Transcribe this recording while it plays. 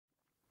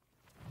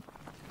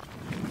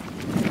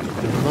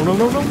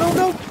no, no,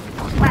 no!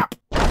 Crap!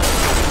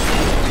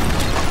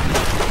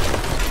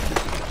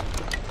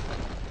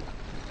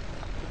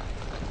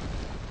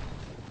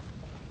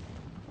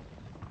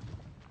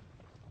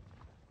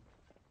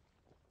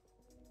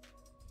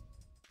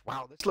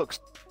 Wow, this looks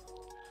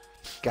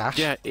gash.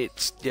 Yeah,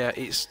 it's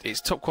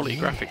top quality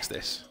graphics.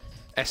 This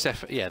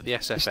SF, yeah, the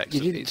SFX.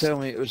 You didn't tell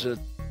me it was a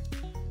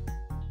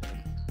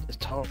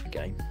target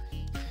game,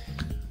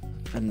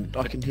 and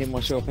I can hear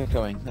myself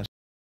echoing. That's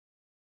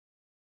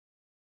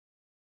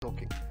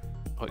Talking.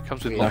 Oh, it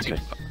comes with Okay.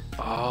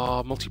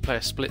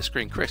 multiplayer split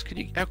screen. Chris,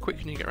 how quick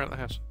can you get around the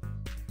house?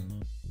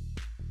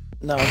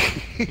 no,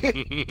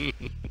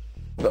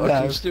 but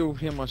I can still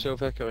hear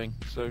myself echoing.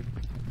 So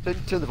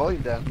Turn the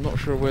volume down. I'm not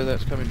sure where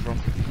that's coming from.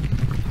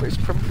 But it's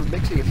from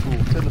mixing, you fool.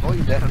 Turn the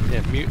volume down.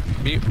 Yeah,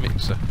 mute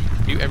mixer.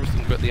 Mute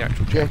everything but the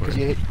actual Yeah, chat. because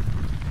you hit.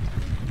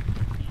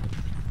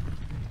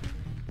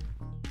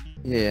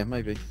 Yeah,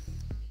 maybe.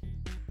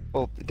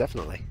 Well,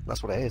 definitely.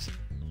 That's what it is.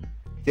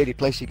 The only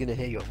place you're going to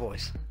hear your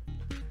voice.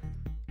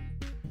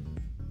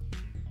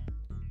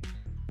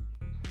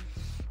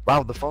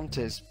 Wow, the font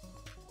is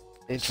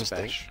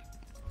interesting. Spesh.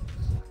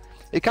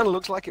 It kind of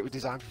looks like it was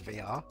designed for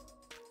VR.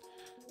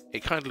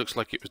 It kind of looks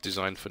like it was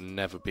designed for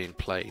never being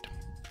played.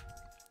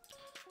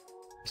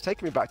 It's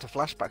taking me back to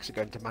flashbacks of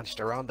going to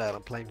Manchester Arndale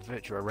and playing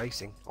Virtua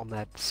Racing on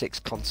their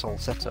 6-console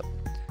setup.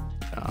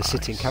 The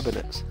sitting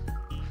cabinets.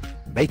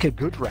 Make a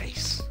good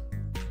race.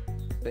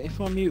 But if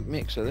I mute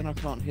mixer, then I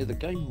can't hear the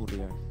game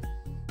audio.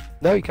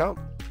 No, you can't.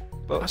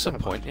 But That's a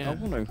point, I yeah.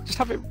 want to. just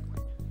have it.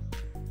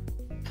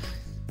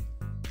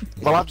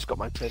 Well, I've just got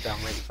mine turned down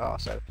really far,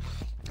 so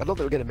I don't think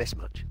we're going to miss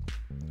much.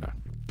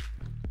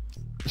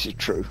 This is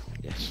true.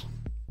 Yes.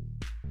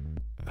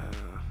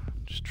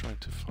 I'm just trying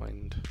to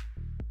find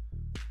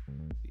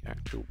the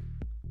actual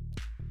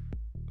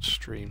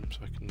stream so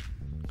I can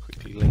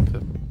quickly link the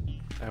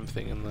damn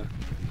thing in there.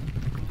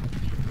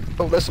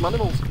 Oh, there's some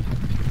animals.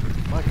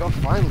 My God,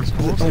 finally some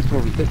horses.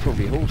 They're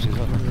probably horses,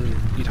 aren't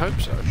they? You'd hope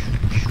so.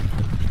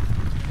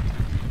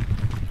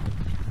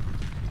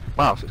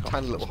 Wow, it's a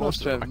tiny little It's horse.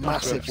 nice to have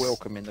Massive massive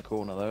welcome in the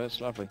corner, though.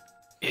 It's lovely.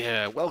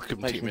 Yeah,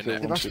 welcome Makes Team me feel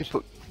Inept. They've actually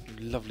put.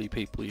 Lovely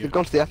people you They've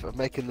gone to the effort of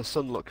making the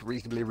sun look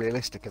reasonably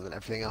realistic, and then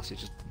everything else is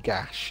just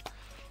gash.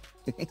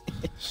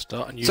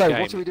 start a new So,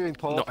 game. what are we doing,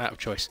 Paul? Not out of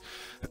choice.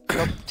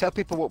 Tell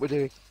people what we're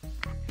doing.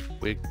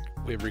 We're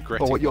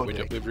regretting what you're we're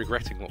doing. We're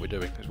regretting what we're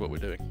doing. Is what we're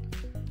doing.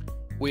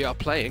 We are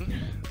playing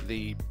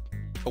the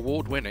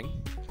award-winning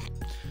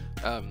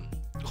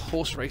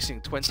Horse Racing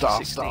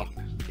 2016. Star.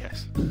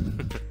 Yes.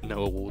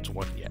 No awards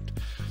won yet.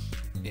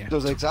 Yeah.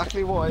 Does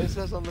exactly what it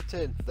says on the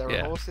tin. There are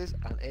Yeah. horses,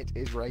 and it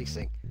is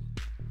racing.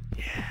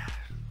 Yeah.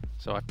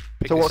 So I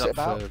picked So this what's up it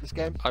about, for this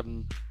game?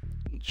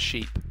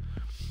 sheep.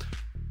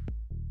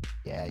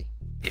 Yay.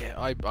 Yeah,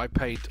 I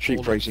paid. Sheep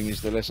all Racing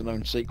is the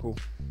lesser-known sequel.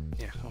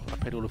 Yeah, I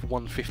paid all of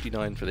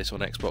 $159 for this on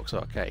Xbox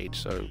Arcade,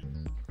 so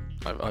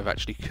I've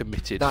actually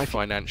committed Now,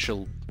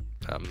 financial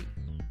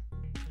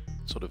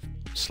sort of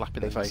slap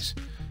in the Things. face.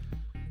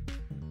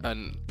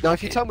 And Now,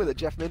 if you tell me that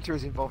Jeff Minter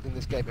is involved in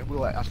this game, it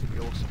will actually be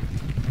awesome.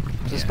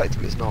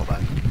 Suspecting it's not, though.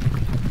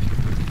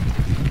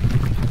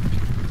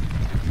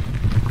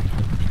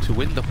 to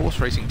win the Horse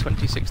Racing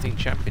 2016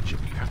 Championship,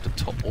 you have to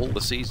top all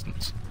the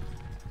seasons.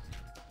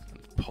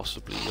 And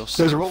possibly yourself.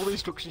 Those are all the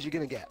instructions you're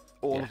going to get.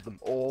 All Yeah. of them.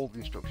 All the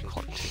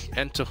instructions.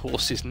 Enter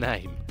horse's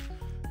name.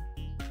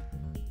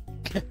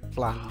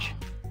 Flange.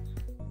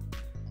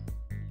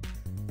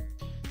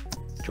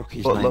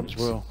 Jockey's But name lumps. as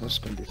well. That's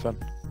going to be fun.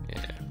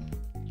 Yeah.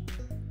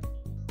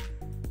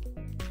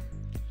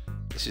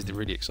 This is the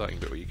really exciting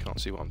bit where you can't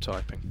see what I'm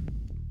typing.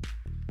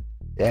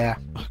 Yeah.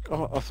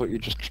 I thought you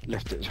just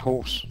left it as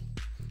horse.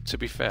 To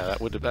be fair,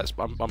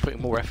 I'm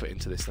putting more effort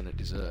into this than it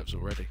deserves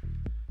already.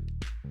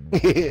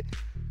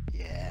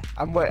 Yeah.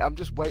 I'm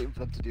just waiting for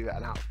them to do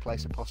an out of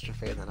place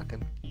apostrophe, and then I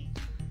can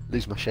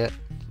lose my shit.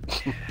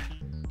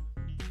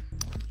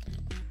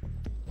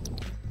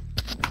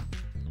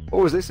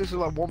 What was this? This was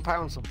like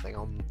 £1 something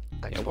on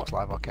Xbox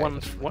Live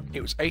Arcade.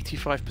 It was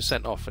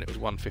 85% off, and it was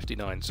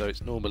 $159. So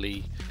it's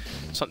normally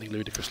something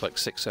ludicrous like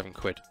 £6-7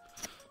 quid,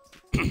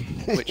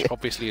 which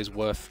obviously is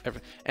worth.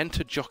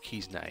 Enter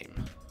jockey's name.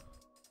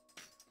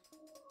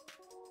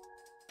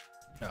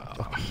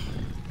 Oh.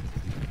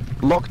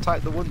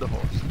 Loctite the Wonder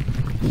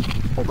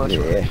Horse. Almost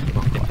Yeah. right, but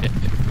not quite.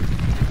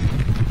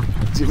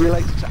 Is it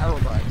related to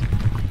Arrowbite?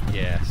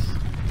 Yes.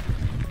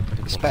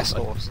 Spess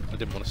horse. I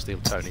didn't want to steal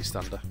Tony's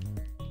thunder.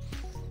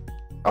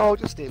 Oh,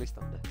 just steal his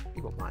thunder. He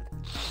won't mind.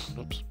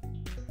 Oops.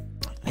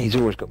 He's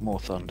always got more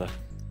thunder.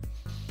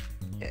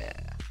 Yeah.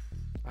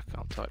 I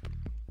can't type.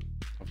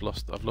 I've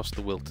lost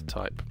the will to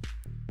type.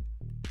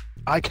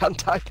 I can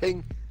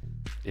typing.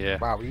 Yeah.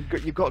 Wow,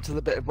 you've got to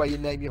the bit where you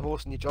name your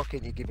horse and your jockey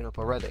and you're giving up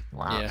already.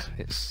 Wow. Yeah.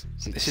 This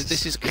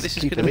is Stupid going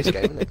to be this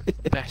game, isn't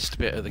it? the best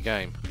bit of the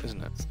game,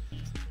 isn't it?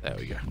 There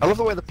we go. I love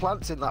the way the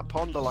plants in that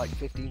pond are like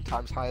 15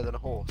 times higher than a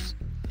horse.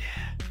 Yeah.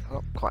 I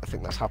don't quite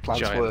think that's how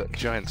plants work.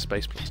 Giant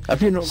space plants.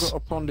 Have you not got a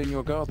pond in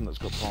your garden that's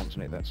got plants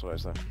in it that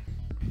size, though?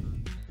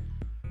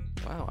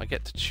 Wow, I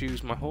get to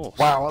choose my horse.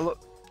 Wow,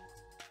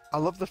 I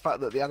love the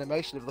fact that the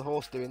animation of the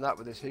horse doing that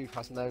with his hoof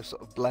has no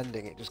sort of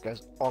blending. It just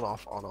goes on,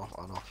 off, on, off,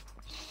 on,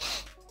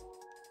 off.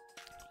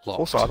 Locked.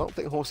 Also, I don't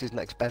think horses'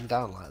 necks bend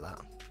down like that.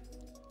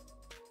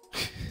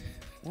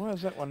 Why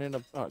is that one in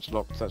a... Oh, it's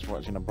locked. That's why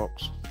it's in a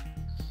box.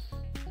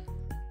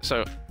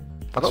 So,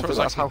 I don't think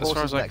that's how as far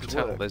horses' as I necks can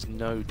tell, work. there's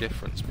no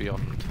difference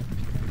beyond.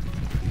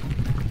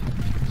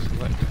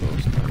 Select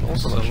course. No,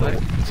 Also not sure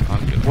select.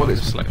 I'm going What to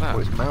his, select that.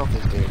 what his mouth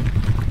is doing.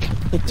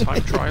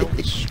 Time trial,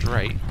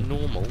 straight,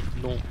 normal,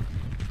 normal.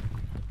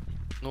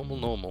 Normal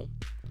or normal?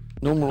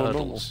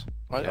 Hurdles.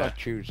 I Yeah.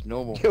 choose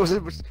normal. I get I'm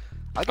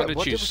what going to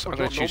difference choose between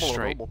normal or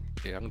straight. normal?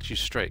 Yeah, I'm going to choose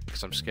straight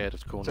because I'm scared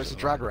of corners. So it's a at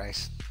the drag moment.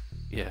 race.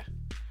 Yeah,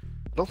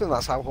 I don't think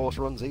that's how a horse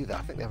runs either.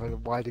 I think they have a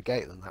wider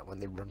gait than that when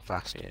they run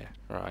fast. yeah.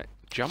 Right.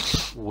 Jump,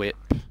 whip,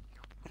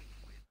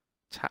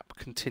 tap,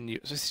 continue.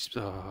 This is,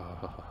 Hang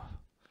on,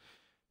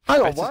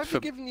 Better why have for-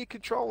 they given you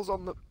controls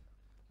on the...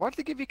 Why did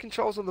they give you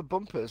controls on the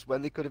bumpers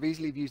when they could have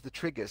easily used the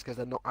triggers because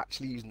they're not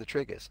actually using the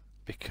triggers?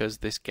 Because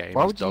this game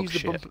Why is would you dog use the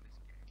shit. bumper?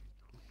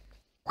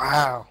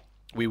 Wow.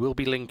 We will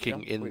be linking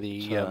Jump, in whip,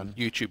 the turn.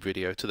 YouTube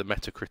video to the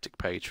Metacritic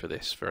page for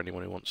this for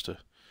anyone who wants to.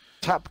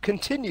 Tap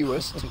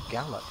continuous to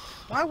gallop.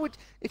 Why would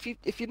if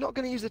you're not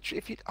going to use the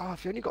if you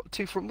only got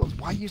 2 front wheels,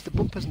 why use the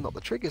bumpers and not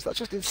the triggers? That's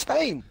just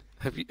insane.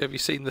 Have you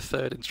seen the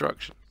third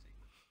instruction?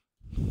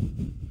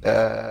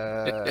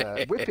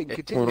 Whipping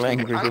continuously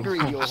angry angry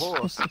horse. your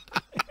horse.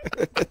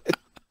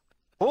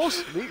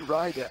 Horse meet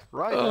rider,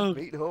 rider Oh.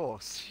 meet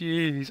horse.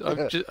 Jeez,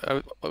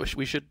 I wish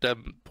we should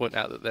point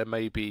out that there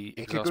may be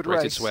It's a good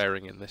exasperated race.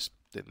 swearing in this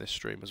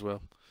stream as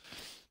well.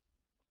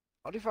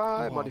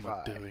 Modify, What am I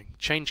modify. doing?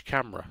 Change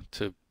camera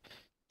to.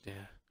 Yeah.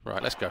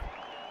 Right. Let's go.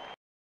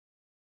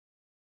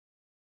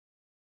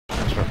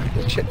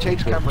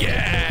 Change camera.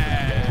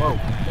 Yeah. Whoa.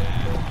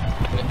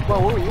 Whoa,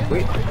 what are you?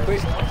 Wait.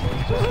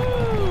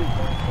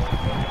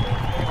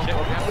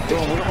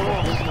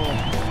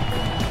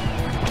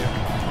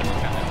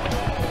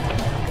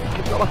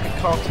 They've got like a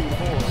cartoon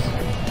horse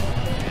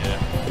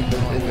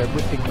Yeah. in their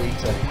whipping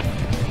meter.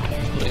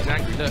 Well, he's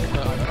angry. Look,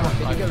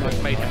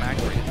 I've made him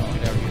angry.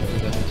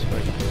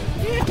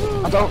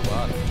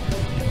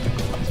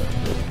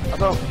 I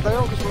don't. They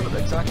all just run at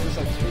exactly the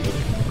same speed.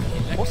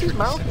 What's his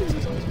mouth?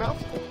 His mouth?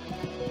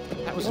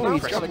 That was Oh, an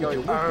he's impressive. gotta go.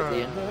 Whip at the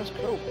end. That's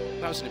cool.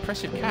 That was an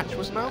impressive catch, His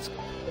wasn't mouth? it?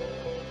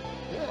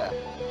 Yeah.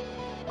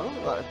 I don't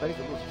think that based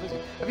on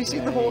physics. Have you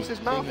seen the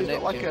horse's mouth? He's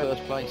got like a.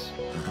 first place.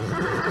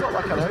 He's got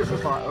like an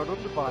overbite or an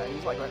underbite.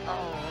 He's like going.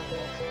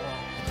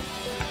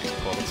 That's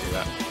quality,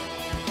 that.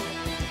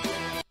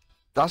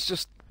 That's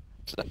just.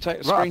 Take a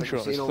Right, I think screenshot. we've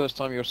It's the seen all- first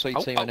time you'll see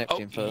Team Inept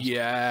in first.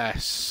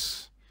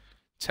 Yes.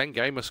 10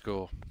 gamer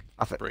score.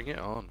 I think. Bring it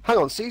on. Hang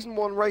on, season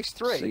 1, race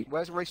 3. See-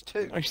 Where's race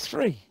 2? Race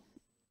 3.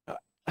 How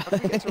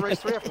did we get to race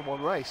 3 after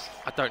one race?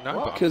 I don't know,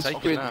 What? but I'm 'Cause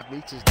taking with- that.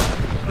 Meters.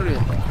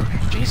 Brilliant.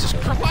 Jesus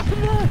Christ, what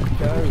happened there?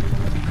 Go.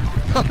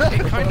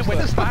 It kind of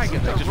went bang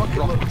and they just Rocket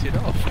launch. rocketed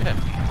off. Yeah.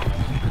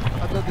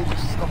 And then they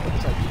just stop at the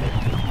same thing.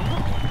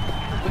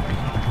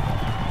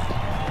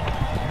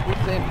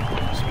 With them.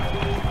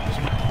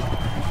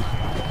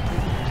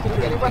 Did we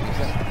get any weapons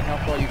then? How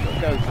far you got to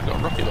go? I've got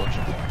a rocket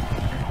launcher.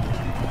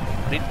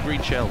 I need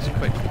green shells,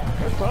 quick. Go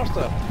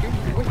faster.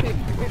 Whip him.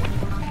 Whip him.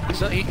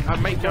 So I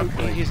make go.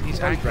 He's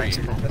angry.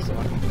 That's the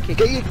one. Kick,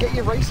 Get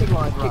your racing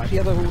line kick right. the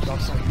other horse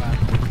off something bad.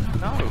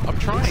 No, I'm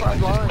trying.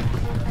 Inside line.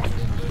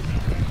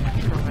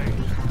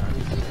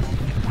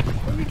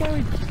 Where are we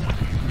going?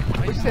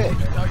 What's it?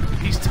 No,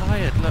 he's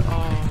tired. Look,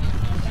 oh.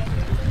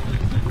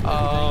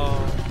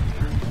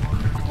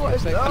 What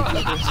is that?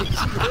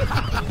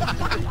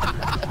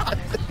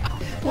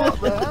 What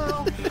the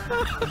hell?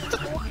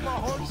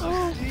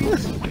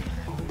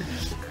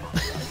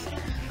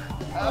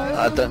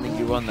 I don't think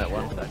you won that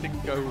one. That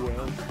didn't go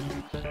well.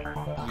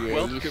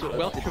 Yeah, you sort of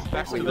Welcome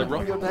back to Wait, the your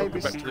rock. name Welcome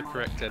is- back to the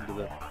correct end of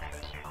the.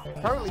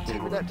 Apparently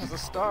Team Inept has a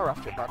star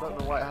after it, but I don't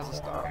know why it has a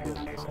star. I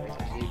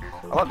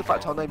like the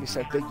fact our name is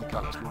so big you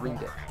can't actually read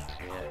it.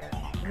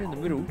 We're in the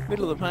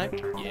middle of the pack.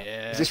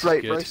 Yeah. Is this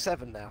race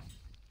 7 now?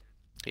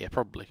 Yeah,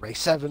 probably. Race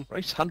 7.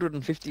 Race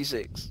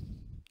 156.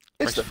 It's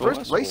Race the four, first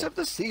that's race four. of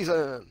the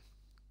season.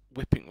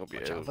 Whipping will be.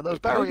 Watch out a- for those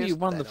Maybe barriers. you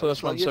won the They'll first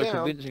slow one you so down.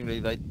 convincingly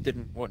they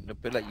didn't want to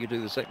let you do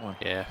the second one.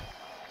 Yeah.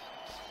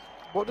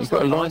 What does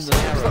You've got that to line the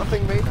does that arrow.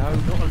 thing mean? No,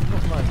 not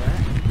like that.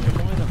 You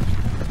line them.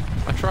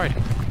 I tried.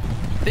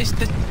 This.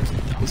 It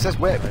says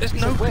whip. There's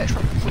It no says whip.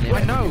 control. Yeah.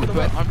 I know,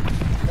 but I'm.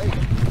 There you go.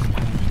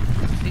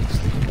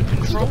 The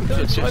controls are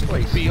just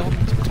sideways. beyond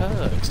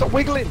turn. Stop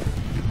wiggling.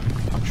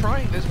 I'm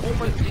trying. There's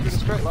almost. In a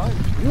straight line.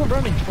 You're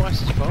running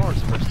twice as far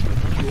as the rest of them.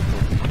 That's your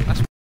fault.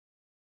 That's.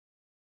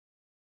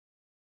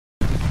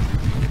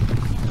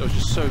 That was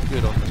just so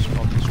good on the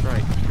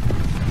straight.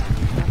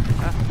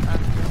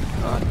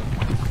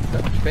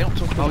 Don't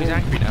bounce off the Oh, he's wall.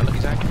 angry now. Look,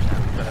 he's angry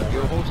now.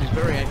 Your horse is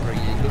very angry.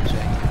 He looks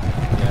angry.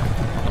 Yeah.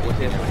 Not with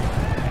him.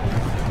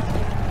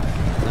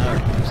 No.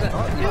 Is that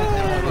how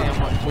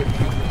much whip you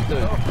can do? I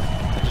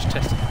just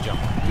tested the jump.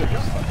 Yeah.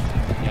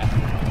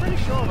 I'm pretty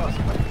sure that's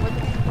when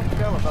the people come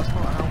together, that's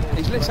not how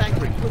He's less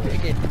angry. Whip it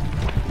again.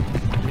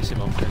 Piss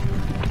him off then.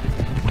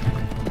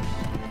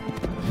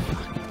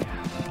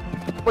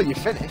 Well, you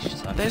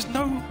finished. There's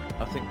no...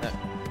 I think that...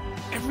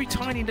 Every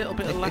tiny little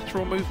bit of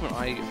lateral movement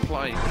I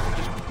apply,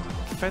 just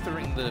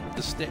feathering the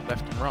stick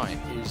left and right,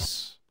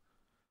 is...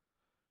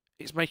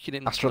 It's making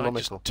it like,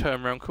 Astronomical. just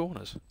turn around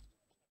corners.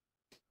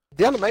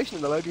 The animation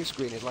in the loading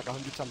screen is like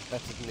 100 times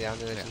better than the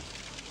animation.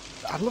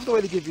 I love the way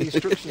they give you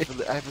instructions for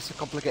the ever so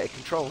complicated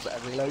controls at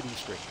every loading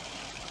screen.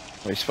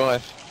 Well, it's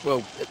 5.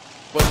 Well,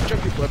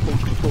 judging by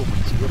Paul's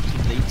performance, he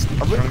obviously needs the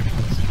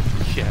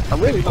instructions. Yeah.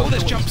 I'm really Oh,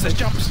 there's jumps, there's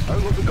jumps! Oh,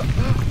 look, we've got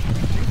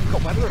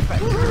weather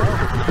effects as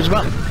well. There's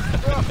one!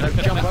 Don't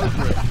jump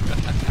over it.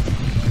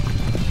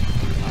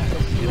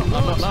 I'm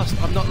not last,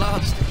 I'm not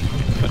last!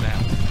 For now.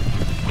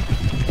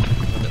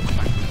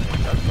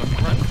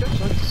 Right, go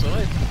side to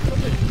side.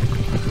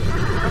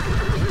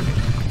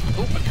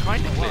 Oh, I kind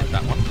of cleared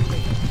that one.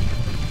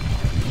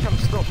 Can't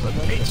stop and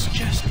then It's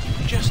just, I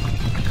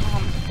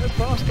can't. Go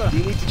faster! do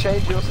you need to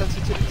change your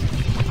sensitivity?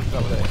 Is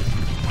that what it is?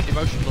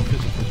 Emotional or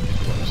physical?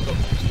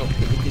 Stop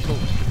hitting his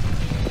horse.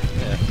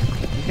 Yeah.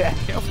 Yeah.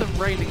 Get off the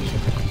railings, you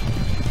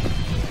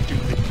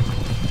stupid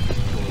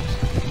horse.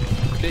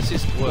 This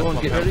is worth Go on,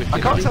 get ready. I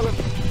can't tell him.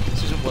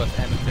 This isn't worth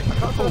anything. I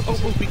can't tell him.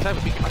 Oh, be clever,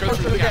 I go can't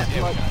through tell the him gap.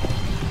 it's like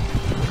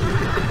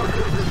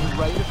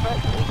rain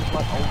effect or just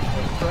like old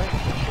rain.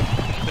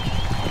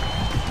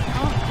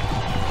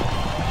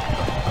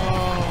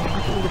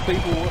 Oh, all the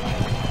people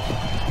watching.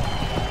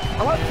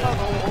 I like the fact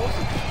that all the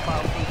horses just plow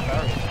through the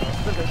barrier.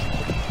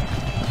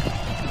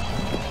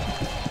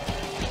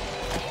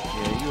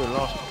 Yeah, you were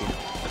last kid.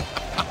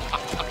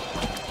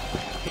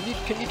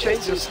 Can you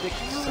change your stick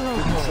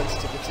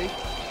sensitivity?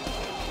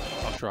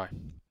 I'll try.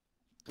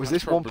 Was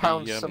That's this £1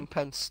 probably, some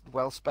pence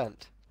well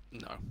spent?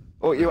 No.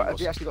 Or It have you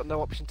wasn't. actually got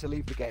no option to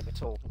leave the game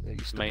at all? You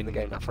stuck in the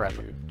game now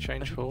forever.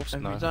 Change horse?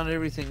 Have No. you done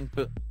everything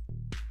but...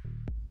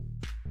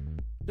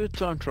 Do a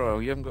time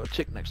trial, you haven't got a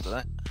tick next to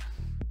that.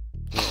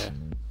 Yeah.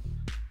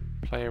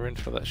 Player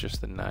info, that's just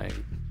the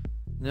name.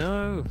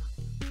 No.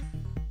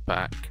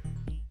 Back.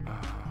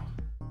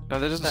 No,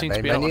 there doesn't That seem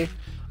to main be menu?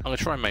 I'm going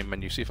to try main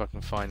menu, see if I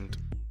can find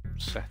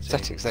settings.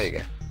 Settings, there you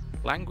go.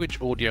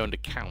 Language, audio, and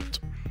account.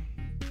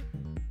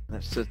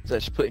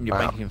 That's put in your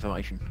Wow. bank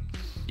information.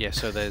 Yeah,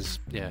 so there's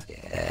Yeah.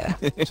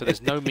 so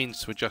there's no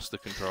means to adjust the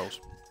controls.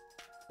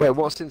 Wait,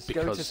 what's in go to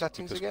Because-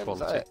 settings because again? Is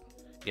quality. that it?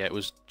 Yeah, it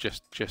was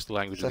just the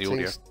language and the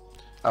audio. Settings.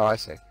 Oh, I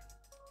see.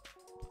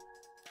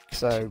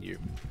 So, Continue.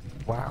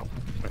 wow.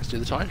 Let's do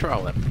the time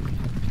trial then,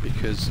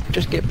 because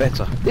Just get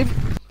better.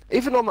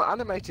 Even on the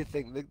animated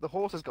thing, the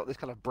horse has got this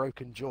kind of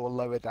broken jaw,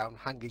 lower down,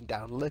 hanging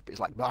down lip. It's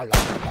like blah,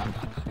 blah, blah, blah, blah.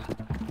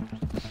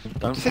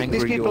 Don't Do you think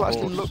these angry people your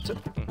actually horse. looked at?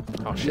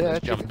 oh shit, Yeah, there's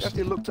do you think they jumps.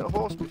 actually looked at a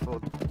horse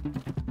before?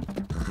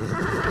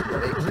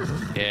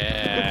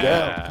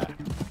 Yeah.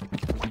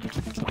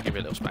 I'll give it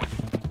a little spank.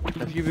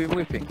 Have you been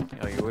whipping?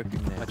 Oh, you're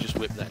whipping I now. just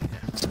whipped then.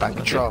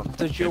 Spankatron.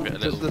 Does Give it a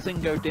does little- the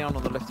thing go down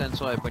on the left-hand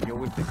side when you're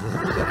whipping?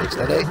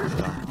 Steady.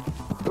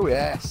 Oh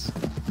yes.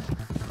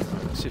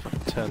 Let's see if I can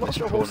turn I'm not this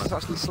sure corner. horses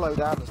actually slow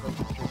down as they go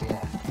through the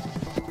air.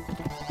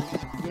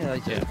 Yeah, they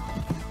do. Yeah.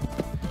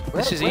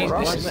 Where- This is where easy. are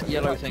This they? is that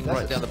yellow thing right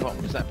Deserts. down the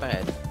bottom, is that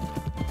bad?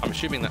 I'm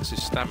assuming that's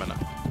his stamina.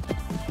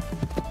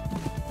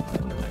 I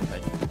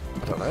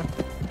don't know.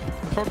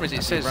 The problem is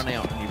it says run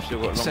out and you've still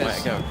got a it long way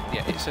says to go.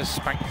 yeah, it says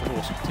spank the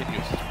horse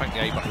continuous. Spank the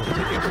A button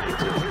continuously to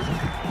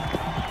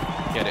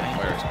get it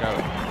where it's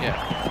going. Yeah.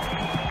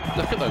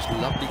 Look at those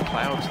lovely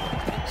clouds.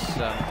 It's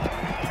yeah.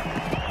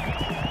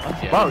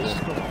 Wow, this is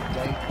cool.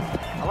 Day.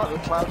 I like the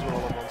clouds are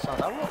all on one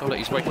side. I'm not Oh, look,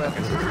 he's sure waking where up.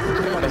 this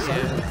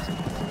is.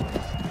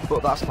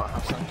 But that's not how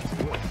scientists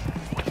do it.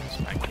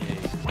 Spanky.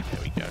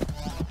 There we go.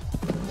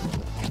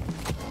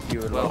 You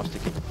were Well, last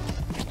again.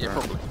 Yeah,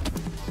 probably.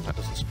 That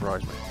doesn't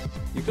surprise me.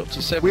 You got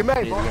to 7. We may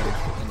near the mock end, it.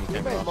 and you We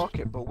came may last. mock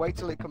it, but wait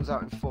till it comes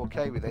out in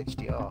 4K with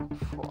HDR.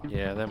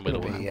 Yeah, then we'll.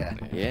 It'll be,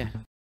 Yeah.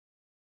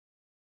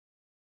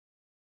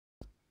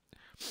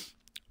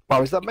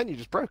 Wow, is that menu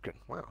just broken?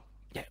 Wow.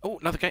 Yeah. Oh,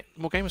 another game.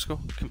 More gamer score.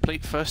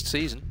 Complete first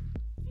season.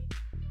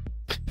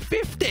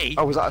 50.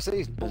 Oh, was that a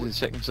season? This is the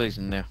second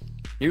season now.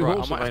 New Right,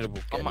 horse I might have to-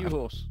 available. I Get a might new have-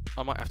 horse.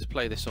 I might have to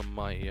play this on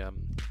my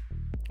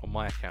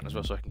account as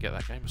well, so I can get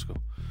that gamer score.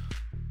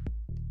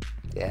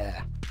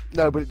 Yeah.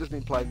 No, but it does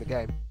mean playing the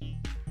game.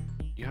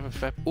 You have a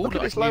fair. Oh, Look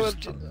at I its can lower.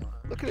 use-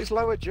 Look at its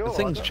lower jaw. The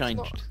thing's That's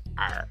changed.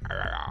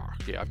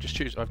 Yeah, I've just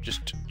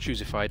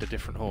choosified a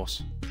different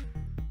horse.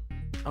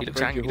 He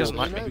looks Upgrade angry. your He doesn't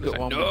horse. like me. You've He's got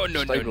like, one no, with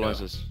no, no, no.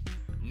 stabilisers.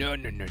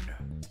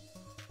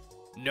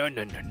 No.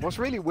 What's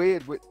really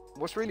weird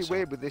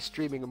with this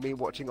streaming and me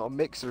watching it on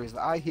Mixer is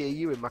that I hear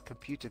you in my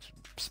computer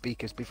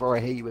speakers before I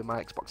hear you in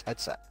my Xbox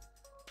headset.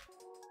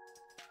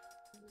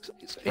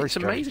 It's strange.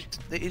 amazing.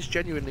 It is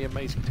genuinely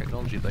amazing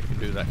technology they can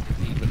do that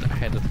even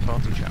ahead of the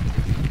party chat.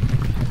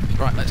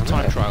 Right, let's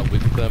time trial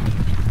with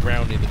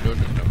Brownie the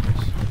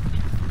Nunnuckles.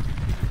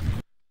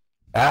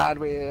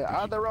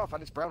 And they're off,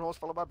 and it's brown horse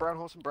followed by brown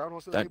horse and brown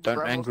horse. And Don't brown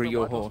horse angry and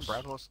your white horse. and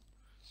brown horse.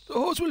 The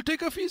horse will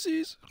take a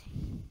feces.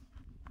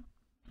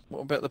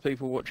 What about the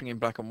people watching in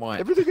black and white?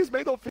 Everything is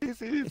made of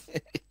feces.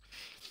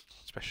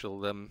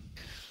 Special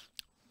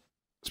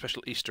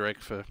special Easter egg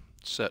for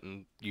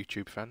certain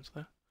YouTube fans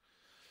there.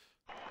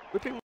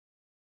 Whipping.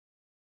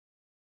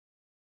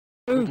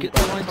 Oh, get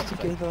the lines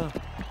together.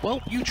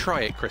 Well, you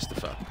try it,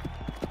 Christopher.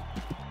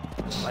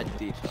 I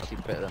did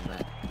better than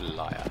that.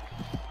 Liar.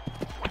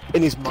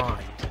 In his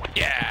mind.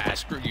 Yeah,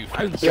 screw you, Don't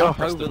fans. jump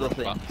Press over the wrong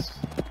button. things.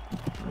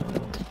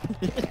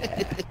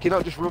 Yeah. Can you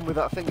not just run with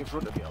that thing in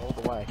front of you all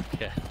the way?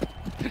 Yeah.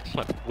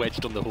 Like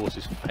wedged on the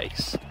horse's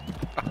face.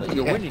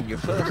 You're winning your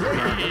first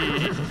round.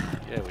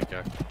 There we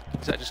go.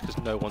 Is that just because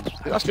no one's It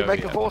has to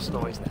make a horse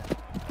noise then.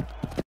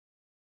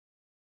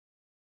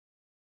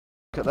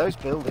 Look at those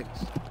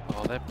buildings.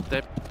 Oh,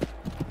 they're...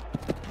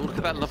 Oh, look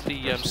at that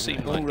lovely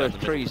seam All line those down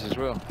the trees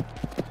middle. as well.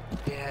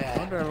 I Yeah.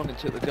 wonder how long it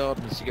took the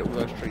gardeners to get all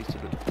those trees to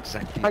look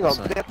exactly Hang the on,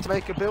 same. they have to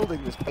make a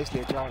building that's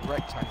basically a giant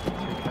rectangle in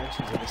 3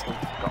 dimensions, and this thing's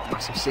got a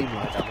massive seam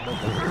line down the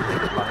middle.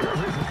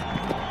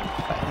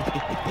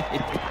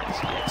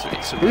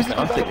 It's a Who's the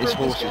I think this developer of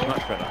horse this is game?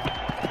 much better.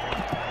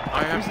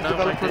 I Who's have the no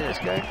developer of idea. this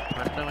game? I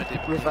have no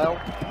idea. Revel.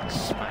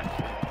 Smack.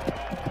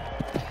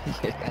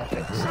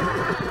 Ethics.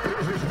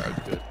 Oh,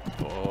 good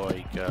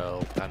boy,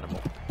 girl,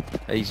 animal.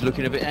 He's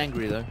looking a bit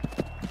angry though.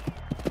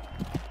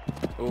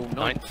 Oh,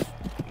 ninth.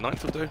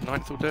 Ninth will do.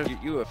 Ninth will do.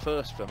 You were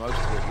first for most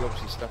of it. You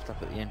obviously stuffed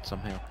up at the end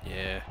somehow.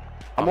 Yeah.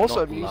 I'm also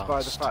not amused by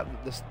the last. fact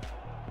that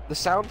the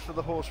sound for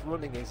the horse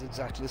running is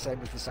exactly the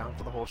same as the sound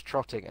for the horse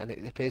trotting, and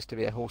it appears to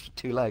be a horse with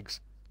 2 legs.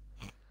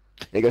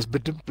 It goes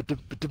ba-dum, ba-dum,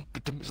 ba-dum,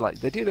 ba-dum. It's like,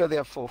 they do know they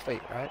have 4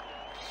 feet, right?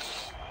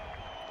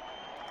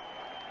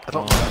 I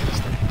don't know this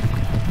thing.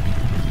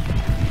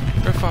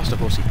 Go faster,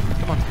 horsey.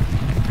 Come on.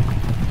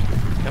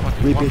 Come on.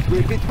 Weird One. bit,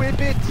 weird bit, weird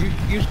bit!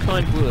 Use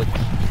kind words.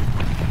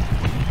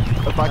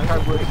 But by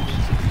kind words, it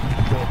means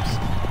ribs.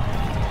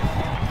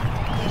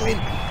 Win!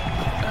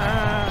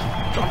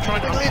 I'm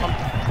trying to. I'm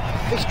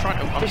just trying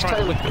to. I'm Fish trying to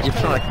tail, whip it. fish I'm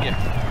tail. trying, yeah.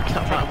 I'm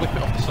trying to whip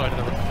it off the side of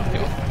the road.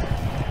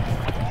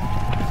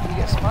 Can you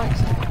get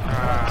spikes?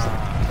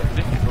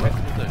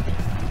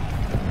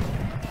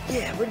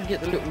 Yeah, when you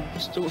get the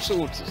little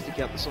swords that stick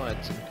out the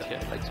sides and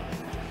cut the legs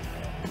off.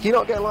 Can you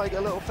not get like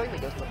a little thing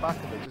that goes in the back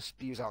and it just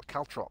spews out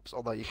caltrops?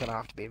 Although you're gonna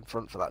have to be in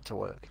front for that to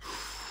work.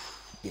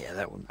 Yeah,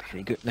 that wouldn't be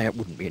any good. Now it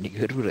wouldn't be any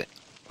good, would it?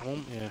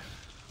 Yeah.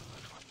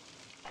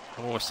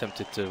 I'm almost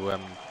tempted to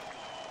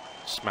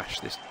smash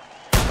this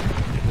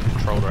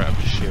controller out of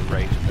just sheer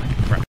rage at the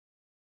crap.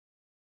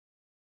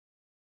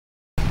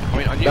 I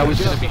mean, I knew it was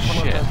going to be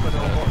shit.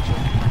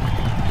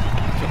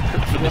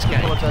 For this game. I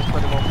apologise to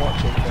anyone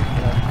watching, but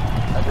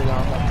every now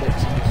and then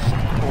Mixer just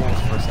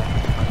pause for a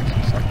second.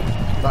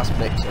 That's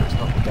Mixer, it's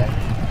not the game.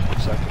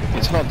 So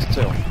It's hard to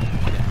tell. To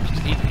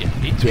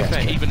be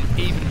fair, even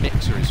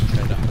Mixer is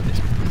fed up with this.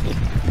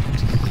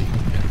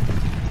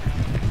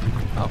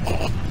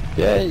 Oh.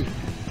 Yay!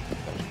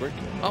 That was quick.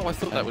 Oh, I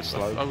thought that was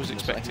slow. I was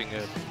expecting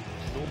a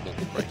normal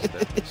race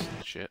there. This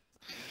shit.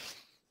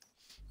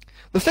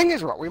 the thing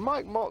is, right, we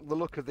might mock the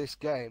look of this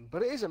game,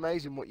 but it is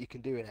amazing what you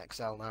can do in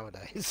Excel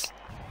nowadays.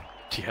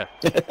 Yeah.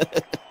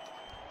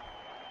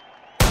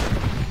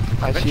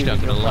 Eventually I'm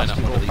going to line up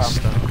one of these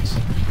stars.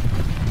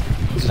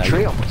 There's a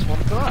tree on this one.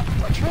 Look at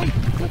that. A tree.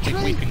 A Big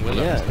tree. weeping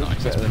willow. Yeah, It's it looks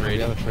nice. better It's than pretty.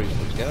 the other trees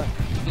put together.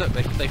 Look,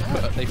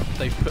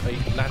 they've put a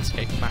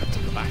landscape map to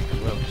the back as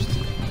well. Just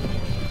to...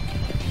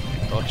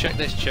 Oh, check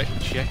this, check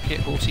it.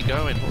 Horsey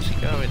going, horsey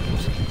going,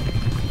 horsey.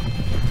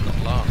 Not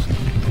last.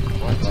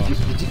 Right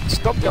last.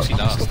 Stop Horsey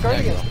last. Stop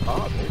going Yeah. against the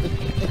bar, dude.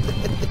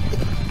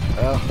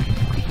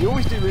 You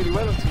always do really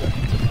well until you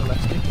get to the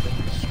left stick and then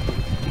you screw.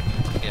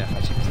 Yeah.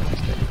 Actually, it's the left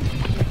stick.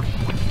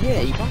 Yeah,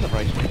 he won the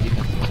race when he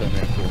didn't have to turn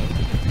around for it.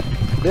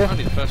 Yeah.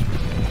 Only the first one.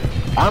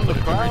 And the But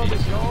it crowd really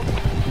is is. gone. Well,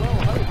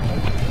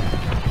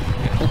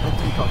 you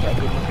can't get a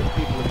good look at the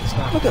people in the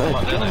stand. Look at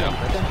that. There they are.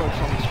 They're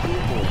both on the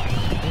scoreboard.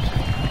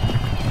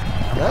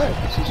 No.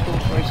 This is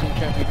Horse Racing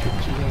Championship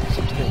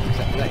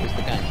 2016. That is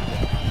the game.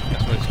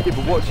 That's what it's Yeah,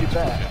 but what do you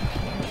bet?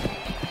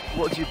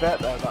 What do you bet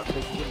though? That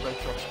big Jimbo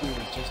truck screen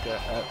is just an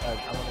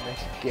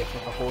animated GIF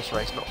of a horse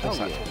race, not this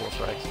Oh, actual yeah. horse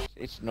race.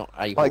 It's not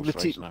a Like horse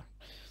the race, no.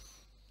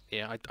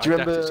 Yeah, I Do you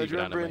remember? doubt it's Do even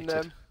you remember in?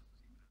 animated. Do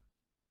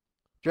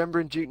you remember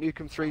in Duke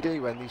Nukem 3D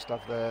when they used to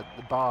have the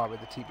bar with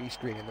the TV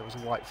screen and there was a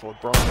white Ford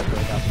Bronco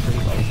going down the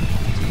freeway on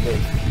TV?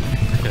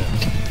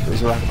 Yeah. It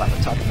was around about the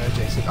time of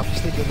emergency. I'm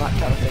just thinking that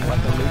kind of thing,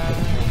 like the loop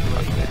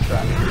of the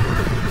track.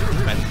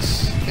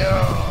 Fence.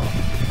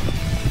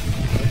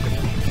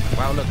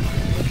 Wow, look.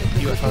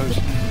 UFOs.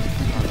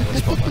 Oh,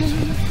 spotlights.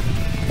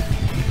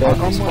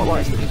 On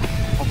spotlights that just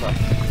hover.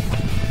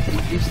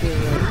 Is there a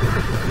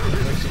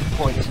racing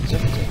point in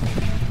 17?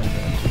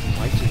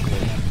 Waiting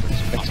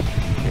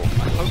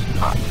I hope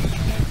not.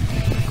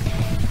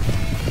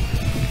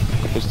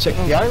 Because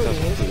technology The irony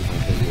doesn't is- improve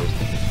over the years.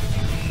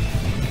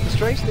 The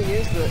strange thing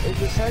is that in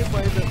the same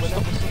way that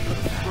whenever someone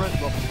front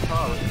robs a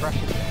car and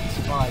crashes it and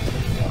survives and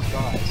everything else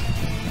dies,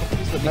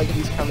 companies that make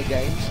these kind of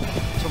games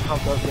somehow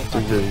don't get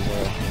back to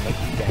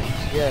making games.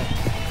 Yeah.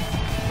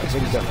 I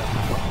really don't know.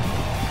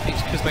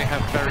 It's because they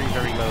have very,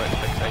 very low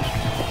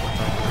expectations.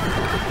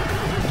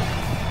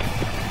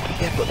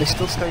 Yeah, but they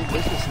still stay in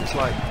business and it's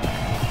like,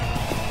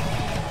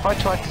 if I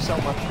tried to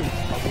sell my proof,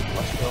 I wouldn't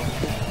last for long.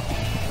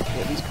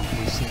 Yeah, these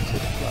companies seem to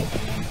like,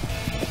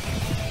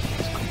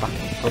 back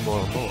for more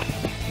and more.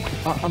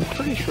 I'm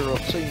pretty sure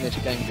I've seen this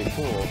game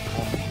before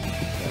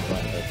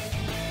on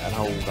an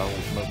old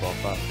mobile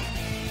phone.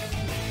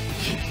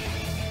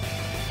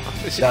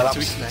 I'd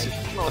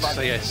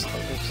say yes.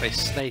 I'd say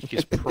Snake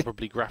is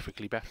probably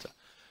graphically better.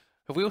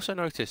 Have we also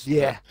noticed?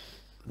 Yeah. That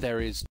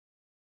there is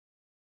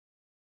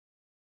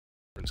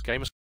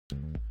gamer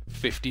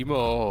 50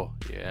 more.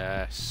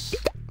 Yes.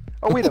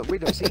 Oh, we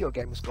don't see your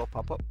gamer score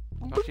pop up.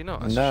 Actually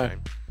not. That's No. a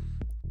shame.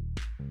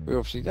 We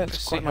obviously, that's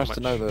Let's quite see how nice to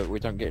know much- that we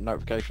don't get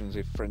notifications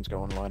if friends go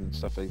online and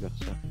stuff either.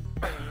 So.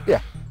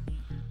 Yeah.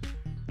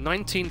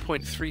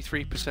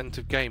 19.33%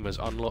 of gamers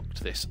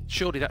unlocked this.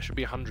 Surely that should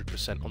be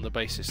 100% on the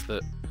basis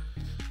that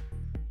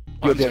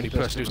You're I'm the only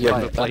person who's yeah,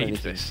 ever done played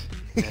anything. this.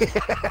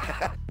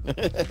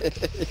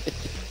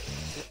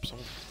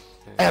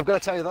 Hey, I've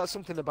got to tell you, that's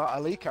something about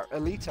Elite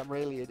I'm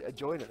really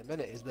enjoying at the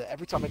minute, is that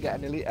every time I get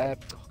an Elite, I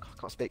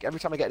can't speak, every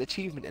time I get an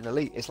achievement in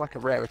Elite, it's like a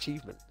rare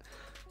achievement.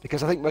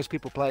 Because I think most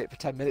people play it for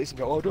 10 minutes and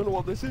go, oh, I don't know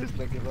what this is, and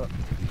they give up.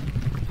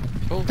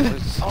 Oh,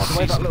 there's Oh, the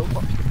way that little...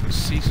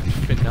 season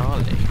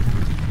finale.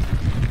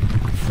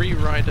 Free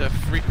rider,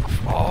 free...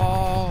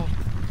 Oh!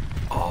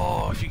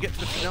 Oh, if you get to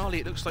the finale,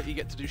 it looks like you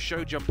get to do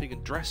show jumping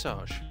and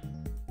dressage.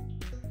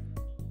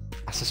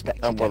 I suspect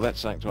Oh, you well, do. that's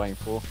something to aim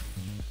for.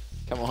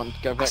 Come on,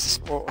 go back.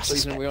 What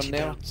season are we on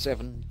suspect you now? do.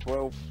 7,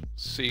 12,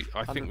 See,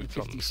 I think we've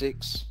gotten...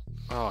 156.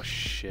 Oh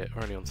shit,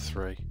 we're only on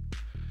 3.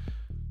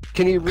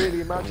 Can you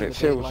really imagine It it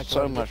being feels like a so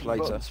lot of much different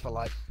later. buttons for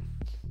like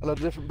a lot of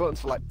different buttons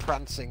for like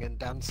prancing and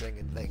dancing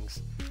and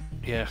things?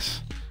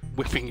 Yes.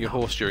 Whipping your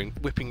horse during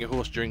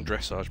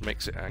dressage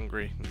makes it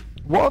angry.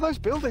 What are those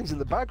buildings in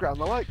the background?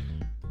 They're like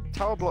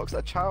tower blocks that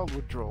a child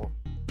would draw.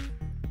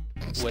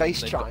 Space When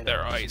they've got China.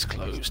 their eyes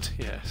closed,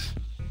 yes.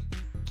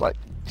 Like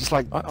just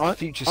like I-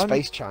 future I'm-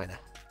 Space China.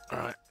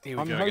 Alright, here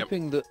we I'm go again.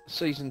 hoping that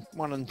season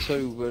 1 and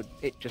 2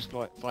 it just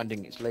like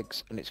finding its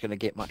legs and it's going to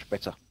get much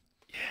better.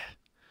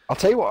 I'll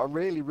tell you what, I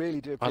really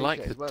do appreciate I like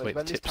as the well, way is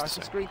when the this tips are title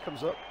set. screen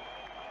comes up.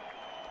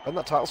 When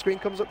that title screen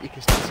comes up, you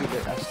can still see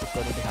the stuff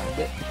going behind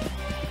it.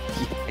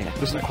 Yeah, It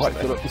doesn't quite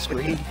fill up the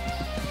screen.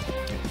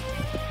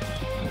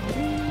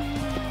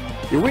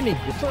 You're winning.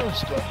 You're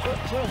first.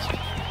 First.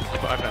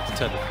 But I've had to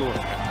turn the corner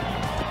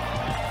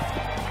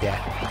now. Yeah.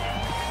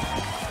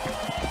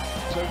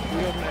 So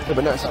we haven't had Yeah,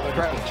 but no, it's not the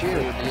crowd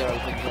cheering. the yellow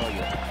things, are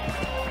you?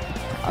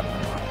 I don't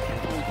know.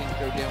 All things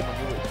go down when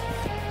you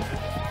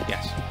walk.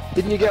 Yes.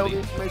 Didn't you get all the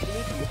information you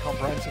need from the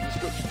comprehensive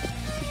instructions?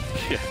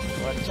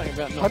 Yeah. Right, something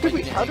about not How did we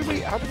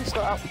making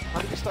start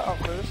out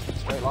first?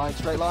 Straight line.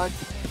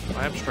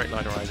 I am straight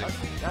line rising.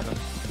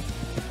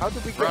 How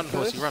did we get Run,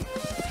 first? horsey, run.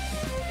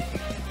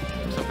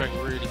 So I'm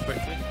going really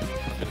quickly.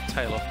 I'm going to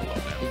tail off a lot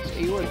now.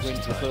 He always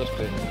wins the first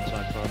bit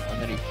inside front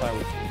and then he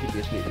fails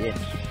hideously at the end.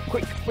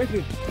 Quick, whip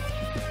him.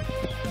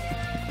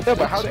 No,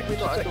 but how did we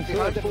not end up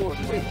behind him before we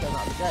came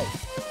out of the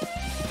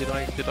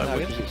gate? Did I No,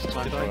 win? because it's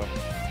time Did trial.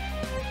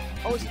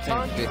 Oh, it's a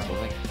time Fifth,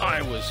 trial. I think.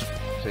 I was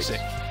Sixth. 6th.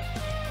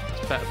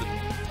 That's better than...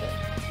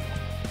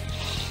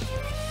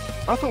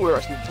 I thought we were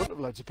actually in front of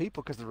loads of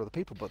people because there were other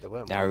people, but there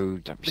weren't. No,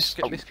 don't be This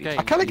stupid. game...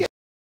 I kind of get.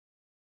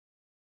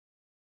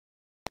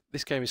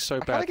 This game is so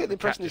kinda bad get the that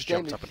the cat impression just this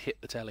game jumped is- up and hit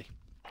the telly.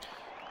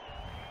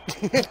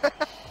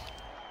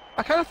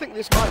 I kind of think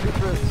this might be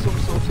for some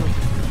sort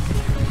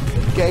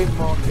of game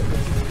market that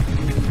isn't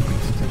really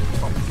used to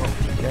top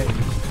culture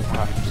games,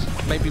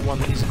 perhaps. Maybe one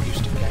that isn't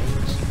used to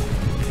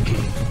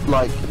games.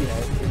 Like, you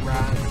know,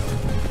 Iran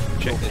or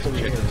Check this,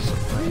 Korea check or this.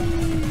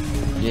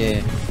 something.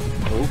 Yeah.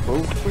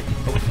 Oh, quick.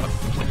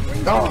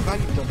 Oh, now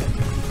you've done it.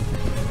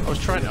 I was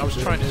trying to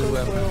So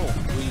well.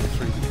 read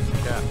through the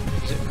chat.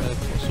 Is it,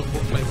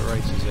 what flavour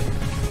race is it?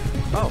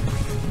 Oh.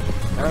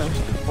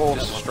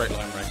 Just a straight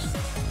line race.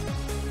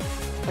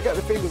 I get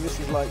the feeling this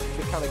is like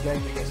the kind of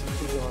game that gets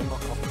included on a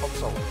knockoff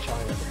console in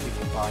China that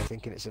people buy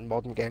thinking it's a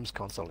modern games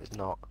console. It's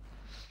not.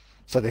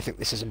 So they think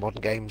this is a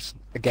modern games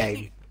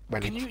game.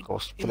 When can you of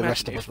course for the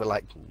rest of imagine us we're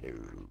like, no.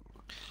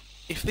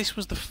 If this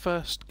was the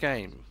first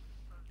game,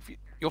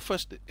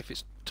 if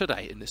it's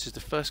today and this is the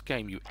first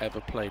game you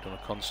ever played on a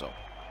console.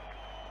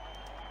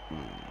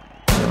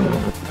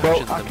 Well,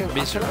 Imagine I the can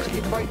misery. actually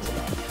equate to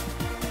that.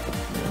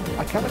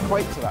 I can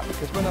equate to that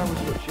because when I was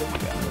much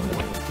younger,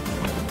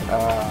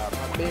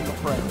 me and my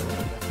friend and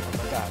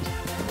my dad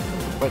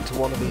went to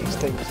one of these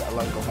things at a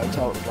local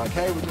hotel. It was like,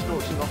 hey, we're just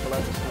auctioning off a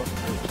load of stuff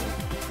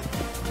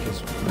because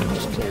we were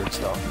just clearing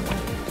stuff.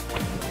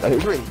 And it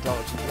was really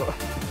dodgy, but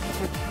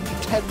for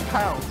 £10,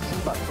 this is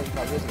about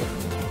 25 years ago,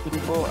 we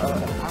bought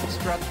an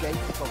Amstrad game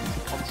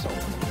console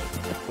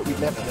that we'd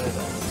never heard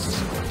of. It's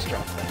just an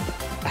Amstrad thing.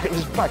 And it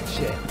was bad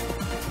shit.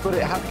 But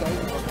it had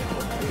games on it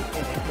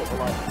that were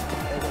like,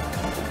 they were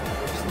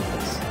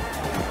this.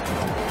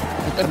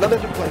 And none of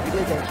them play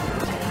video games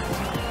with it.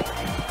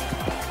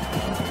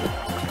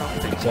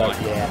 So,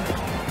 yeah.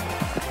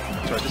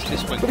 Sorry,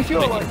 this went But if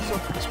you're completely- like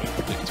some, this went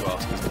completely to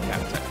ask is the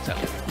cat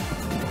telly.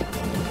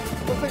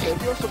 well, think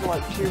if you're some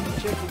like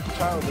cheerful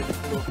child in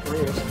North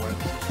Korea somewhere,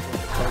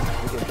 playing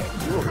video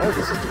games, you will know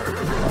this is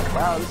like,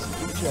 wow, this is the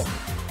future.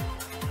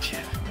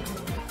 Yeah.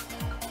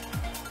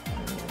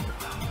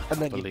 And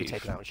then you'd be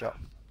taken out and shot.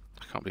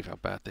 I can't believe how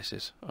bad this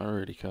is. I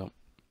really can't.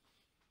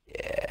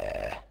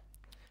 Yeah.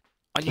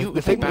 I knew it The would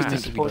be thing that's bad.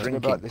 disappointing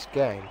about this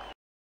game.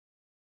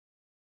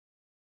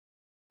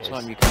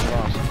 Time you can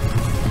last.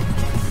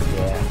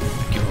 Yeah.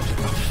 God, oh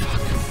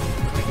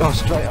fuck. Oh,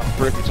 straight up.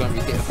 For every time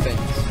you hit a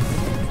fence.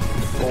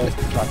 Or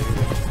try to do it.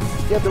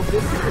 Yeah, but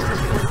this is the thing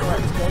about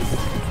this game.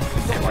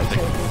 It's not like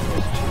Team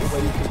Inept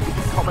where you can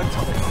comment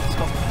on it and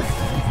stop it.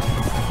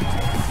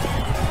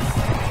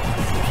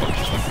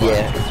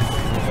 Yeah.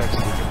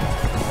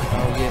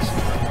 Oh yes.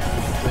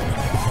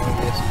 Oh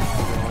yes.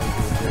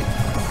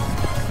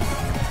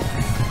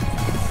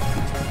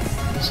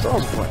 The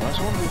stars are quite nice.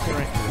 I wonder if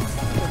they're accurate.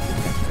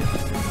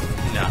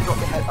 No.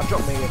 I've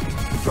dropped the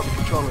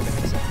controller in a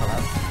headset, hello.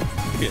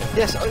 Yeah.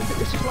 Yes, I think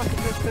this is like a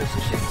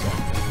first-person shooter. You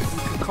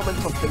can comment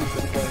on things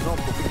that are going on,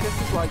 but because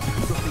there's like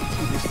nothing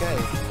to this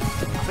game,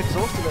 I'm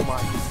exhausted on my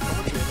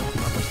commentary and all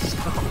that to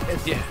start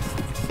with. Yeah.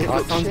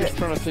 I'm just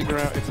trying to figure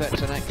out if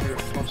that's an accurate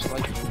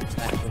constellation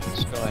map of the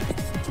sky.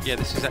 Yeah,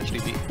 this is actually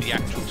the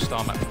actual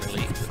star map from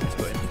Elite that they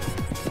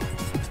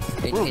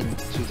put in. In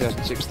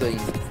 2016,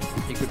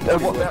 you could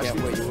probably work out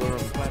where you were on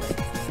the planet.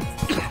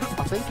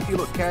 I think if you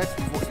look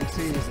carefully, what you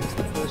see is it's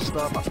the first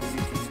star map they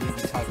used in the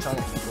movie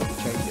Titanic before they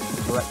changed it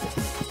to correct it.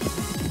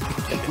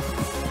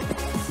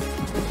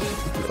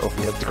 Oh,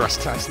 yeah, the Grass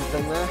Tyson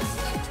thing there.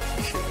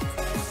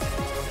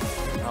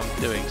 I'm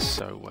doing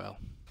so well.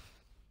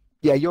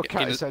 Yeah, your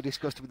cat is so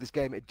disgusted with this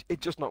game,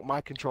 it just knocked my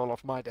control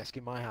off my desk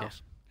in my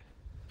house.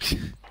 Yeah.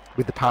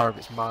 With the power of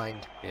its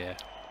mind. Yeah.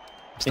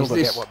 Still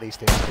don't get what these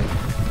things do.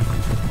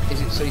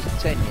 Is it season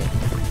 10 yet?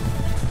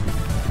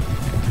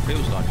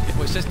 Feels like it.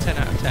 Well, it says 10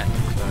 out of 10. So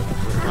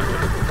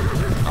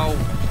oh,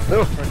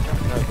 No, for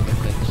jumping over the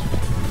things.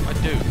 I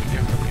do. You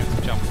have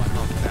to jump like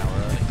half an hour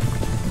early.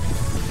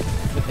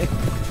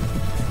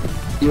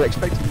 You're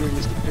expecting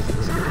realistic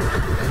physics.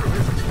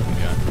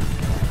 Yeah.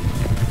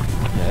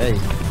 Hey.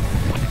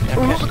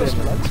 Oh, look at this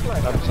lens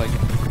flare. That was like...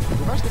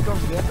 We've actually gone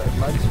to the effort of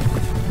lens.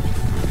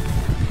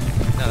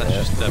 No, that's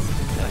just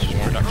production.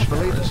 I can't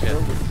believe errors, it's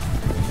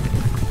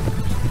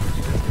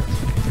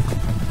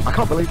I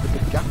can't believe the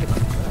big gap in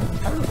that.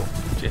 Terrible.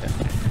 Yeah.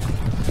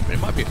 But it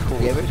might be a cool.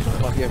 Yeah, but it's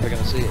not like you're ever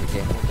going to see it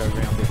again. We'll go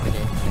around it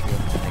again and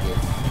again and again.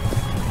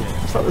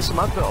 Yeah. It's like there's some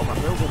advert on my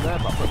building there,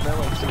 but I put no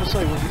way. I was going to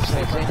say, what did you say?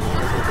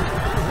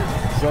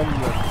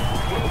 Zenland.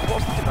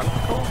 What's the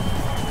developer called?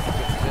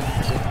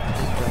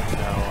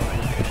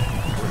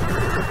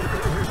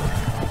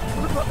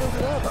 Look at that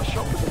building there, that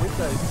shop with the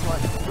windows. It's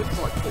like, the windows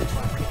are like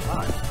 35 feet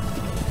high.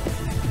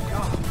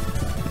 God.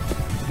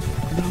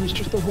 No, it's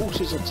just the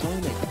horses are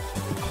tiny.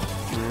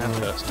 That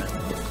hurts now.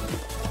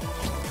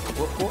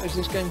 What is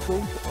this game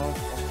called? I'll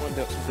find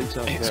out some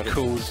details It's about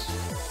called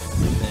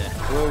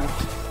World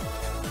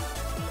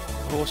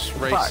Horse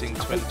Racing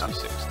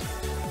 2060.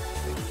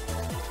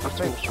 I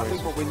think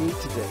what we need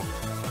to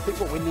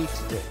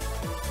do,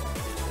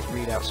 is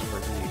read out some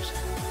reviews.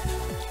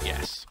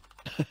 Yes.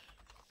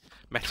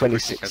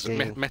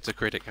 Metacritic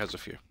Metacritic has a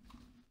few.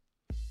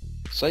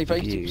 Save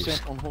Reviews.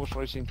 80% on Horse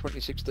Racing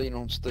 2016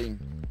 on Steam.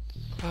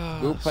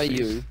 We'll pay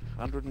you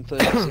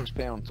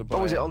 £136 to buy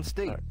Oh, is it on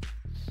Steam?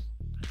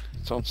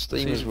 It's on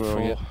Steam Season as well,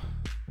 4. yeah.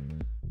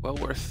 Well,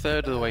 we're a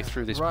third of the way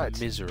through this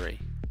misery.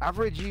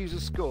 Average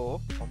user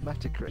score on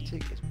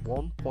Metacritic is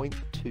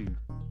 1.2.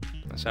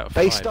 That's out of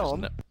Based 5, on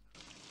isn't it?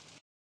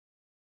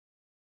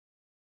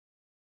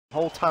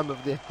 whole time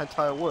of the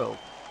entire world.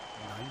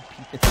 9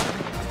 people.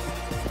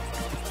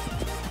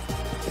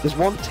 There's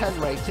 110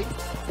 rating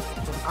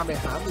from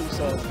Amihan who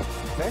says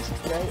best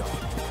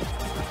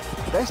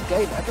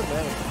game ever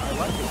made. I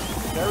like it.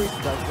 Very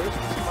diverse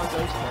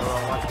customization. There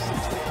are like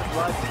 6 different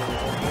drivers on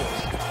all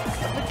this.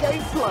 And the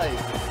gameplay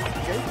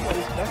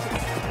is better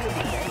than any of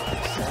the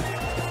games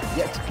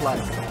yet to play.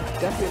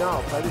 Definitely now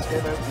I'll play this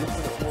game over the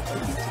Infinite Warfare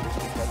Beta this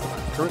weekend.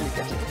 I'm currently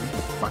getting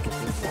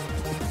Battlefield 1.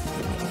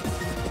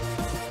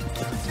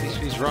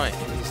 He's right,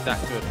 he's that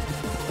good.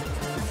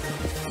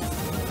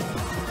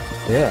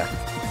 Yeah.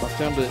 I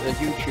found a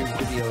YouTube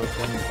video of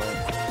them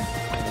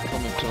and the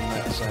comments on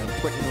that saying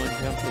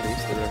 £29 for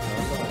this, they're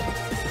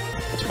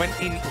over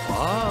 20...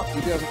 What?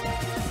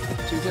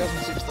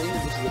 2016,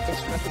 and this is the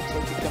best graphics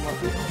they could come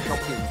up with.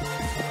 Shocking.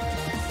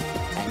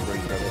 Angry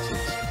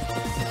relatives.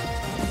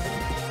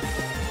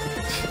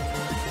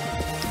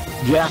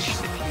 Yash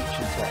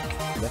Future Tech.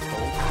 They're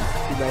called.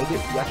 Who made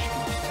it? Yash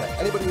Future Tech.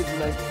 Anybody with the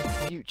name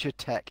Future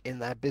Tech in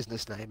their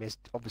business name is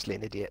obviously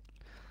an idiot.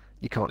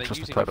 You can't They're trust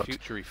the using product. a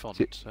futury font,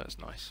 so that's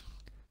nice.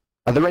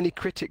 Are there any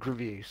critic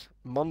reviews?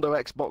 Mondo,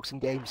 Xbox and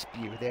Game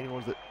Spew are the only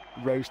ones that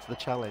rose to the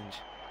challenge.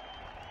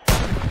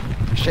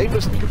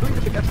 Shameless and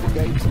completely forgettable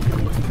games that are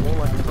looking more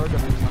like a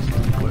programming class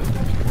than work.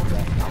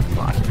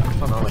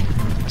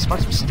 I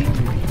suppose some Steam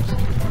reviews.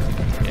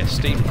 Yeah,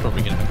 Steam's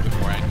probably going to have a bit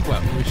more angle.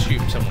 Well, we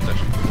assume someone's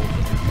actually bought them.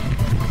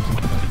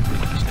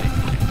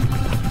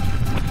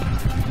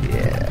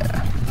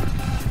 Yeah.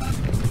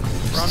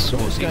 Run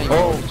Source game.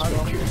 Oh,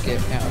 What you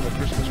get out of a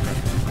Christmas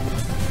cracker.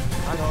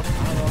 Hang on.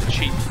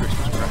 Cheap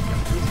Christmas cracker.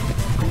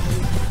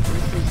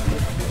 This is the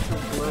official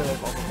blurb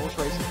on the Horse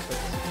Racing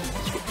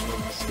 2016 description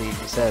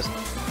says,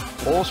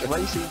 Horse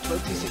Racing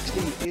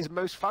 2016 is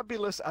most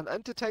fabulous and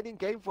entertaining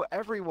game for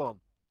everyone.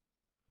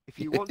 If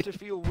you want to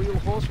feel real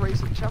horse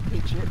racing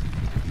championship,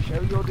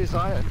 show your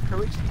desire and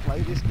courage to play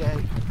this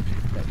game.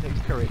 That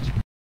takes courage.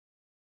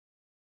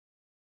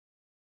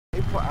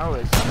 For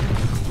hours,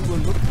 you will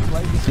look to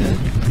play this game.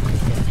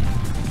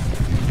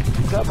 You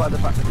can tell by the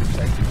fact that you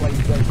say play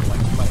the game,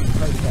 like play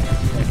the game,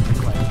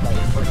 play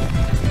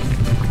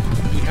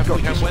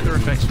We have weather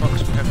effects,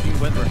 Fox. We have new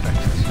weather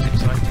effects. This is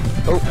exciting.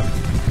 Oh,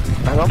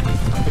 hang on,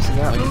 I'm missing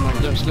out.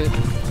 Don't slip.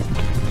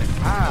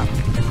 Ah!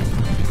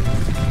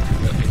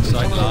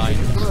 Inside line.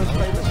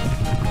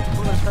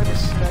 One of those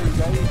famous snowy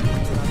days.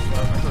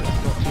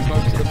 Not too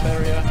close to the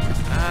barrier.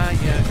 Ah,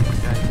 yeah.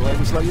 Go ahead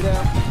and slow you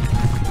down.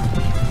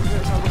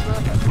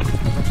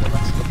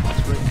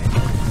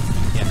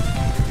 Yeah.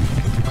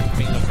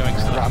 Means I'm going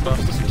slightly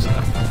faster than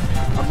stuff.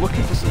 I'm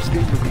looking for some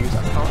Steam reviews. I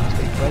can't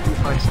see. Where do you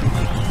find Steam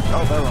reviews?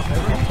 Oh, they're on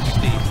there.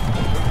 Steve.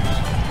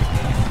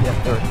 Yeah,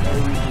 there are no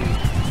reviews.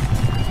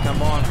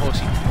 Come on,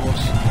 horsey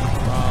horse.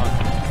 Come on.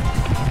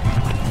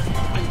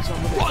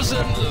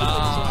 Wasn't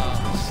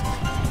last.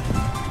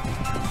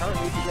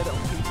 Apparently, if you get it on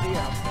PC, it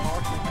has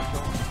partial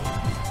control.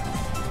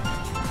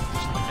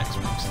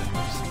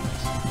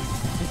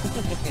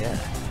 Yeah.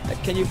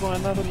 Can you buy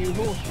another new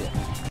horse yet?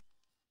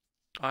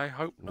 I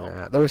hope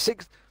not. There are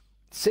six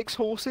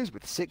horses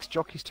with 6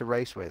 jockeys to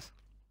race with.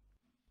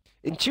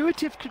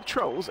 Intuitive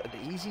controls and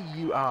easy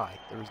UI.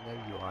 There is no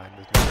UI and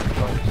there's no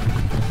controls.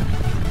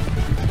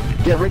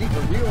 Get ready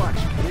for real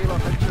action, real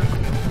adventure,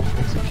 and horse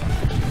racing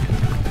championship.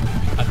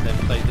 And then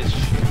play this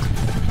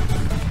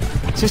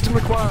shit. System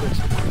requirements.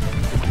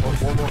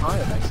 One or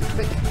higher,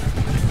 basically.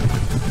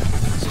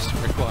 System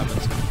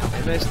requirements.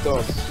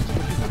 MS-DOS.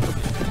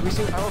 We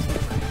see how else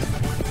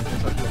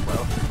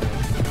well.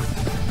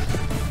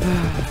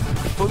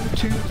 Fun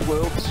Tunes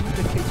World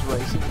Super Kids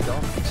Racing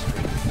Dark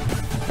Street.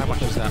 How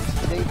much is that?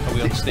 Are we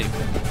on Steam?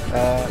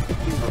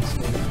 Please on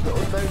Steam. The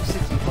Unknown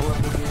City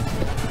Holland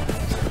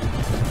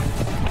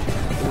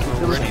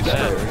We're already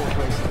there.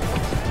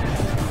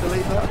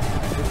 Believe that?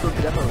 There's good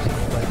demos in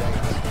all their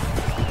games.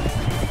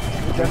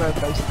 The demo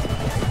basically.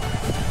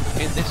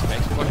 In this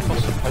case, quite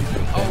possibly.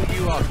 Oh,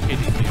 you are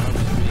kidding me. I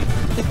was being...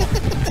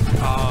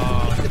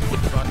 Oh,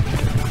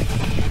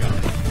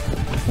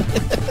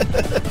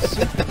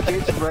 Super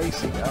Kids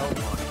Racing, oh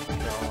my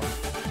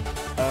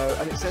god.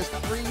 And it says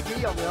 3D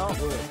on the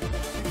artwork.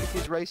 Super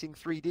Kids Racing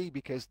 3D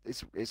because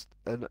it's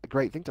a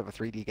great thing to have a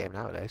 3D game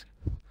nowadays.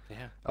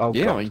 Yeah. Oh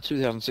Yeah, god. in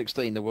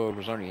 2016 the world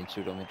was only in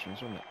 2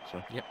 dimensions, wasn't it?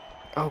 So. Yep.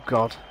 Oh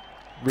god.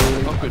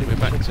 Really? Oh good, we're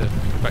back to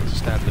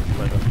standard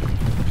weather.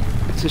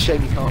 It's a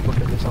shame you can't look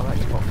at this on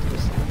Xbox.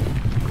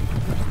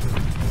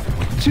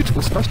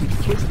 Suitable especially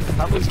for kids and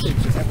families too,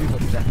 so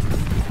everybody there.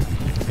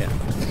 Yeah.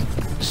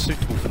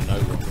 Suitable for no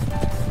one.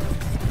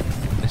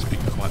 Let's be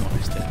quite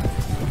honest there.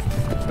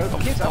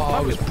 Kids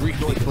I was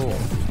briefly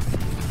fourth.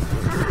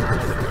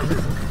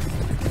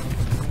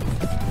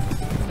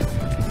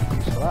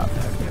 So that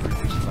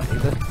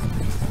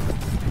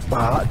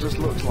wow, that just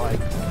looks like...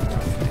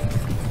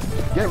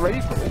 Get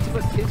ready for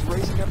ultimate kids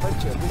racing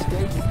adventure. This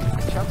game will give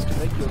you a chance to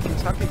make your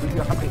kids happy with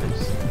your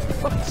happiness.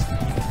 What?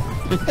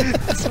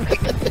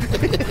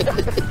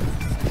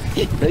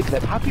 Make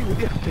them happy with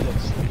your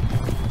happiness.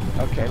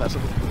 Okay, that's a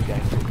good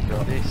game.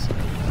 This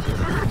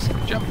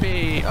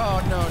jumpy! Oh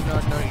no,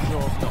 you're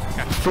not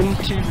catching. Fun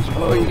Tunes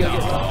World. Oh, you're gonna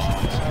get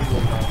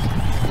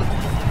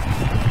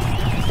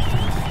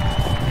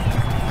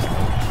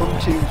Fun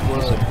Tunes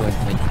World.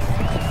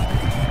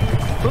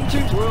 Fun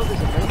Tunes World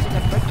is amazing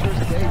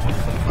adventurous game with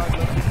 25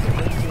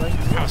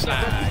 levels.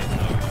 Outside!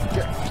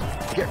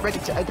 Get ready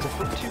to enter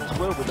Fun Tunes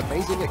World with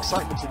amazing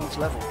excitement in each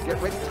level. Get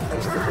ready to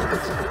face the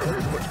limits and earn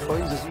as much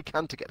coins as you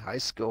can to get high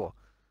score.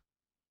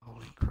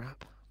 Holy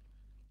crap.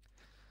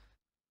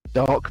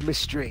 Dark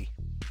Mystery.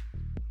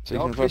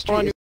 Dark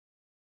Mystery is...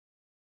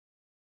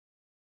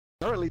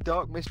 Currently,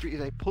 Dark Mystery is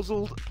a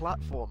puzzled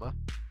platformer.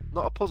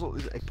 Not a puzzle,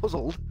 is a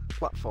puzzled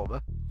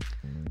platformer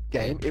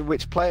game in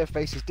which player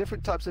faces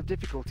different types of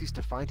difficulties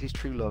to find his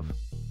true love.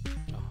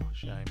 Oh,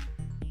 shame.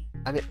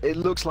 And it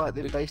looks like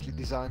they've basically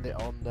designed it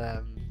on...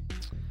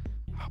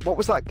 what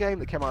was that game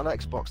that came out on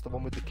Xbox? The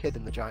one with the kid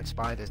and the giant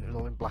spiders, and it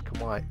was all in black and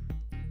white.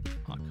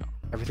 I can't.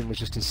 Everything was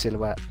just in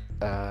silhouette.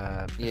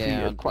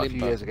 Yeah, quite a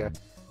few Limbo. years ago.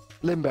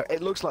 Limbo.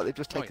 It looks like they've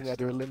just taken the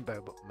idea of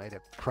Limbo, but made a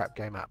crap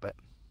game out of it.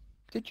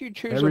 Did you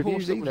choose No a horse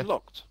reviews that was either.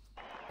 locked?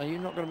 Are you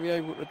not going to be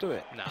able to do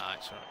it? Nah,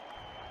 it's alright.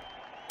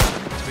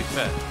 To be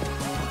fair, it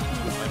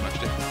wouldn't make much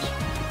difference.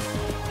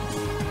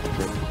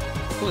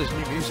 Well, there's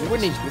new music. We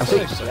need to I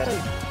think, so.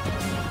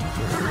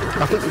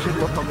 I think we should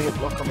look on the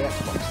Xbox to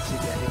see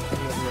if any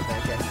other of their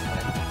games are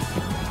there.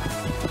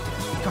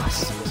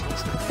 Gosh,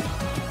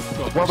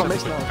 what have I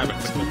missed now?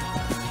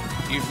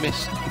 You've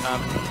missed a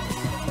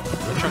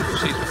chunk of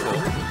season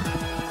 4.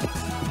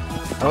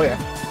 Oh yeah.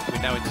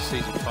 We're now into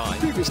season 5.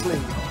 Previously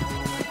on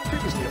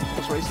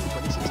Horse Racing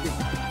 2016.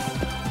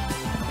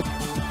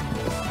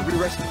 We're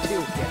racing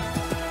Teal again.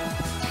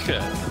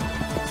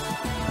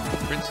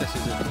 Princess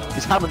is in the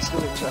Is Hammond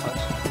still in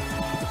charge?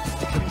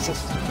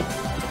 princesses.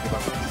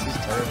 This is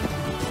terrible.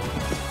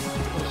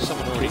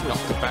 Someone already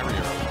knocked the barrier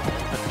over.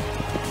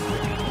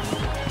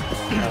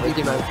 We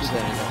can open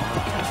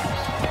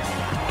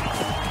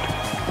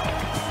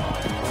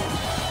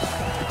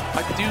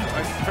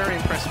I'm very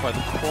impressed by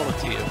the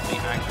quality of the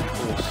angry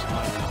horse.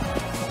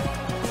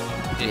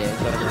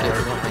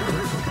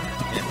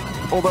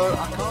 Although I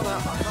can't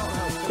help.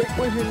 Quick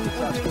vision!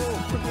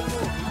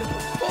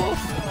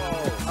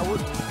 I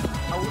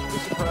wouldn't be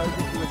surprised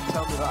if you were to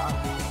tell me that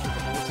the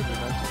horse in the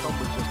emoticon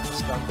was just a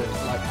standard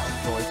like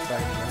Android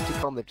phone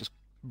emoticon they've just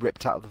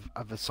ripped out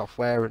of the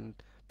software and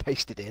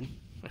pasted in.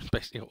 It's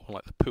basically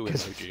like the poo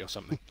emoji or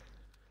something.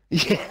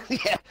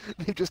 Yeah,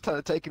 they've just kind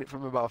of taken it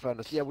from a mobile phone.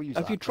 Yeah, we'll use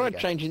that. Have you tried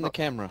changing the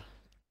camera?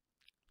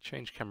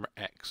 Change camera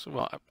X.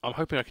 Well, I'm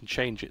hoping I can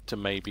change it to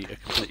maybe a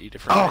completely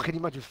different. Oh, way. can you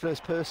imagine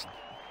first person?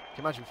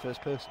 Can you imagine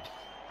first person?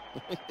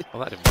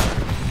 Well, that didn't work.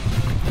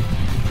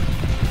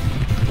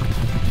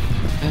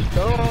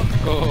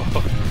 Oh,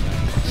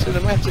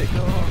 cinematic! Oh,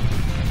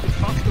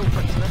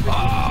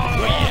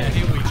 yeah,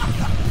 here we go.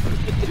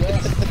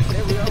 Yes,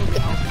 there we are.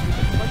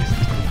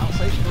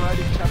 Alsatian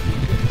riding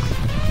championships.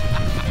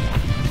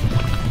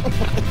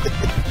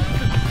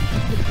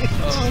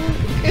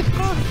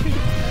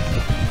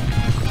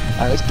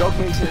 It's dog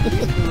racing in the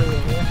real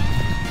here.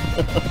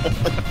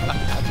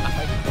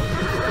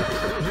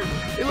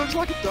 It looks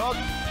like a dog.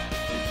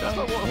 That's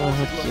not what a horse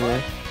looks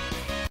like.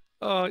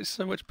 Oh, it's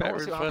so much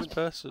better in first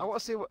person. I want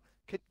to see what.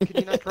 Can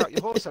you knock out your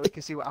horse so we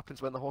can see what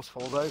happens when the horse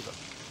falls over?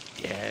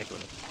 Yeah, go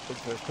on. In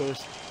first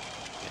person.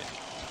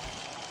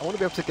 I want to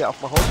be able to get off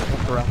my horse and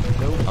walk around the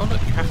building. Oh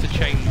look, you have to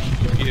change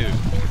your view.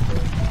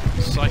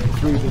 Cycle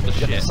through all the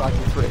shit. Cycle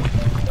through.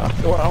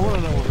 Well, I want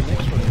to know what the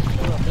next one is.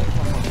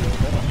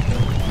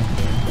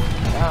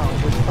 Now,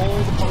 with all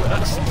the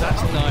politics...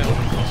 That's Niall.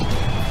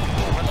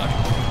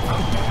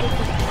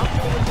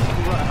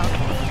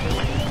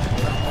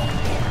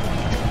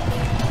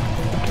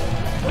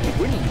 What are you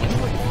winning?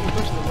 You're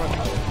pushing the right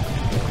button.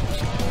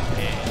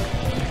 Yeah.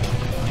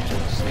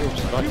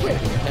 Like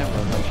checking the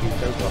camera and make you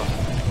go fast.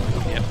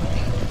 Yep.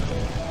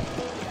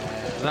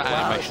 That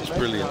Wow, animation's it's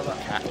brilliant.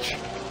 amazing how Catch. I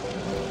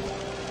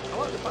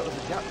like the fact there's a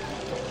gap between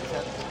the top of his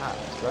head and his hat.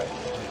 It's great.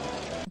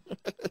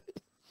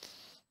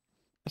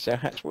 That's how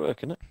hats work,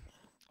 isn't it?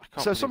 I can't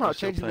So believe somehow we're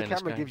still changing the playing this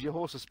camera game. gives your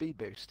horse a speed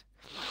boost.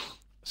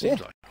 Seems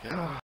Yeah. like it.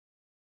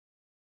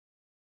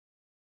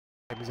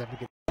 Is ever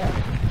good.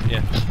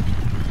 Yeah.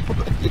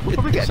 We'll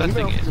probably get an Sad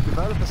thing email from the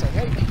developer saying,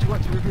 hey, did you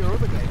want to review our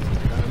other games?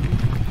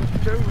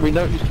 We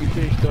noticed you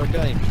finished our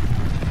game.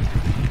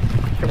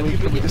 Can we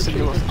just send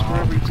you for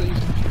every season?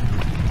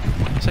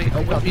 So,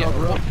 They got yeah, dog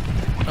run.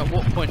 at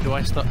what point do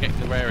I start getting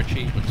the rare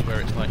achievements where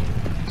it's like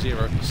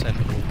 0%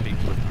 of all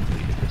people have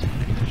completed this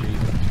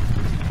achievement?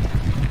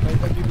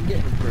 Have you been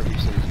getting them for every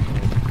season?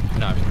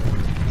 No.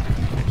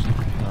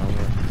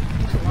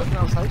 It's like an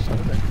Alsatian,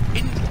 isn't it?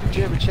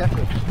 German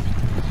Shepherd.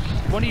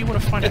 Why do you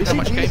want to find out Is how it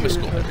much gamer easier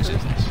score in there is in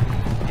this?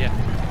 Yeah.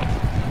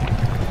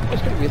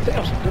 It's going to be 1,000,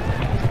 isn't it? I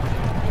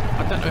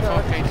don't know if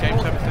arcade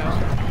games have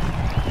 1,000.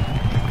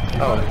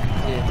 Oh,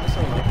 Yeah, that's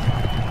all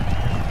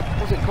right.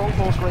 Was it called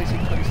Horse Racing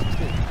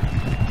 2016?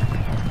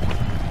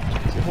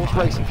 Is it Horse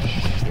Racing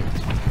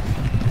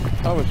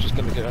 2016? I was just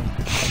going to go and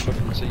look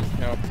and see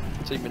how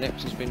Team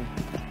Inept has been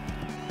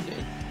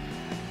getting.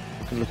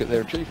 I can look at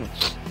their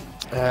achievements.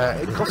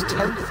 It cost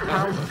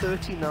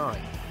 £10.39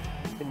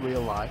 in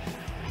real life.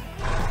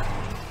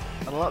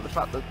 And I like the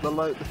fact that the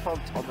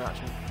font on the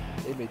actual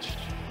image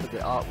for the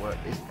artwork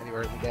isn't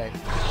anywhere in the game.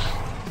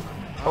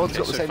 Oh, it's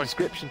got the so same if I-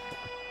 description.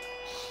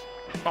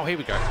 Oh, here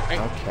we go. Hey,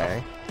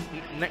 Okay.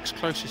 Next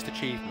closest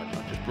achievement.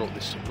 I just brought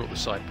the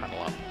side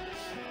panel up.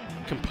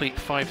 Complete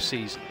 5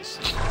 seasons.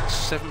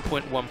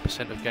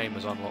 7.1% of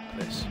gamers unlock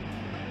this,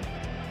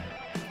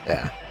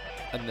 Yeah.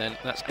 and then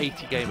that's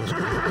 80 gamers.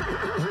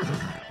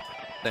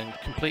 Then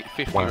complete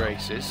 50 Wow.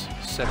 races.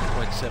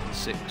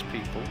 7.76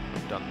 people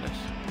have done this.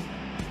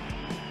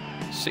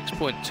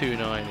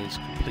 6.29 is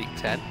complete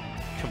 10.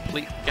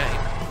 Complete the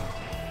game.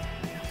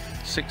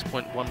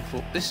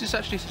 6.14. This is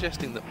actually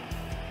suggesting that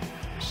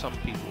some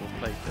people have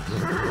played this.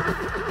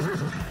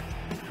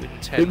 Win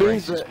 10 It means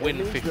races, that- it win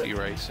means 50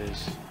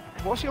 races.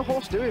 What's your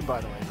horse doing, by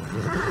the way? He's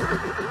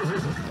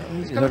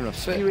It's kind having a of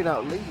fit. spewing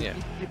out leaves. Yeah.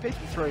 You're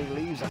basically throwing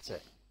leaves at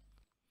it.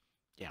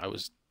 Yeah, I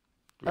was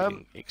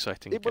really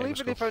exciting. Well, gamer even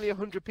score. if only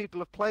 100 people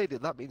have played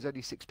it, that means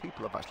only 6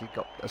 people have actually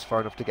got as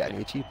far enough to get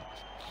any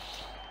achievements.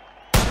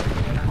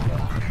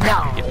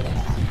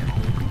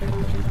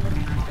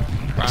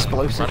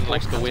 Explosive Run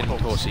like the wind,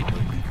 horse. horsey.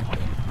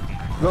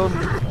 Run,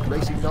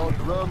 racing dog,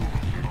 run.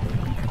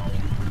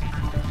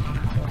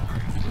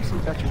 You seem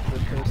better in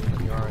first person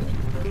than you are in.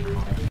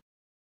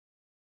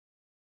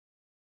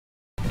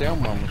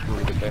 Down one was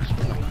really the best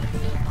one.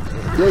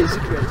 Yeah, you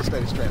seem to be able to stay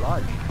in a straight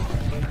line.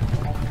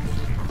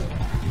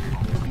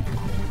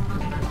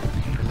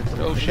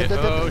 Oh shit,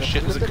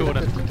 there's a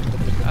corner.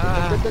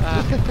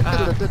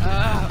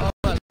 Oh,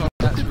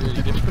 that's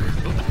really difficult.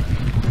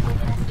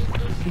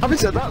 Having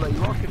said that though,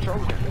 you are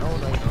controlling it. Oh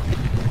no,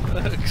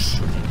 no. Thanks.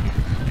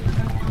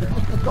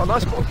 It's got a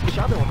nice quality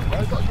shadow on it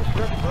though, got a good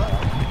grip for that.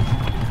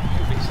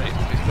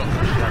 It's got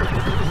much shadow.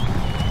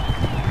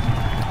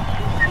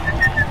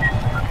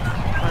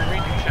 I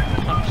really check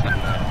the punch that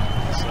there.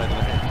 Side of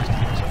the head, just to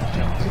give myself a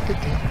chance.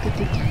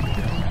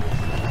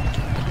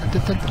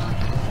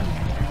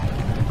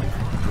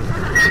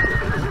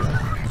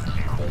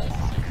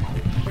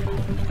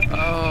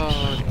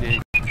 Oh dear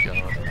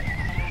God.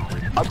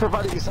 I'm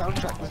providing a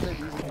soundtrack, there's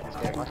no music in this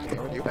game actually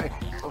anyway.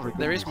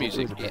 There is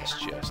music, it's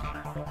just...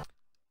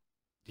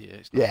 Yeah.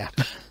 It's Yeah.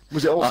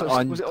 Was it also...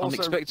 I'm was it also...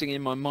 expecting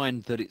in my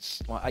mind that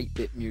it's like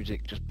 8-bit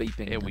music just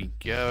beeping. Here we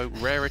go.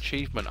 Rare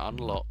achievement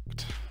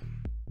unlocked.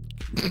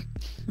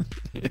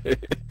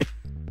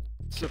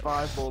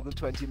 Survive more than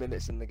 20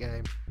 minutes in the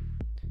game.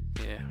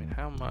 Yeah, I mean,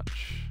 how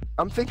much...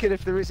 I'm thinking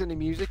if there is any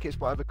music, it's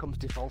whatever comes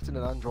default in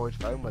an Android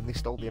phone when they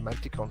stole the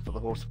Emoticon for the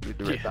horse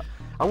breeder. Yeah.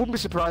 I wouldn't be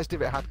surprised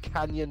if it had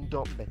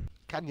canyon.mid.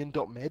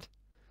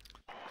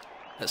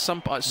 At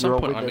some point,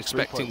 Windows I'm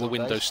expecting the 3.1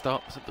 Windows days.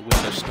 Start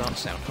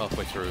sound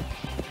halfway through.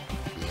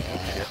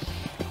 Yeah.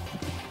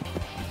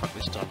 Fuck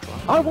this time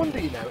trial. I wonder,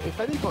 you know, if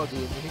anybody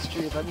in the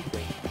history of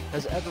anything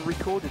has ever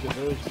recorded a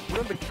version.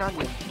 Remember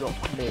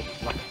canyon.mid,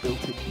 like a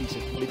built-in piece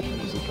of MIDI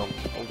music on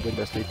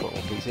Windows 3.1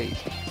 PCs?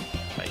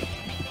 Maybe.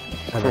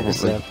 And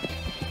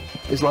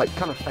it's like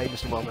kind of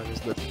famous and well known as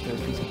the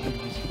first piece of MIDI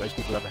music most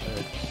people ever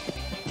heard.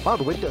 Wow,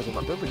 the Windows on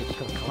that building is just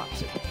kind of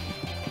collapsing.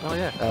 Oh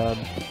yeah.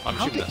 I'm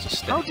assuming that's a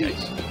steady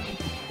case.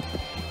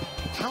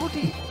 How do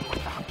you...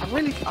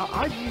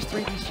 I've used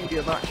 3D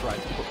Studio Max, right,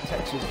 to put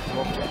textures into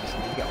objects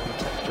and you get all the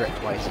texture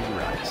XYZ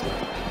right.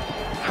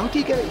 How do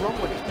you get it wrong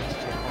when it's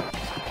texture?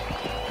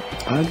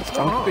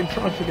 I've been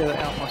trying to figure that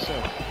out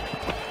myself.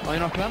 I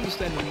mean, I can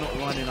understand them not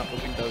lining up the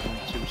windows on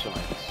two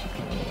sides.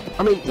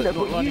 I mean, you But know, not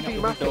but lining UV up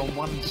the mapping... window on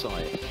one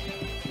side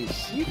is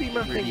UV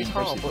mapping really is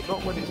hard, impressive. but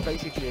not when it's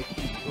basically a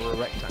cube or a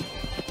rectangle.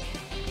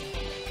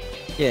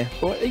 Yeah,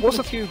 well, even What's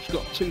the the- cube's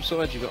got two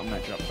sides you've got to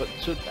match up, but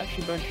to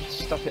actually manage to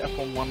stuff it up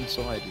on one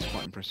side is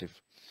quite impressive.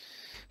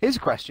 Here's a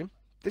question.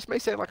 This may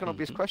sound like an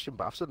obvious question,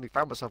 but I've suddenly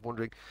found myself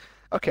wondering,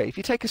 okay, if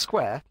you take a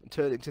square and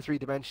turn it into 3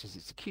 dimensions,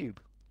 it's a cube.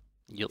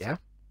 Yeah?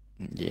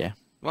 Yeah.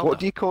 Well What done.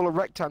 do you call a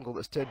rectangle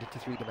that's turned into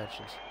 3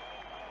 dimensions?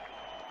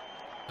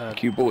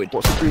 Cuboid.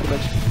 What's a 3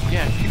 dimension?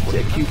 Yeah, Is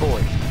it a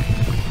cuboid?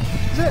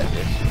 Is it?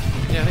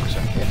 yeah, I think so.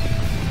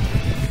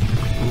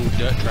 Yeah. Ooh,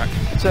 dirt track.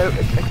 So a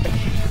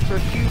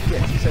cube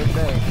gets its own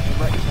name, and a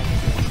rectangle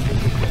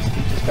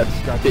gets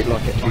just A bit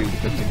like a cube.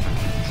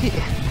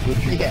 Yeah. Would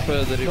you Yeah.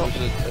 prefer that it was a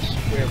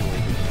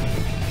squareoid?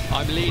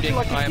 I'm leading.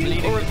 Like a I am cube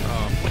leading. or Oh.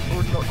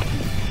 not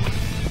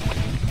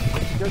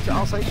cube? Go to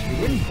Alsatian.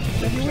 You win.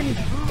 Then you win.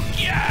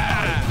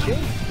 Yeah!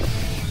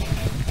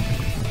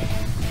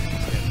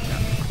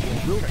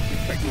 We'll go to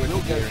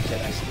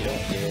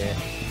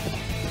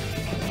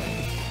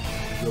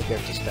We'll go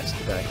to specs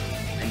today.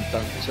 And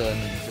don't turn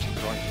and just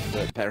try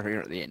the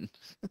barrier at the end.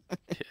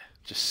 Yeah,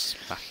 just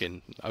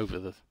smacking over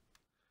the...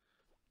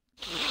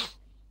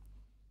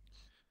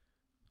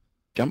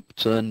 Jump,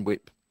 turn,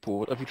 whip,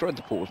 pause. Have you tried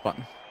the pause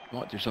button?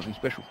 Might do something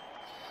special.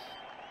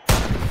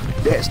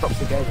 Yeah, it stops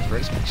the game, it's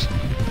very special.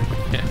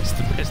 Yeah, it's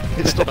the best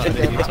It stops the part of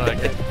game. the entire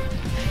game.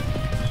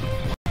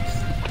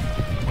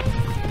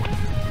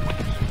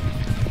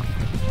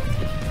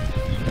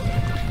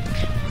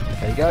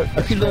 There you go.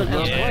 Have you learned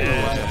how to play?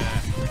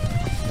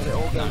 And it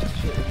all goes to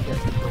shit when you get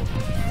control.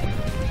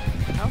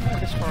 How am I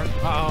this far?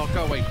 Oh,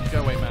 go away,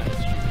 man.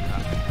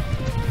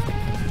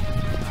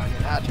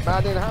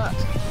 Man in hat.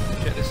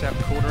 Check this out,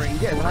 cornering, You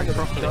get the hang of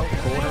the properly.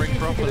 control. Cornering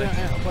properly.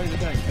 How to play the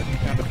game? Have you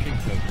found a cheat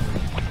code?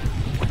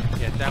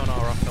 Yeah, down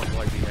R, up, not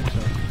YBX.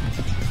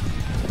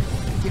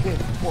 Keep it.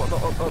 What?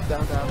 Not up, up,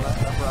 down, down, left,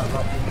 left, right,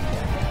 right.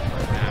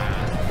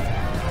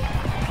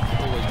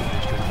 Always good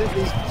I think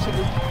these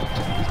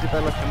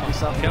developing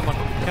myself. Come on.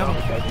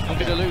 I'm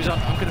gonna lose. I'm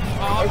gonna.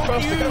 Oh,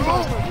 faster, go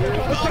faster.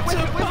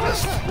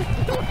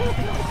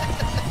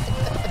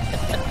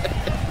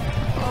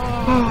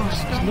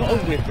 It's not a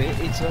whippet,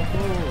 it's a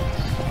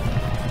horse.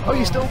 Oh,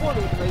 you still won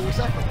even though you were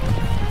second.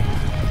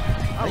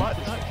 I like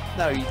this.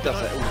 No, he does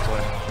that all the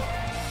time.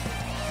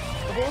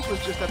 The horse was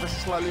just ever so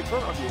slightly in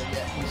front of you, and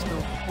yet you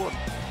still won.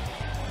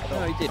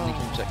 No, he didn't. He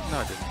came second. No,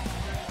 I didn't.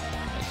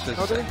 It says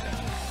Oh, did he?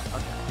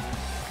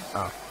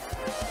 second.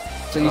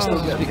 So you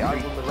still get the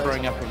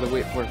throwing up of the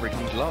whip wherever he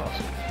comes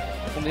last.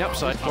 On the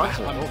upside,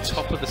 Flatter, I'm horse.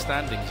 top of the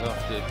standings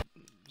after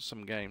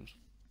some games.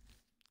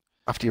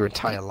 after your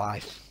entire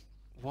life.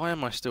 Why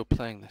am I still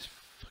playing this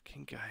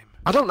fucking game?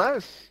 I don't know.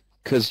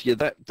 Because you're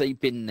that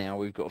deep in now,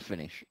 we've got to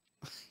finish.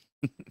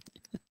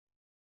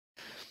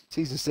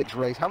 Season 6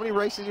 race. How many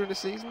races are in a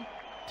season?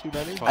 Too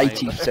many?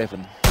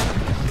 87.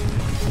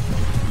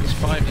 It's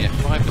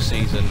 5 a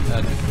season,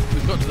 and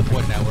we've got to the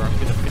point now where I'm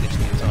going to finish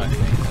the entire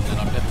thing, and then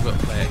I've never got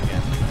to play it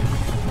again.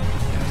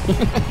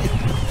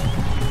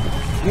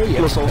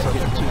 Plus also 2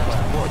 hours to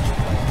watch.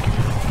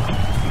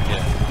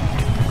 Yeah.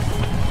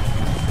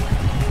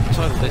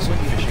 Title this one,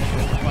 fishing.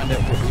 Find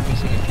out what we're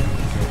missing again.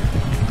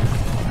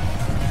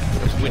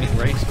 It's winning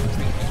races. I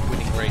think it's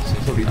winning races.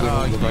 Probably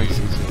winning the you-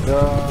 races.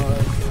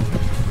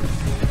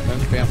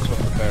 Don't bounce off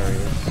the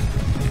barrier.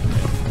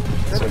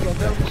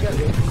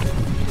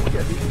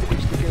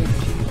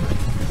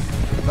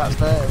 that's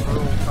there for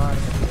all time.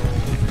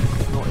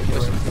 Not in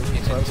your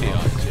It's in TI,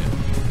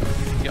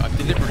 yeah, I've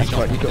deliberately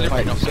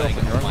not playing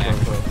it on my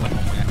actual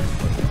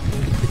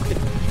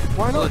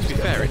Why not? Well, to be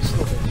fair, it's a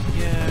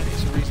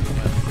reasonable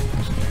amount.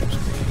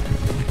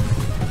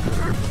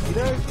 You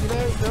know,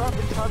 there have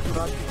been times when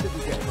I've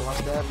considered getting the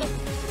last airbag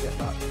to get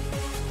that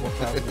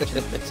 1,000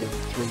 achievements in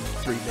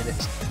 3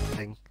 minutes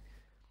thing.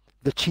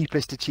 The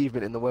cheapest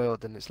achievement in the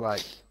world, and it's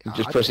like...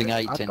 Just pressing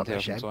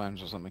 10,000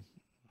 times or something.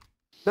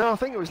 No, I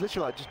think it was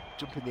literally like just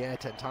jump in the air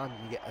 10 times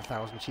and you get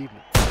 1,000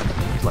 achievements.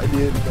 It's like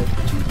the early days of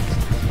achievements.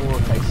 It's more a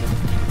case of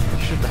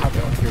you shouldn't have it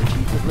on your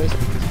achievement list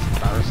because it's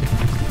embarrassing.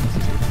 It's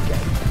easy to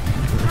get.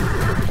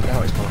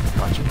 Now it's more like a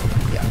catch-up.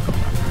 Yeah, I've got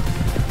that.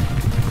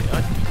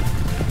 Yeah,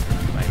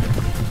 maybe.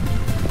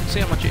 See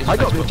how much it is. I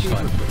got the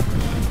achievement.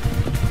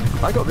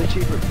 I got the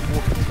achievement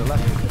for walking to the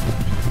left.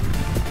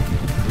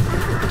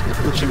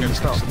 Literally, you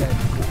start again,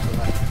 walk to the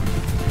left.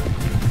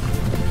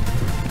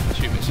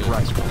 Achievements are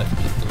right,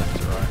 left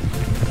to right.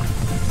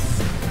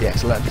 Yeah,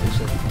 it's left.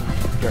 So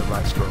go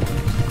right, scroll.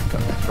 Go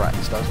left, right,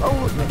 and starts. Oh,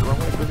 look, went the wrong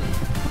way. Brilliant.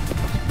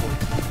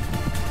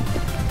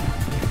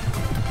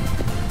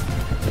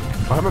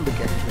 I remember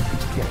getting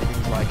triggers to get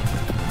things like,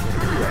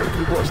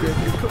 you watch the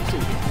opening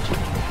cutscene,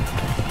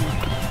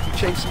 you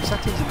change some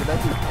settings in the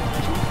menu.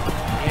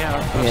 Yeah,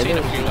 I've seen a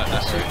few like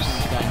that.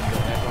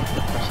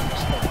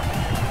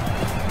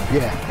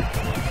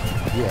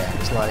 Yeah,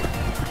 it's like,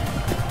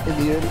 in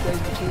the early days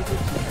of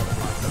achievements, you kind of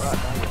like that,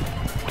 don't you?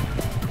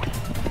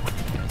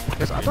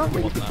 Because I don't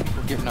really think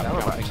people Giving up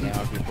jumping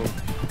now, people.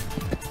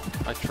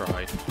 I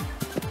tried.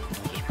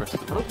 I just pressed the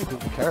I don't think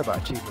people care about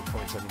achievement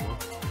points anymore.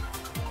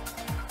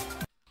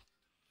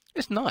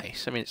 It's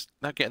nice. I mean, it's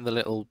not getting the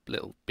little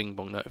bing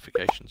bong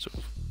notification sort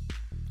of.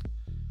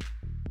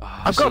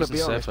 Oh, I've got to be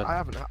Season honest. 7.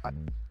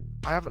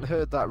 I haven't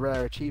heard that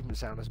rare achievement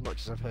sound as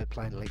much as I've heard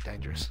playing Elite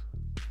Dangerous.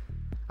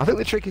 I think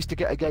the trick is to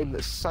get a game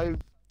that's so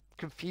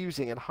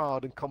confusing and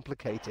hard and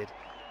complicated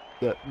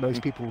that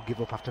most people will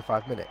give up after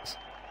 5 minutes.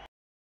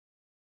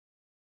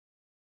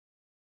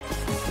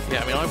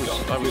 Yeah, I mean, I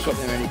was got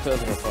them any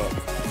further apart.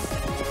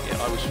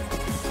 Yeah, I was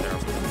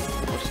terrible.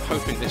 I was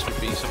hoping this would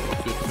be something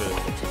good for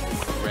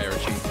rare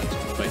achievements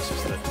on the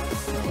basis that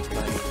no one's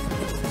playing it.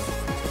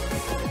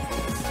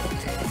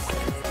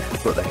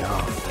 But they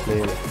are,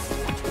 clearly.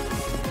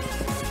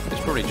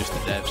 It's probably just the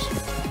devs.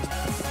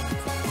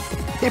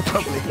 It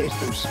probably is.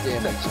 Yeah,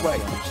 next way.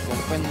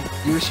 When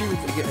You're assuming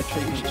that you get a you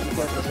treatment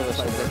get the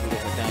first level of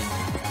the game,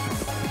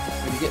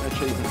 when you get an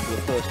achievement for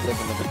the first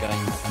level of the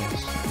game, and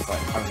it's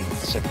like only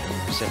 17%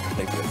 of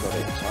people have got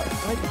it. It's like,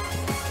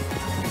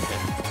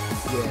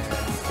 Yeah.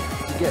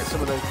 You get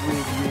some of those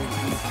really, really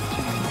easy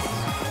achievements.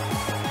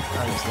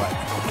 And it's like,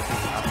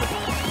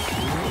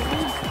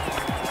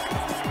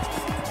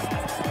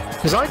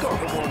 because I got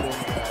the one in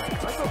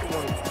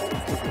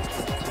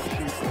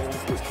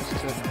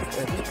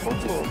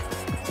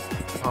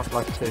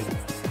Half-Life 2.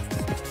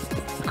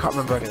 I can't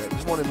remember anyway. It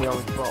was one in the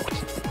orange box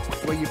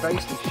where you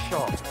basically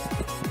shot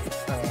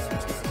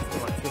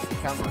like 50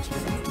 cameras,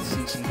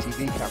 50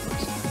 CCTV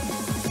cameras.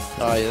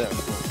 oh yeah, that was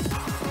cool.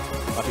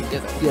 I can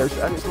get that. Yeah,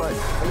 and it's like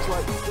it's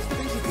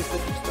easy because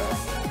they're just there.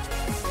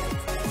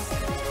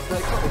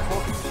 They're kind of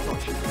important to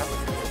not shoot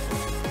cameras.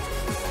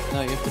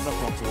 No, you have to knock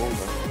off the wall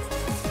though.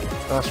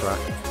 That's right.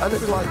 And it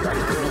was like that.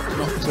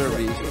 Not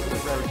terribly easy. It was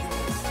a rare achievement.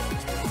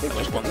 I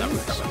just want that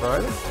race.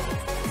 Right?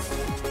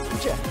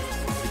 Yeah.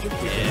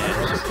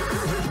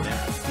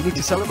 Yeah. You need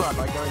to celebrate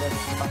by going over to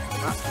the back of the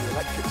map to the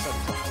electric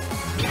centre.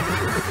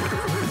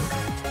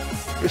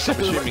 I'm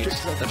assuming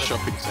it's a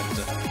shopping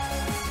centre.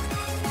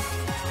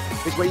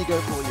 It's where you go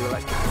for all your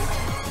electric.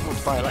 You want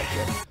to buy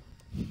electric.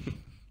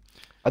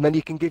 And then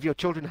you can give your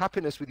children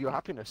happiness with your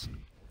happiness.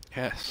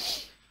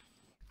 Yes.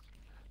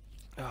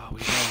 Oh,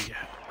 we know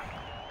yet.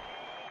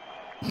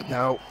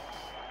 Now...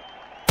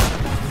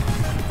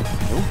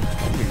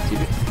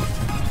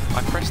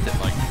 I pressed it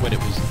like when it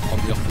was on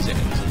the opposite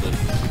end of the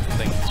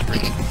thing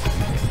screen.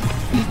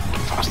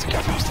 Faster,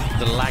 go faster.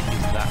 The lag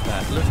is that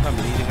bad. Look, I'm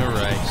leading a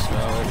race. Oh,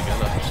 there we go.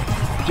 Look.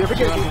 Did you ever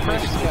get the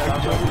impression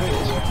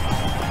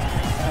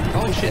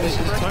Oh shit, this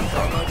is a time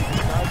trial.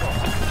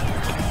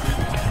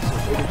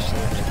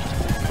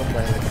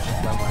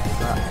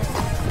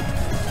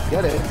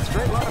 Get it?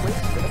 Straight line, wait.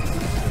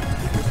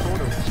 The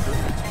corner of the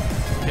screen.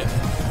 Yeah.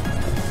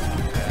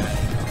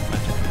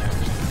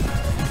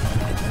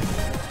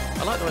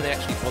 I like the way they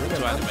actually bothered to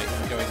animate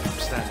them going from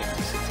standing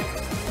to sitting.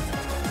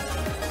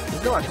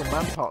 There's no actual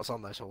man parts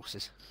on those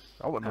horses.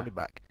 I want money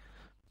back.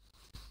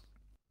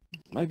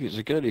 Maybe it's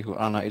a girly horse.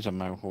 Oh no, it's a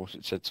male horse,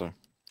 it said so.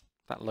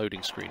 That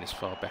loading screen is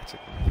far better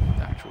than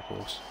the actual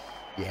horse.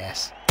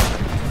 Yes.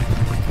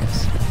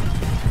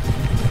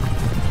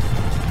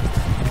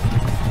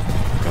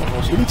 Come on,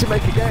 horsey. We need to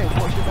make a game.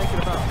 What should we make it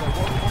about? Like,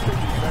 what thing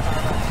do you know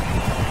about?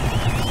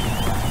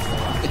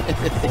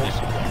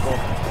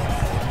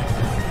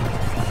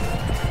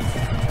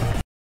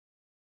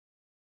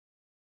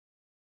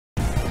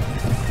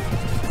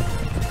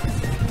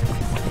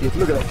 If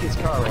you look at that kid's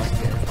car racing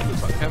game, it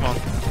looks like Come on.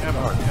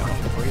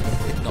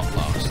 It not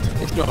last.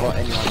 It's not like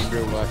anyone in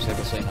real life's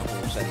ever seen a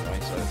horse anyway,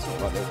 so it's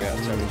not like they'll be able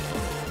to tell you.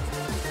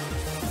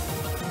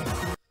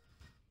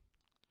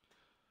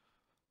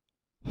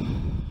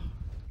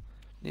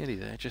 Nearly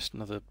there, just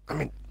another. I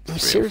mean, 3 or 4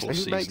 seriously,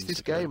 who makes seasons this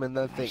to go. game and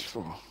then thinks,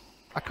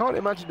 I can't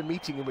imagine a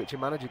meeting in which a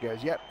manager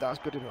goes, yep, that's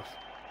good enough.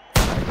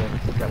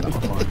 Get that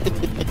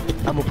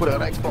offline. And we'll put it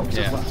on Xbox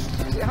as well.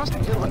 Because it has to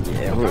be like,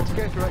 Yeah, we'll have to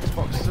go through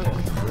Xbox.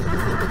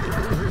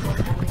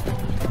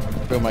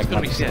 We'll make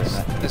money Yes,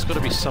 from that. there's got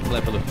to be some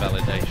level of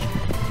validation.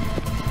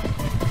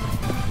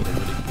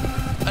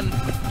 And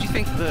do you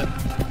think that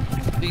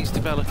these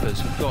developers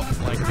have got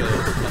like a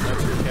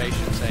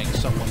notification saying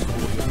someone's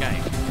bought your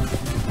game?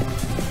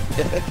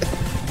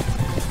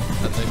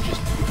 And they've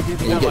just,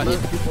 you know,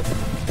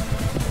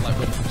 like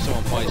when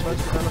someone buys it.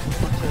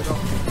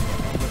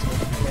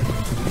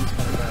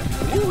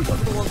 Oh, we got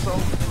the one song.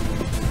 I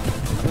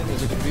think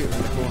there's a computer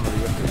in the corner of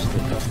the office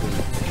that does the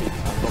cheap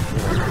unlock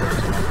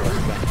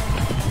the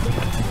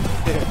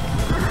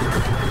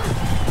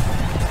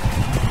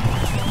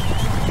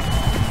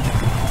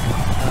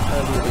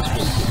earlier this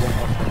week it went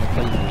off when the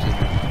cleaner was in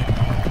there.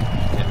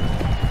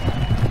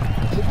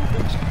 You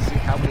can see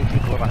how many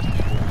people have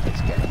actually bought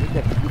this game.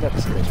 You never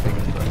see those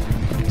figures, but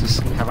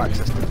to have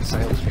access to the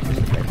sales figures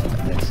of games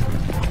like this.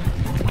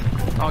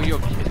 Oh, you're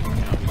kidding me.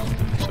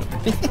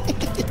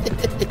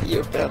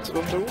 You're bouncing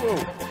off the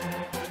wall.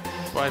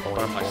 By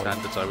my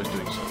standards, I was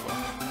doing so well.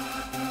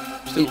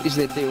 Is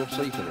there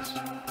DLC for this?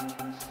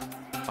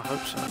 I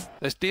hope so.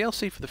 There's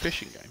DLC for the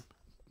fishing game.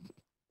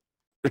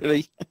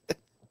 Really?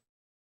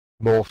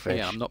 More fish.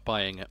 Yeah, I'm not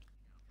buying it.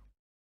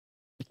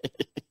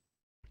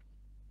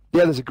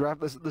 Yeah, there's a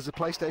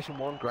PlayStation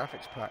 1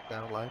 graphics pack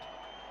download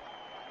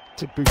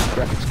to boost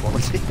graphics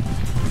quality.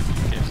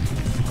 Yes.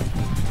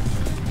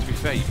 To be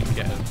fair, you can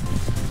get a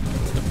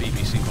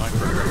BBC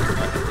micro graphics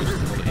pack to boost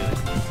the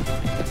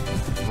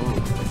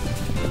quality.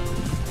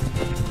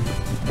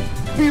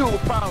 Fuel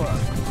power!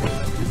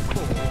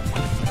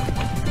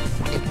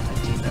 In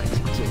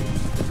 1992.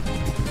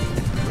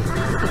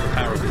 The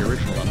power of the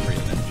original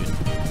Unreal Engine.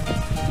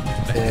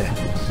 Yeah.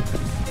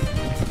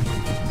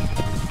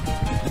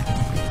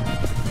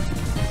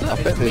 I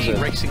bet there's a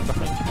racing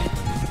behind me.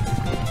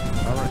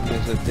 I reckon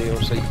there's a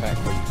DLC pack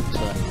where you can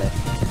turn left.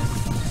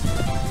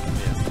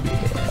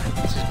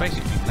 Yeah. This is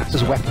basically NASA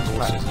There's weapons forces,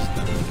 pack. isn't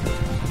it?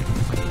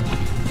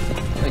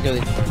 There you go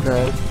then. No.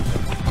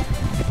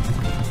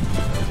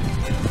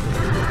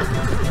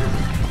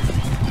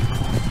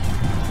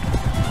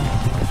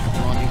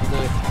 Come on, you can do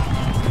it.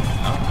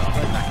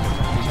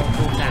 He's not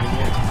cool down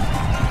yet.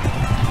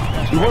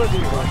 You want to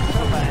do it right? It's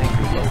not that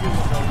angry yet.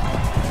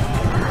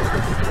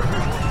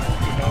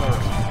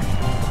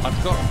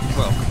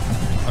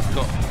 I've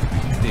got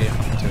Deer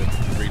Hunter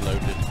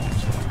reloaded.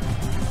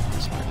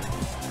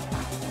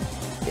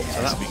 Yeah, So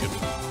that'll be good.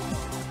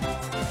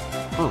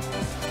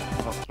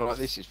 Like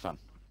this is fun.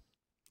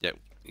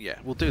 Yeah,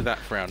 we'll do that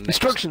for our next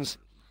Instructions.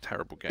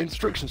 terrible game.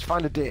 Instructions.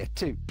 Find a deer.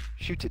 2.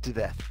 Shoot it to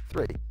death.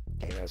 3.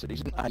 So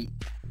these are 8.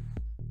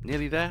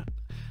 Nearly there.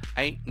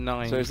 8,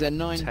 9, So is there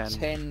 9, 10.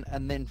 10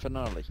 and then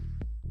finale?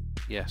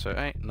 Yeah, so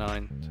 8,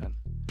 9, 10.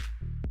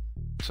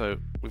 So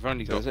we've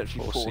only So got there's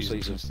actually 4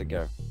 seasons to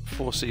go.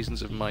 4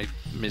 seasons of my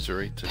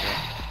misery to go.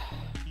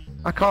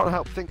 I can't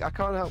help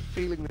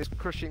feeling this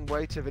crushing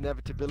weight of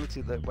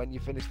inevitability that when you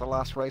finish the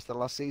last race, the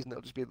last season,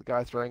 it'll just be the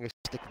guy throwing a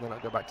stick and then I'll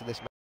go back to this.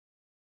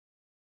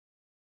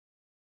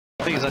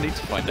 The thing is, I need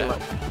to find out.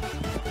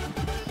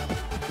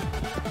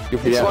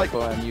 You'll be It's able like- to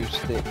buy a new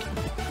stick.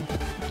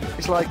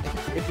 It's like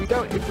if we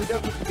don't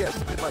get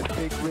something like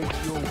Big Rigs,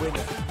 you'll win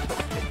it.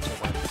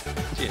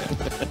 Yeah,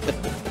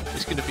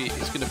 it's gonna be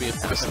a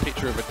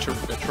picture of a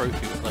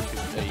trophy with like a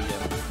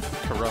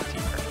karate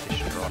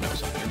practitioner on it or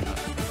something. Isn't it?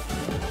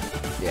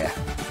 Yeah.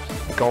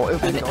 Goal.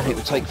 And it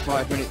will take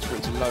 5 minutes for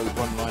it to load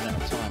one line at a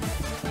time.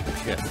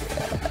 Yeah.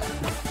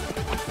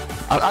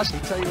 I'll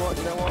actually tell you what.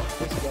 You know what?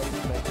 This game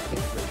is making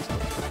Big Rigs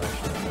look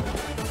professional.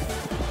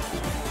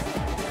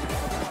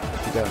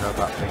 If you don't know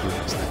about Big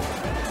Rigs, then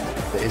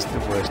it is the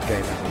worst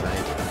game ever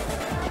made.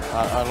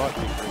 I like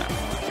Big Rigs.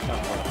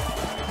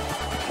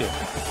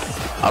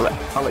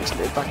 Alex,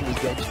 back in his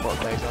GameSpot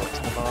days, Alex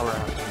Navarro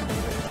out.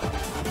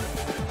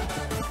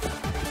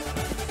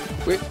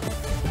 Whip.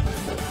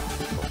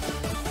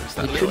 It's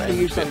that You little couldn't have end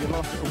used that bit.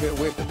 last little bit of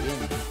whip at the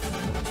end.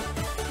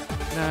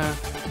 Nah.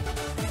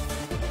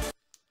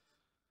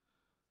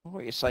 What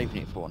are you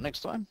saving it for? Next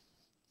time?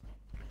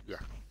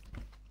 Yeah.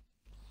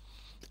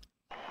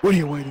 What are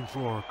you waiting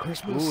for?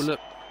 Christmas? Oh look,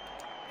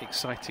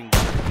 exciting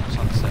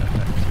sunset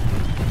effect.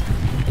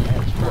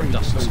 Yeah, Or a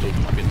dust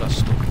storm. Might be a dust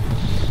storm.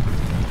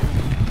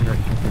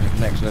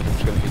 Next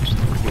level's going to be just a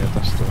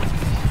dust storm.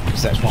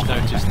 Because that's Just one.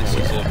 notice this is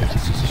a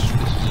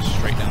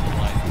straight down the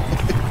line.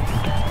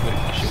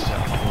 Putting my shit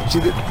out my horse.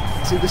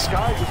 See, the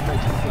sky just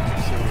makes me think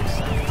of serious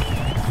sound.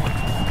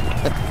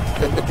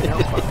 Nothing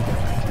else about the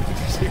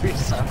game.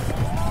 Serious sound.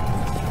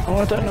 Oh,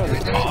 I don't know.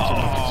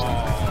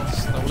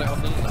 Stole it on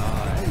the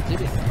line. He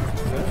did it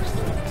first.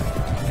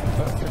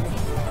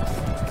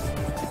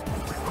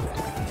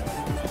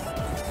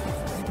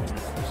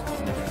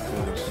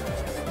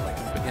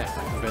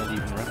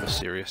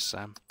 Serious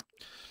Sam.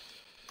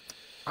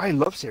 I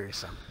love Serious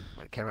Sam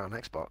when it came out on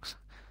Xbox.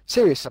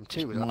 Serious Sam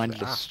 2 was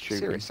mindless absolute shooting.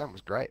 Serious Sam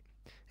was great.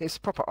 It's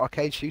proper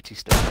arcade shooty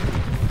stuff.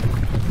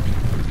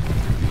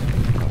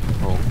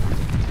 Oh,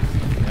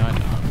 Yeah, I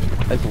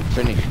know. they've all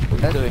finished.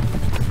 What are you doing?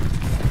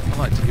 I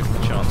like to give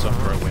them a chance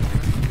after a win.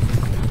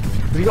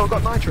 Have you got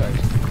nitros?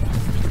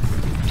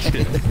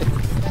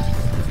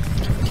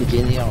 Kick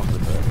in the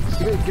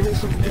afterbirds. Give it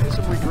some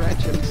regret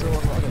chili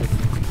sauce on it.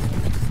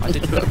 I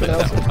did put a bit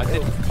of that.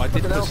 I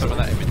did put some of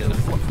that in my dinner.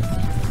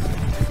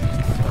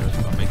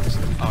 I'll make this.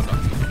 Oh no.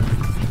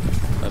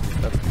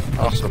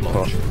 Awesome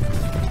lunch.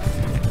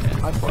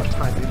 I've got a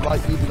tiny,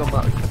 like even on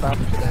that kebab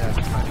there, a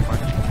tiny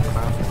bunch of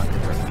kebab, like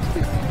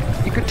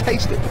you could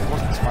taste it, but it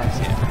wasn't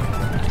spicy.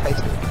 Yeah. You could taste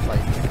it with the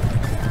flavour.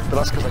 But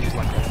that's because I use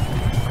like a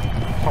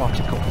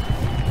particle.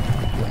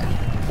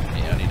 Yeah.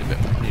 Yeah, I need a bit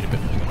more.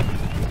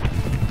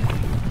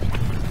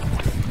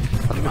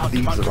 Come on.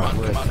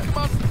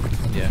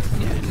 Yeah,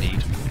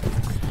 need.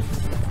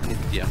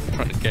 Yeah, I'm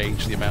trying to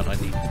gauge the amount I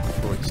need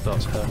before it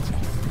starts hurting.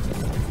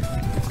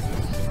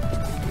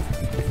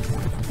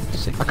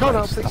 I can't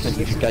help I think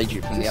you should gauge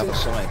it from the other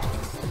side.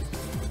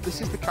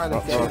 This is the kind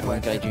of Rather game where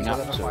than gauging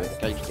up to I it,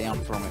 gauge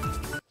down from it.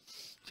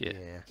 Yeah.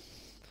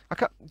 I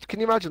can't, can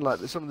you imagine like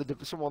someone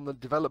on the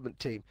development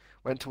team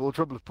went to all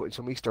trouble of putting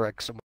some Easter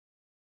eggs somewhere?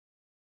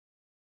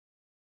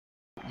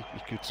 You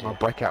could somehow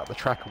break out of the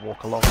track and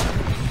walk along.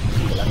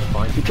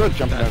 If you tried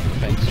jumping over the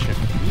fence, you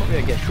might be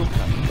able to get a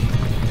shortcut.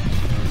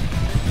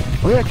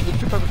 Oh yeah, can you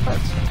trip over the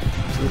fence?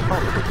 To the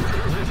pond?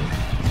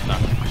 No.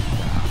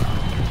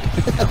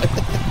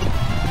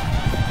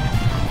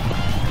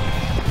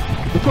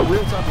 They put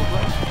real-time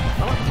reflection.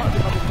 I like the fact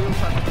they have a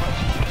real-time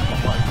reflection.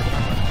 Spotlight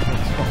for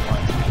the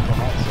spotlight and the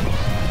light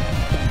source.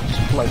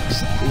 Just floats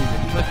even.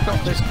 They've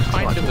got this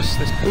kind of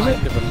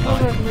a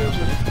line.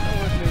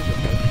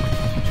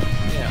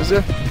 Yeah. Is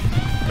there?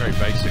 Very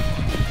basic.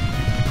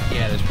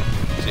 Yeah, there's.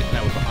 Is it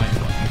now behind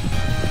one?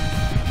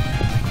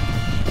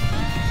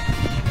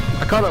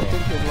 I can't help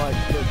thinking like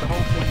the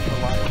whole thing of the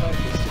light effect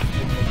is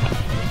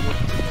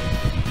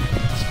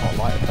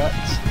spotlight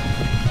effects.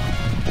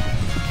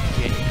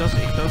 Yeah, it does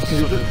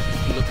sort of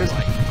look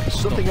like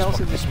nothing else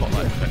in the the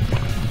spotlight effect.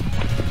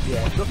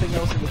 Yeah, nothing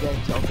else in the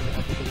game tells me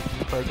that the ability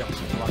to program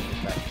some light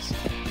effects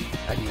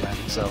anywhere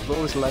themselves.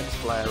 All this lens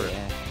flare.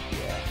 Yeah.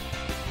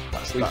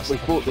 We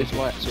bought this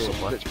light source,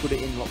 let's put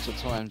it in lots of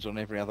times on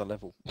every other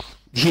level.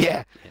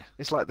 Yeah.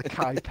 It's like the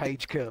Kai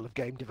Page curl of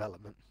game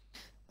development.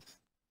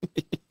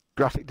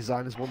 Graphic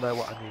designers will know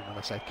what I mean when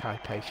I say Kai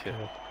Page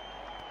curl.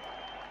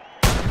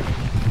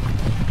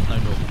 No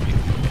normal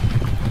people.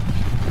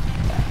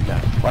 No,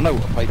 I know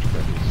what a page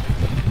curl is.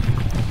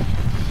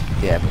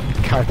 Yeah, but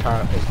Kai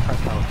Power is Kai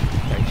Power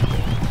Page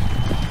curl.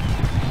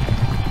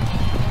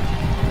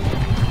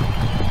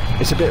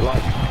 It's a bit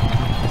like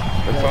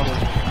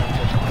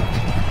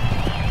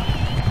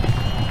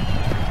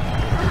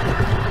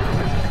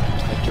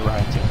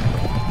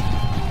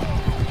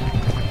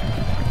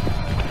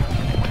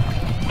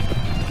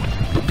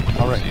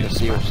I reckon the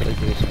seal sleep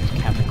is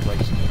camel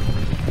racing.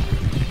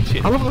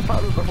 Yeah. I love the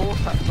fact that the horse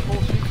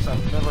speed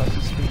sound never has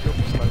to speed up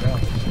or slow down.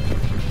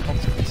 It's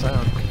constant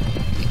sound.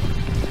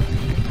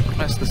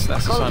 That's the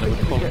sign of a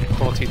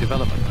quality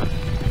development.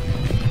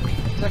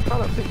 So I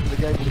kind of think that the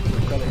game would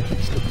have got it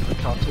stuck to the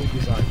cartoon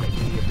design that the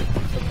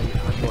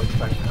Android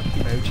phone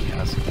emoji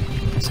has.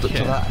 Stuck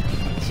to that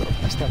sort of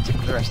aesthetic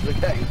for the rest of the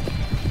game.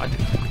 I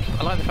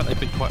like the fact they've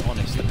been quite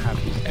honest and have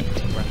these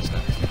empty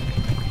grandstands.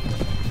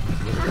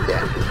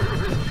 Yeah.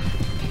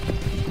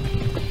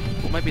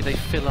 Or maybe they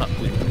fill up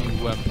with a new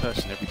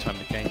person every time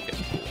the game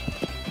gets bought.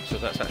 So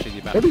that's actually the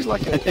amount Maybe of it's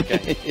like the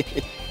game.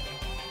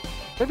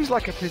 Maybe it's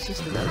like a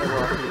persistent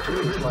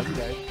MMORPG. It's like, you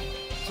know,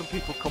 some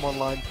people come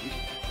online.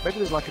 Maybe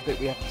there's like a bit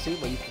we haven't seen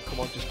where you can come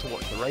on just to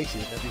watch the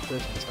races and every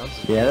person in the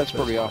stands. Yeah, that's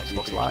probably after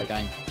you live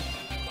game.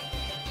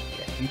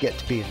 Yeah, you get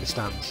to be in the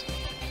stands.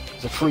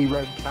 It's a free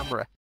roam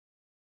camera.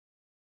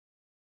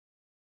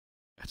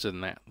 Better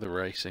than that, the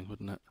racing,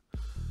 wouldn't it?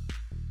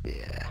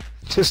 Yeah,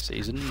 just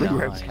Season free 9.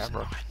 roam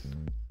camera.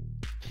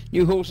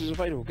 New horse is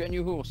available, get a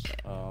new horse.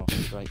 Oh,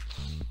 great.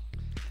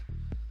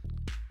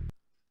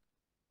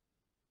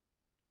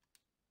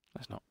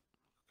 Let's not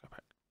go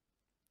back.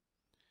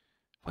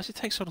 Why does it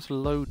take so long to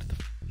load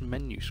the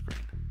menu screen?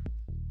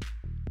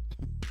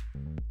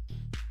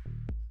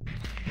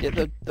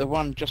 Yeah, the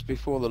one just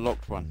before the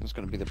locked one is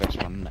going to be the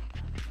best one, isn't it?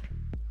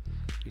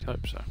 You'd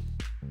hope so.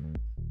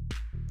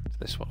 It's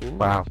this one. Ooh.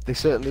 Wow, they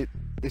certainly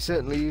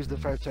used the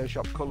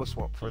Photoshop colour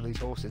swap for these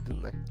horses,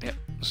 didn't they? Yep.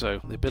 So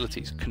the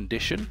abilities: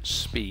 condition,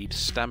 speed,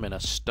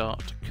 stamina,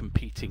 start,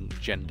 competing,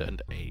 gender,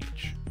 and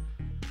age.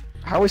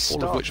 How is All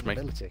of start which an make-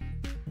 ability?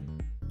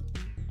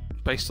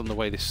 Based on the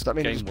way this Does that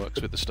mean game it's-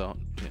 works with the start,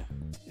 yeah,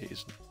 it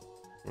is.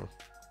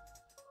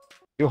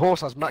 Your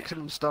horse has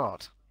maximum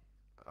start.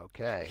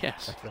 Okay.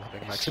 Yes. I feel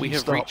having maximum We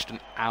have start. reached an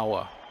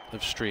hour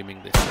of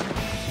streaming this.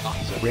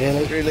 Utter.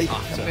 Really? Really?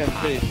 Utter We haven't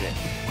finished it.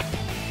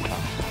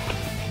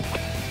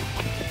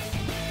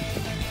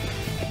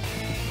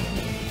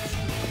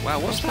 Wow,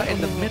 what's that in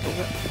the middle?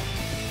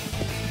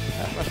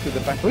 Must be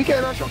the back. We get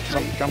an actual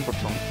some tree. jumper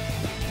from.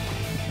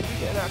 We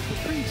get an actual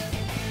trees.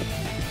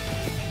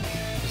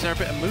 Is there a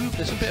bit of move?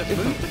 There's a bit of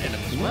movement in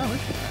them as well,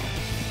 isn't there?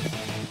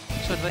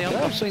 So do they Yeah,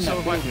 unlock? I've seen So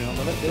that have I, building on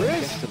the left. There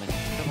is. Destiny.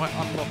 have I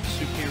unlocked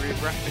superior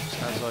graphics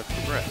as I've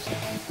progressed?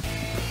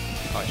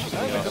 Oh, it's just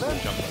No, the look at that.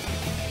 jumper.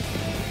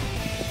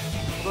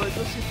 Although it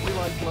does seem to be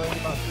like blowing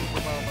about 2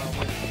 mile an hour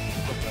wind.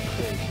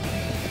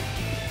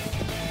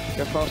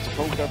 Go faster,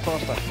 Paul. Go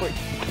faster, quick.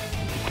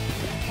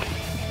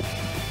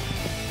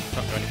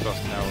 Can't go any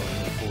faster now or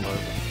it'll fall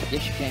over.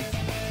 Yes, you can. You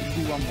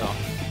can do one more.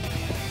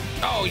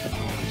 Oh, So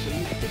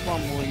you did one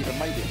more, you'd have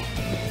made it.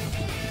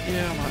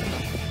 yeah, I might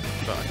have.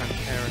 But I don't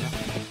care enough.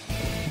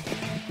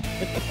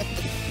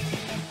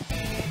 I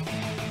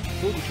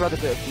thought we tried a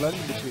bit of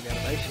blending between the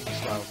animation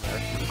styles there.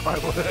 It didn't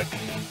quite work.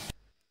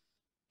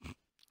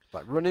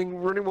 Like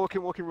running,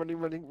 walking,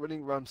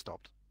 running, run,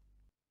 stopped.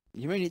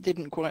 You mean it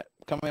didn't quite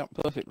come out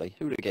perfectly?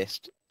 Who would have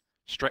guessed?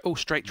 Straight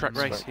track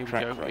race. Straight Here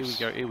track race.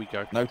 we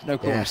go. No corners.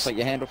 Yes. Take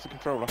your hand off the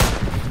controller.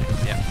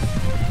 Yeah,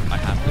 I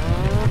have.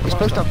 You're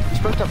supposed to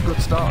have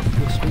good start,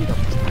 good speed up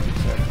this thing,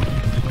 so.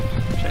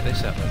 Check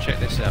this out, though. Check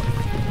this out.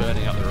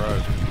 Burning up the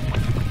road.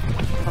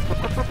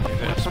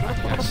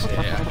 Yes,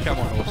 yeah. Come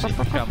on, horsey.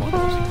 Come on,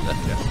 horsey.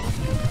 Let's go.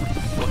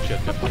 Watch your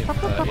intro.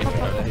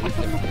 He's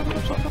definitely a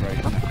horse upgrade,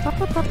 isn't it?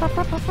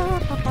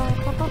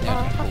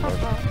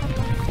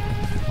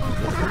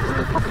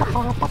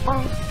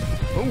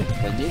 Oh,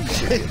 they nearly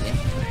did it, yeah.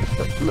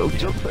 Little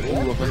jump at the All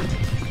end. of them.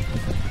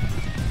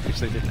 Which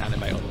they didn't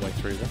animate all the way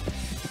through there.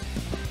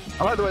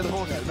 I like the way the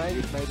horse is made.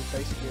 It's made of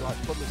basically like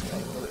puddles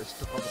tape, but it's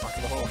stuck on the back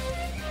of the horse.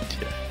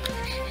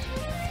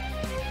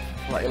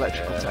 Like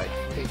electrical tape.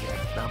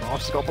 Now my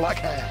horse has got black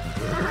hair.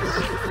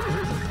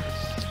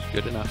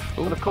 Good enough.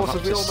 Ooh, And of course, I'm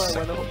as we up all to know,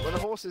 second.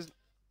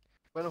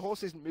 when a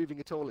horse isn't moving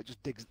at all, it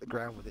just digs at the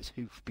ground with its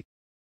hoof.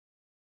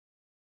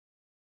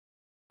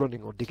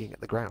 Running or digging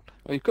at the ground.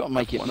 Well, you've got to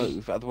make it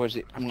move, otherwise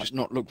it might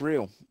not look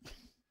real.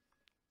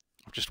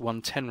 I've just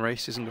won 10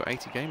 races and got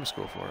 80 gamer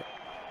score for it.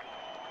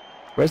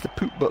 Where's the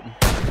poop button?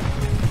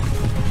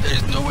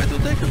 There's nowhere to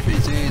take a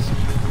pieces!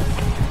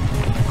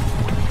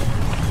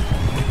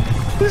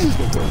 This is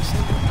the worst.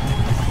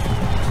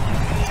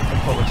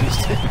 Apologies.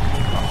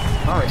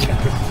 Alright.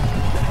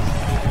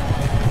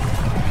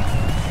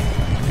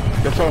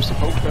 Go faster,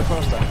 Paul. Go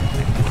faster.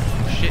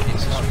 Shit,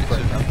 it's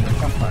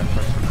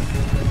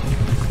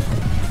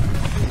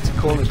It's a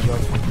corner's job.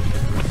 I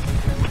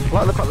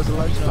like the fact there's a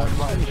load of like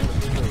right in the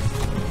screen.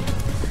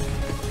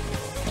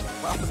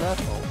 What happened there,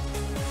 Paul?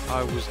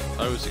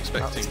 I was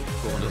expecting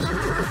corners.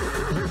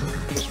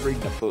 Just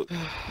reading a book.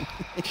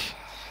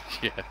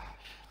 Yeah.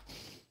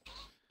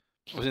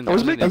 I was in I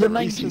was in making Are the the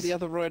names of pieces. the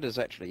other riders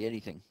actually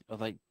anything? Are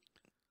they?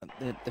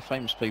 They're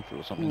famous people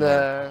or something? No, I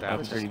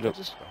haven't they're really just- looked.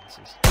 they're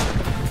just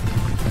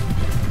fancies.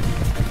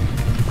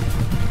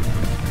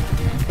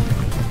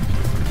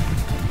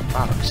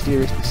 Man, I'm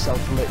mysteriously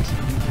self-lit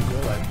using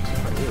willow.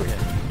 It's quite eerie.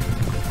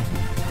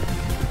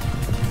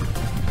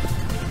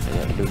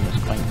 Yeah, they're doing this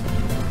paint.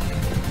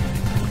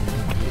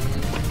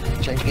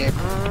 Change game.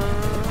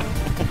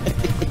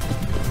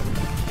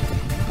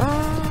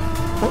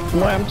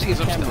 Why haven't you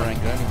got camera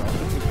angle anyway?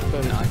 No,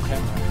 I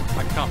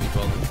can't be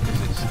bothered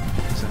because it's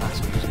a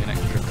hassle using an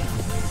extra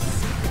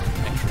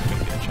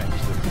finger to change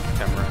the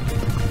camera angle.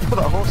 Put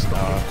that horse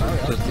stop.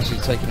 So this is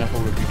taking up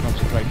all of your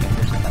concentration and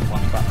pressing that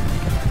one button.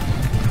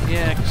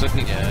 Yeah, because I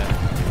think get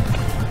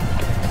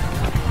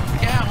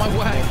out of my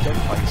way! Jump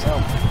by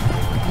yourself.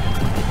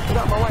 Get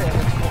out of my way, I want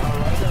to walk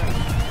right there.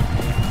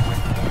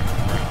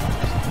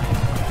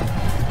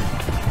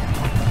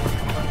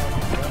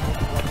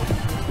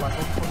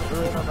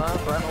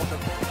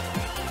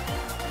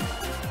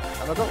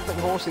 And I don't think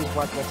horses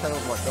wag their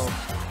tails like dogs.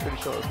 Pretty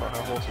sure that's not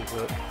how horses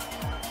work.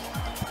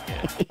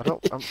 Yeah.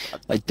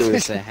 They do it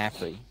if they're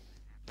happy.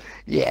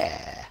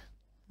 Yeah.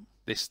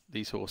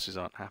 These horses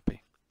aren't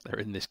happy. They're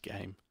in this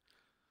game.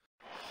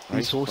 These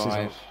Race horses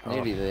five, are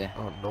nearly there.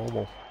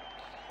 normal.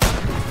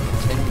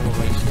 10 more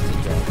races to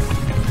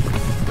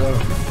go.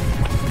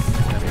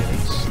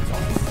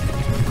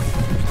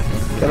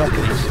 Then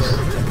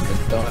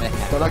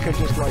I can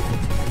just like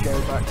go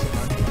back to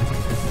my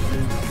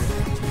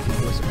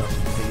ridiculous enough to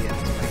the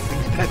end to make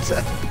things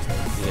better.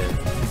 Yeah.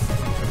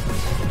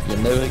 You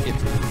never get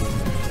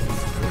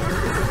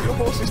Your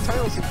horse's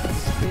tail seems to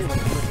disappear when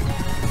it moves.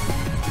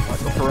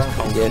 Like up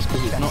around. Yes,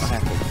 because it's not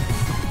happy.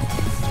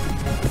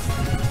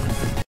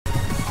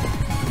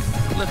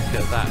 Look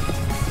at that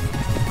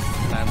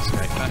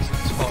landscape. That's a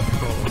top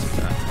quality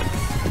track.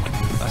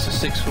 That's a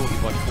 640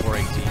 by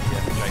 480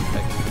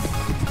 JPEG.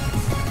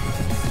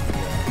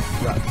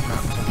 That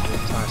maps on the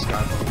entire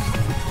skybox.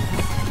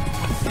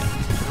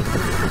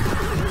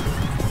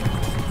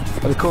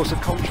 And of course a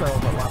contrail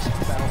that lasts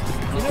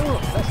 1,000. You know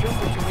what? That's the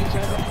only thing means I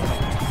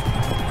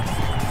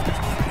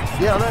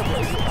Yeah, I know, but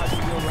is it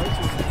actually real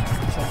racing?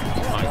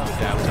 I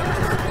doubt it.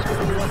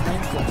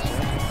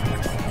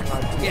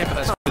 Yeah, but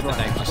that's good the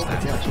name just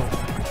stands. I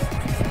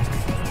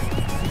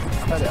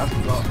bet it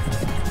hasn't got a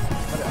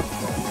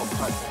lot of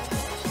type.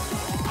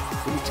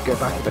 need to go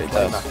back and But it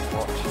play does. back and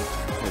watch.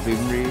 It'll be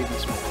really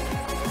small.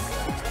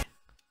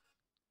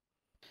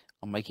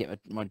 I'll make it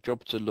my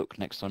job to look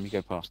next time you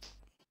go past.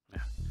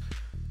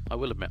 I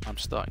will admit I'm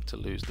starting to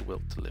lose the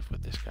will to live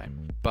with this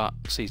game, but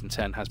season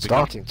 10 has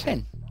Starting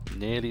Ten.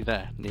 nearly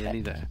there, nearly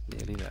there,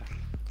 nearly there.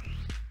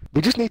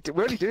 We just need to.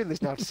 We're only doing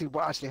this now to see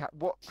what actually.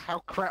 How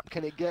crap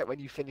can it get when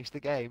you finish the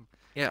game?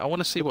 Yeah, I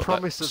want to see The what that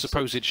promise of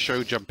supposed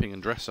show jumping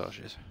and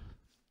dressage is.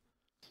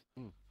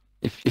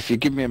 If you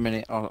give me a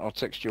minute, I'll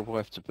text your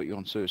wife to put you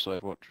on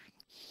suicide watch.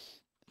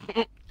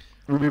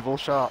 Remove all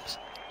sharps.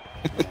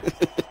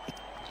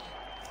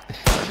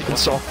 And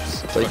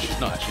softs. Well, she's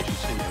not actually,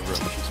 she's in the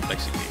room, she's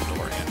basically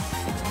ignoring it.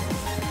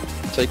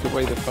 Take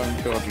away the phone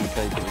charging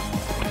cable.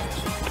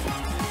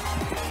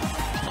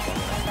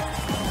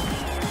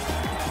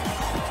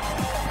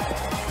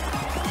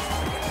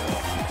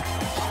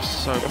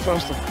 So I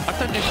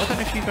don't know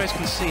if you guys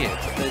can see it,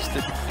 but there's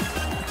the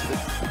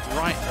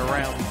right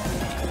around the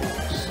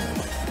course.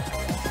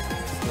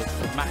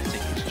 The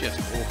matting is just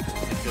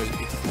awful. It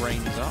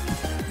grains up.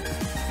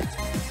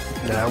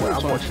 No, I'm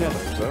watching it.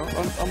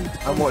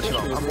 I'm watching it.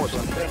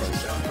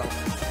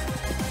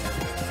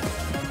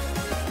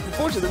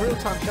 Unfortunately, the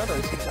real-time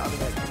shadows seem to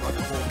animate from like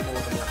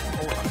more than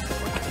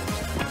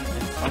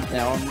a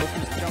Now I'm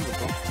looking at the jungle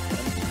book,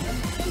 and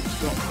it's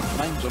got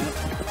names on it.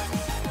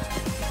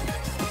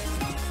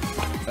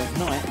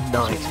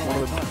 Night.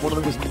 One of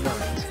them was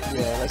night.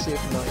 Yeah, let's see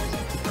if night is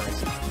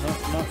night.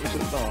 Night was at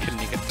the last.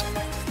 Couldn't you get?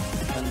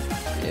 And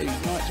yeah,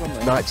 night's on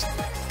there. Night's.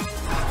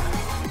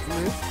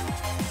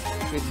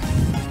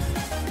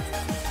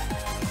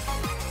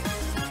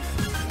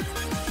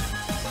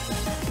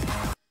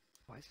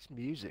 Why is this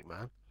music,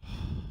 man?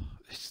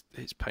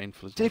 It's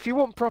painful. See, if you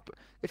want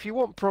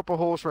proper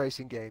horse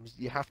racing games,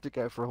 you have to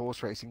go for a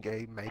horse racing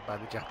game made by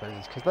the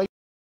Japanese because they.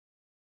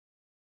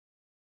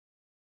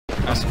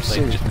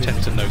 They just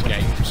tend to know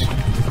games.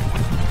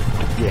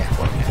 Yeah,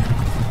 well,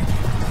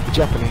 yeah. The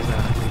Japanese know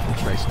how to do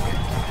horse racing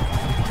games.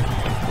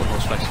 What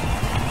horse racing?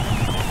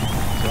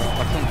 So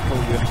I think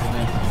probably you have to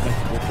make it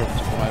your job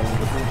to buy all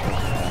the horse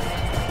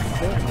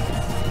racing games.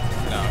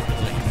 No,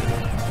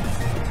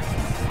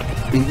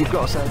 You've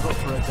got to save up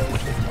for a day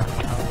trip to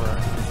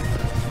Alabama,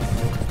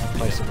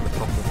 play some of the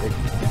proper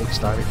big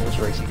stylish horse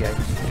racing games.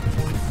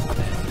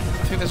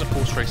 I think there's a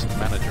horse racing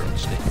manager on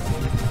Steam.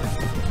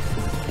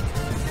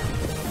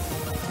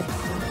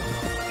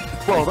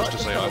 Well, just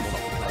that's to say I will not. I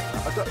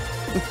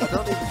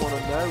don't even want to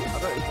know. I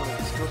don't even want to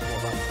discuss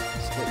what that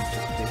split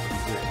just did when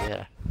you do it.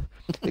 Yeah,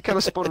 it kind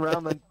of spun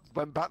around, then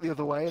went back the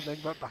other way, and then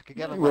went back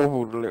again. It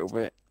wobbled a little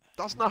bit.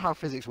 That's not how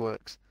physics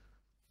works.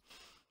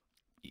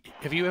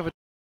 Have you ever?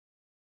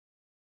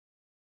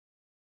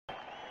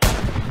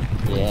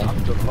 Yeah.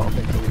 I've done a lot of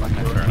things that like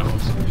Fair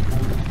enough.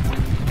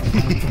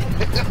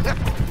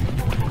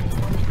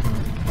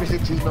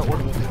 Physics is not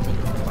one of the things that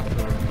I like.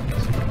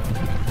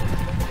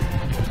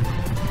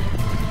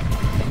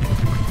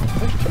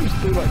 Those trees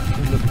do like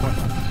look quite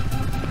nice.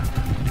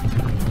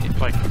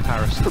 By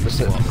comparison to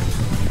what?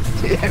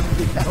 To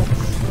everything else.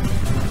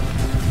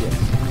 Yes.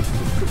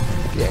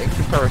 Yeah, in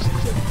comparison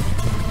to.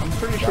 I'm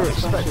pretty sure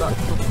it's some sort of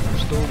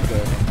storm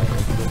going.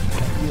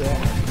 Yeah.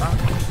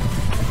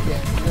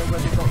 Yeah, you know when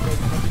they got the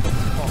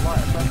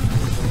spotlight effect,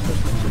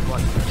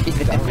 like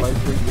download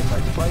 3D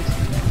effects place.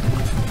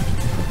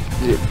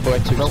 Yeah, buy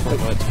two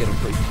spotlights to get a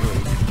free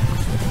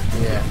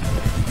 3. Yeah.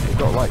 They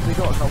got one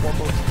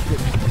more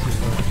subscription to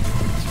Speed.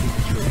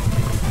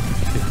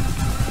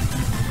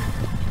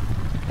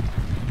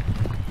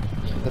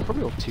 They're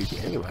probably all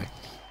 2D anyway.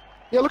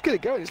 Yeah, look at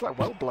it going, it's like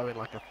well blowing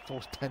like a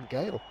Force 10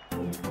 gale.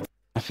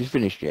 Have you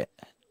finished yet?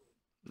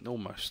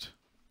 Almost.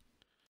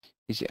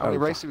 Is it How many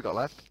over? races we got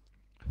left?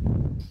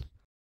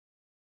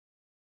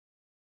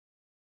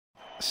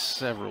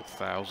 Several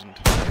thousand.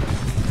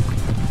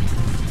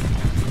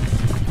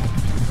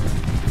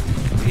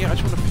 Yeah, I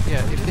just want to.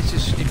 Yeah,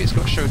 if it's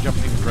got show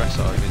jumping and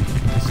dressage in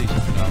the season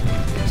finale,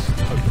 it's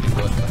totally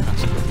worth the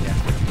hassle and the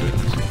effort of doing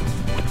this.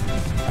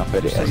 I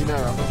bet it So is. you know, I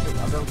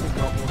don't think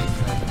got more than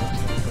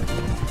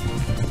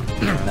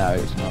No,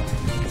 it's not.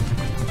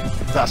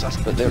 That's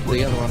But the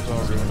other ones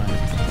are real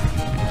names.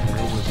 They're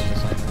always in the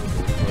same order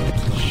as well.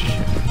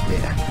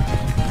 yeah.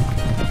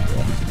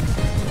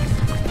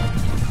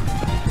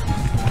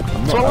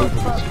 I'm So not I overly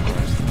surprised.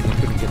 I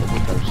couldn't get the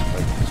windows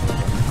open.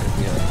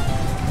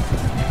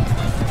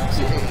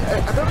 See, I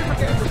don't know if I'm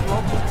getting this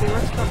wrong, but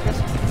theoretically I'm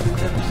guessing you can do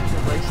every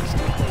single race and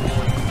still play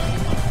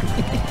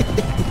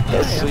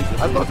Yes,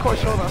 I'm not quite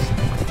sure I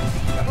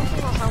don't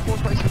think that's how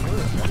horse racing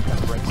works.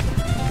 That's racing.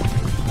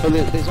 Well,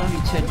 there's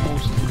only 10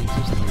 horses in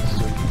existence,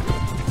 so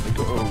they've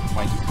got to all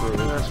make it through.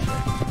 That's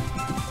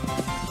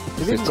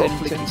true. There's They've got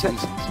 10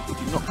 seasons. If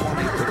you've not won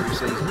it every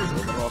season,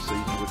 then the last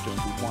season would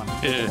just be one.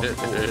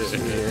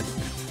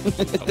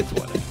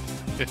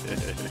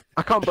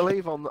 I can't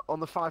believe on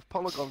the 5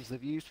 polygons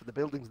they've used for the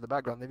buildings in the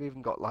background, they've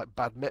even got like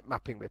bad mip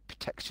mapping with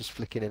textures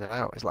flicking in and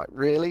out. It's like,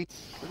 really?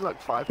 There's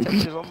like 5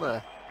 textures on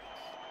there.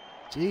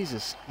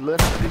 Jesus, learn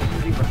how to do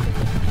 3D mapping.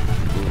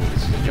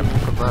 Jumping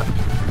from that.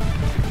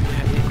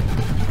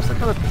 It's like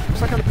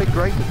that kind of big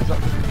grading? Is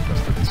that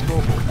the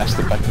scoreboard? That's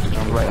the back of the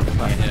drum right on the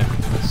back. Yeah.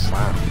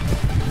 Wow.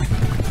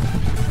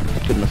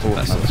 Couldn't afford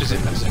That's another a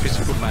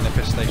physical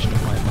manifestation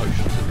of my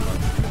emotions at the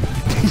moment.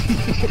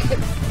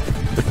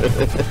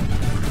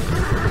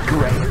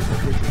 Great.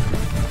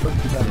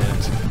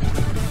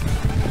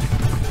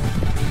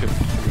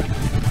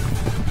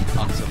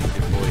 Utterly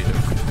devoid of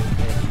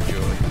any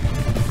joy.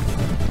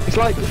 It's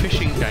like The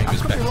fishing game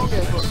is better than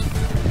this.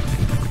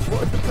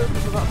 What is the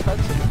purpose of that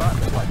fence in the back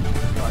that's like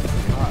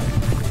high?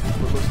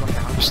 It looks like a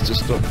house. Just to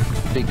stop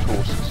big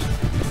horses.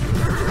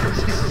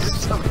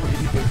 Some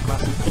really big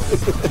massive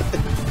horses.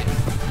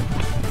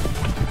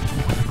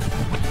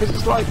 Because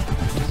it's like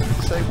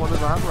the same one as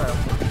the handrail.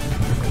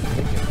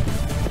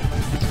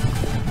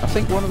 I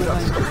think one of the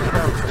names of the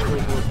crowd was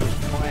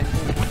Fire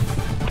Hill.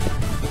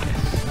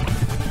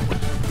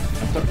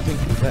 I don't think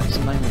that's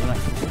the name of an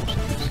actual horse.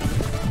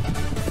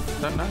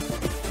 Don't know.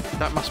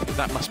 That must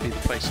be the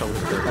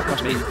placeholder. That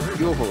must be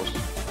your horse.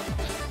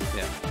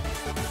 Yeah.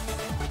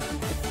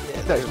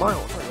 No, it's my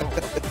horse.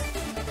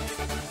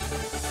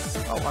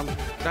 Oh, I'm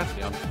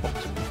gladly on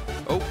bottom.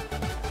 Oh,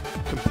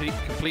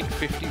 complete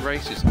 50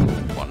 races,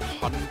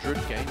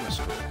 100 gamer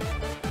score.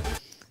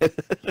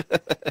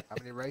 How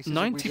many races?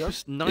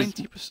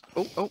 90%.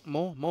 Oh,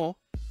 more.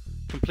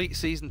 Complete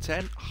season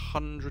 10,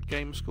 100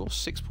 gamer score.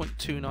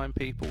 6.29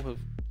 people have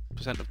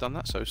done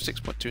that. So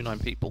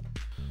 6.29 people.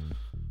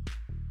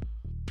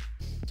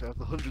 So of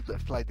the 100 that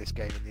have played this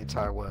game in the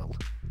entire world.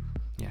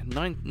 Yeah,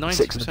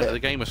 90% of the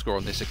gamer score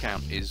on this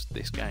account is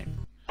this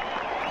game.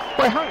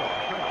 Wait, hang on.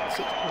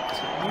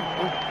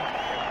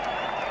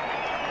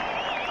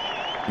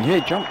 6.2. Yeah,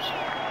 it jumps.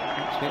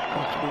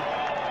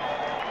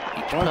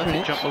 Each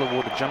perfect jump will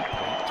award a jump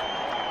point.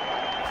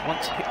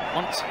 Once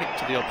hit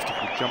to the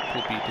obstacle, jump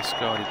will be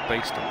discarded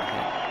based on the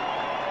hit.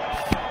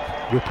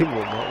 Whipping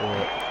will not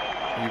work.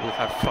 You will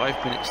have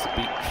 5 minutes to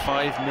beat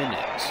 5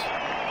 minutes.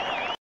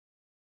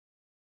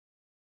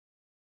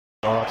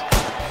 God.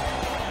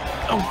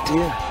 Oh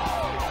dear.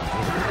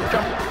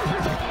 Jump!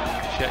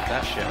 Check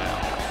that shit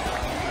out.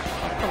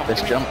 Come on,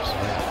 Best jumps.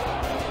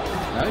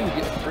 No, you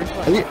get a free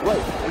play. Are you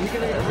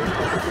going to get a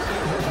replay?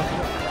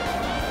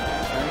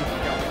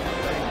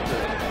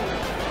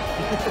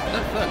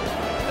 Look,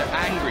 they're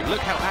angry.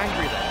 Look how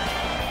angry they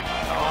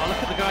are. Oh,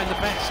 look at the guy in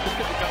the vest. Look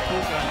at the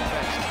tall guy in the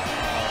vest.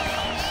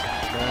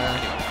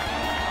 Anyway.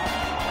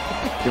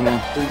 Come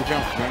on, do the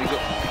jump. You only got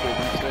 4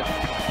 minutes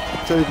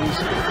left. So if you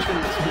spin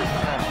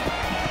now.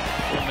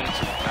 4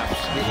 minutes of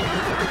absolute.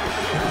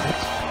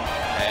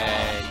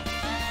 Hey.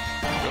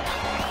 Look.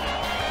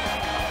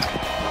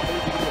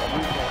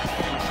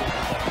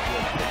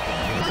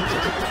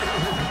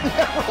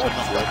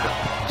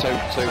 So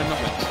not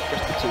just the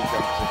 2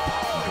 jumps.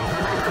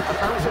 I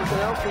found something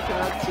else we can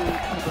add to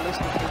the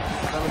list of things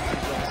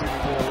developers that I've seen in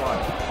real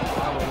life.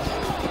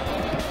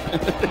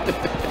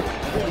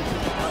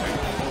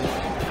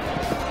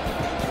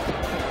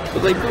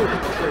 But they built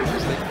it through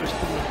because they just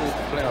didn't build the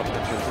cloud as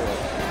well.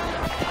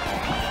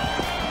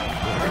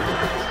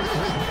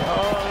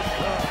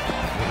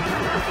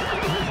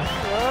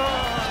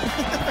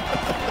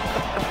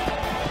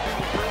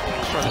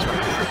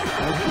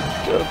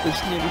 God,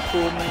 there's nearly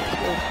 4 minutes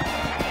left.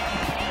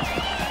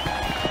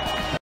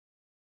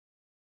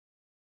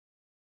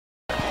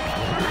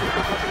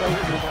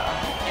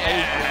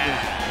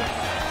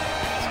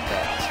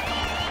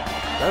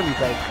 Only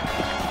big.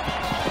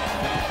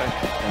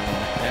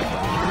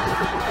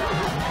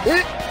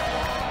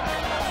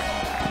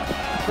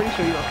 Pretty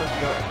sure you're not supposed to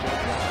go at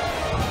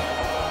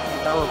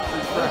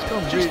that's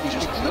gone really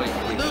Just look.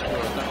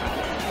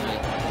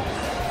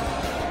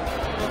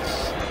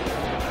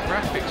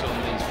 Graphics on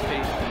these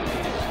people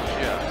is just...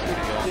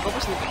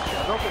 Obviously, I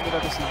don't think we've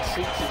ever seen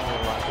seats in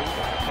real life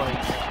either.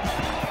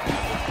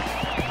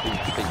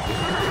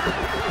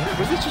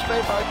 Was this just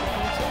made by a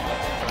computer?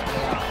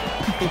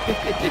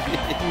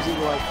 Using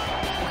like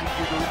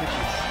Google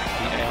images.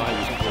 The AI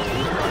was involved.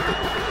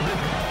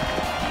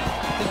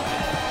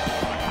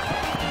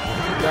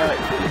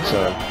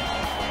 So,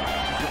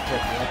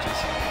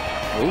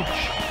 ouch.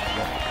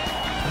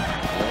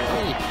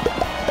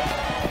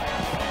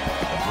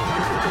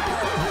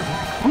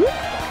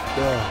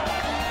 Yeah.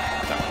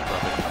 That was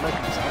rubbish. I'm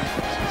making sound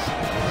effects.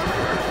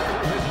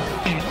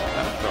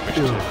 That was rubbish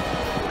too.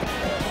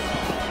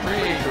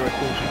 Pretty sure of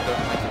course you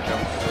don't make a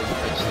jump so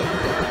they stop.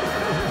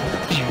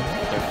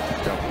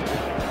 Don't jump.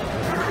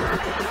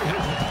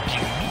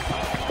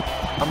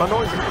 Am I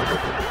noisy?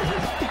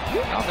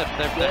 Oh, they're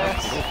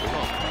an awful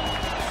lot.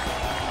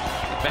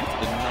 Better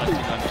than 99%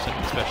 of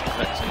the special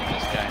effects in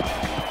this game.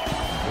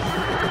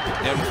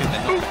 The only thing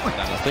they're not better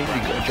than I think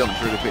you've got to jump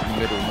through a bit in the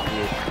middle, not the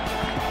edge.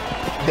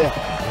 Yeah.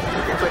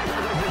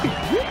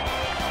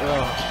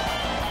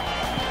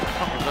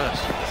 Can't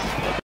reverse.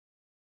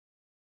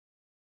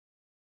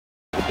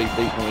 The big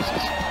beat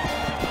noises.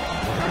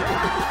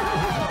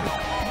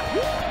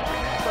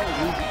 That was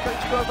easy. Don't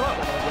you drive that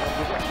one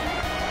over there?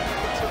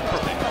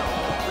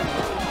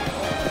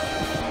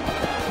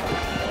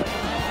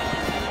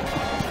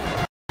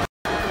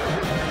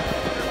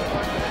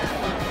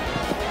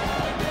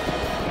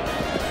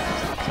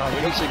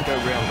 When you said go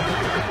round.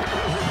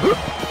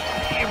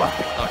 No,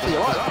 it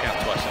doesn't count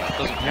twice. It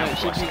doesn't No, count it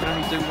said twice. you can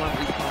only do one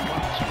each time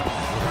once.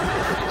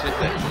 It's it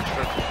there,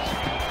 instructions.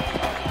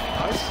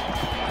 Nice.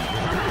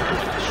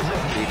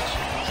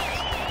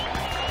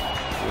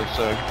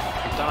 So,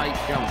 you've done 8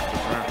 jumps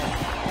apparently.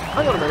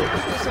 Hang on a minute,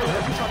 isn't it so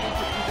every time you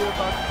do a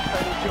bad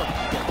failed jump, you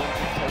get one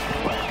thing taken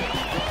away?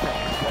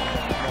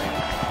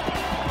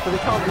 So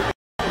they can't do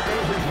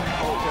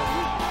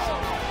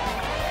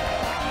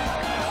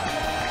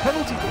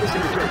penalty for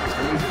missing a jump is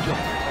to lose a jump.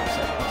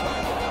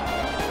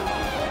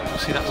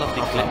 See that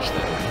lovely glitch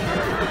there?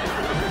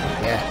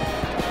 Yeah.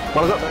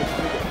 Well, I don't know if you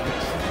get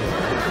this.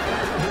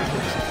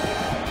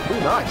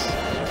 Ooh, nice.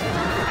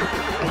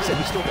 Except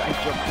you still got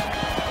 8 jumps.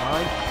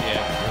 Fine.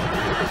 Yeah.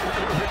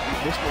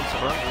 This one's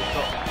front, we've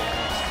got 10.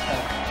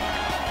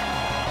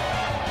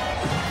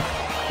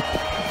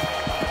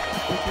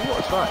 If you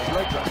watch that, his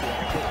legs actually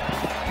are good.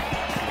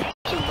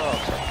 Too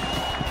large.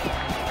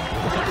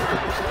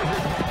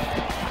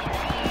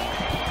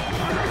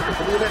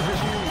 But the event was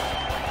huge.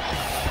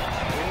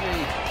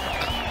 Really?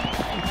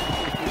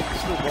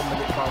 Still 1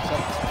 minute 5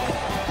 seconds.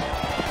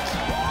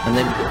 And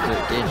then we've got to do it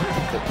again,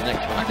 but the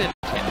next one. I did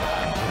 10.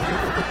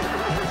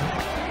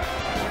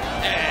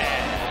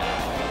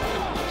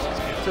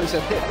 So it's a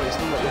hit, but it's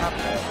still not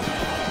happening.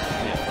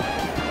 Yeah.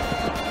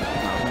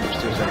 No, I think it's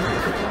still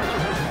saying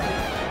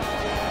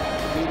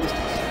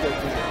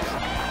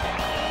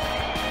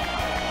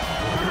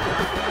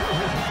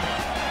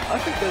I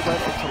think they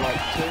went up to like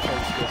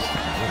turbos this.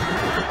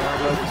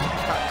 Downloaded some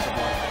packs of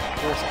like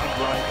horse and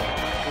rider,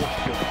 horse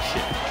jump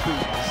shit,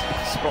 trees,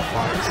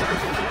 spotlights,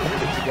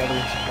 put it together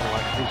into kind of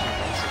like vision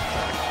basic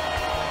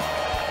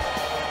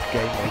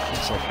game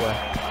making software.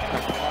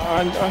 I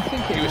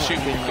think You assume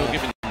you're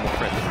giving them more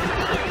credit.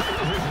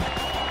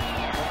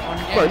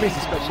 Well, it means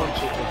they spend money.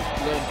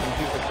 Learn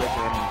computer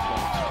programming from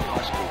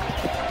high school.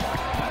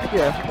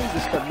 Yeah, it means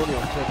they spend money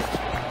on turbo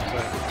screens. So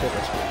turbo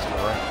screens are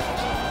alright.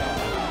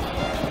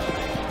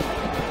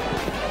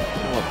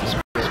 What, this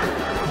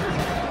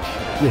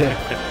Yeah.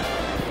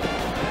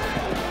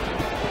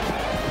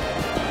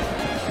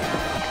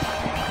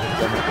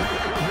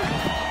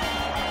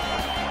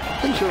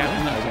 Pretty sure. I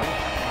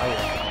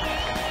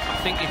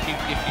think if you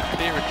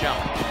clear a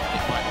jump,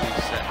 it might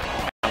reset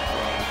the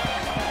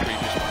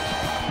previous ones.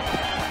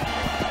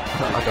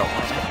 I got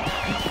one.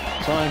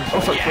 time. Oh,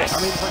 for yes. I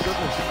mean, thank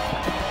goodness.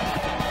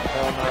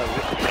 Oh no.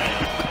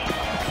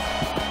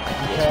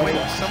 Wait,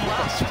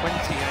 someone's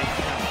 28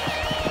 jumps.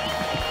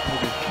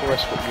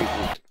 Twice what you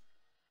did.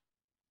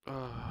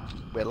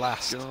 We're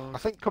last. God. I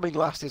think coming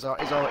last is our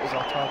target for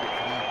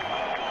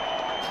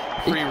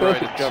the evening. Free Each ride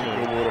perfect at jump 2.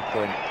 reward a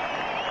point.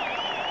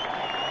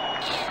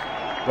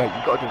 Wait,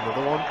 you've got to do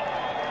another one.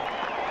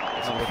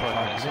 It's Another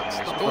 5 minutes. minutes.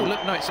 Oh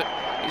look, no, it's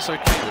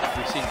okay that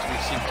we seem to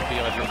be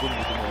either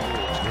winning them or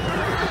losing.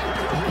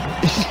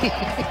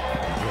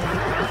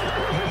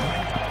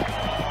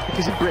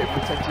 Because in Britain we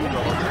tend to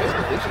not on this.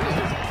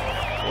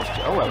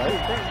 Oh hello,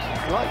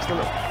 he likes the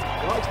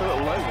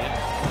little logo.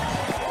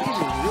 He's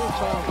in real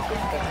time.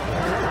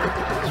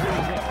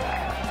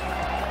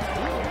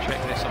 Check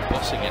this, I'm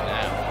bossing it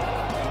now.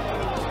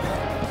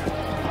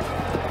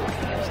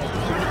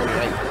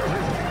 28.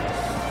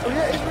 Oh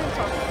yeah, it's real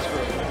time. It's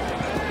real.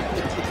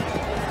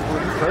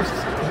 We're in first.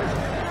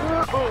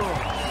 From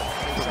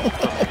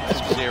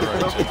 0 to...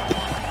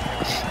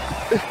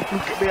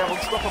 Look at me, I'm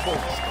unstoppable.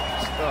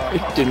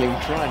 It didn't even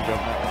try and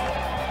jump that way.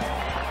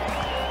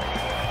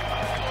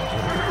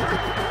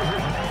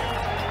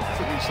 I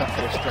think we just have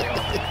to go straight on.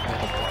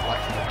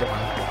 Like from the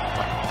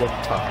dumb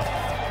path.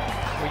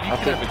 Well, you I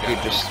can think have a we go.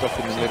 could just stop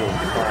in the middle of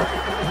the park.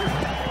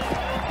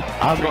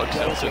 I've got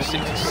yourself to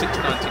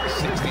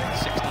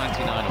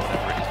 699 or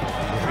whatever it is.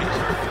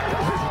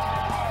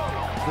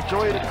 The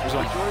joy of It was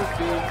on.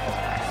 being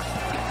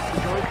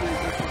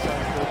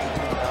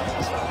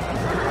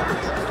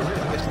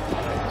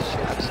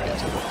shit, I just get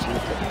to watch you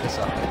pick this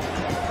up. I'm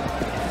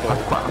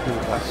quite happy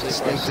with that. It's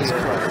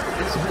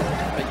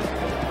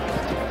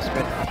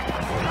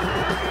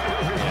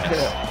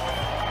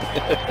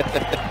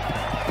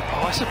Oh,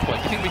 that's a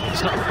point. You think we can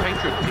start a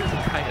Patreon? People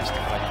pay us to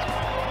play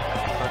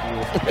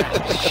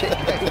shit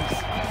games.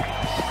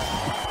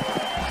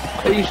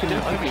 Oh, you should do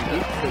it. I mean, you can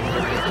do it on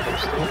the Xbox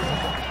Store.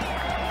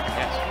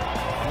 Yes.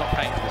 I'm not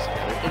paying for this.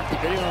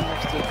 If anyone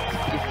wants to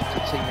give it to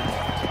Team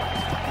Inept,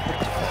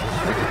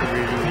 make it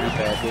really, really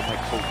bad, we'll make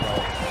full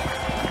roll.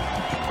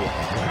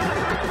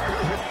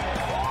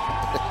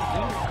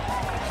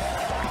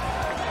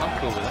 I'm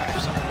cool with that.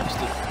 If someone wants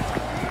to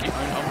keep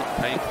on, I'm not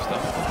paying for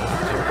stuff.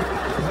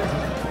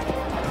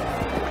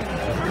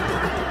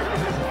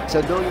 So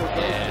know your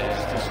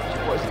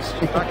Yeah. what is this?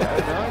 Back at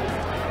now?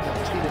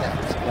 Team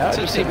Inept. No,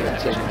 So just Team Team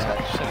Inept. Inept.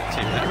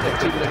 Team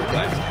Inept.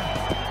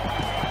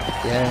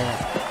 Yeah.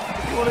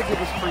 If you want to give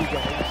us free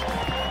games,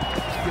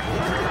 just give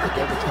us a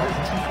game of time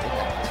to Team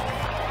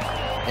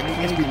Inept. Any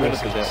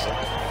developers out there?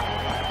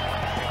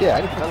 Yeah,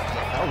 any developers.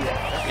 Oh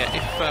yeah. Yeah,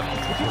 if someone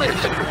wants to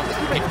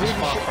make this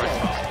Far Cry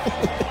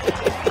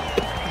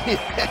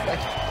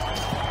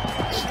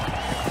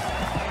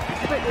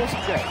make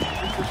awesome game,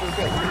 because you're a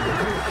game,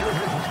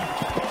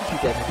 if you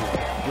get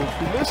anyway, you'll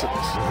be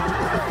merciless.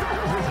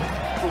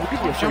 But we'll give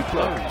you a free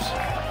close.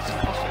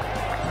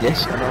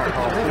 Yes, and our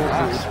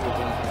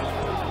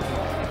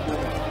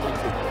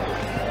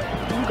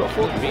You've got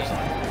 4 minutes.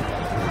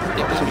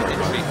 It's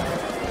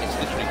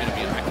literally going to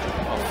be an actual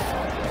off.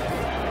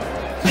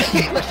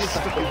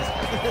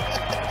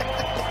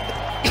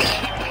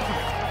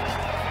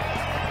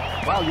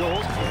 Wow, you're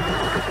awesome.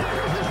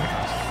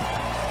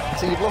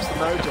 So you've lost the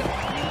mojo.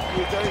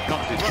 You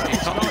can't do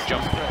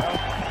jump.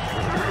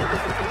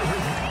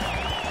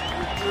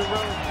 You're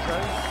rolling the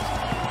zone.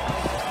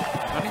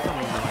 Only done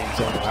 9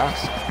 Zone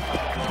ass.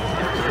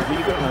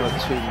 We've got another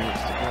 2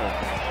 minutes to go.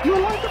 You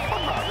were like the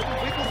fun man, didn't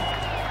wiggle.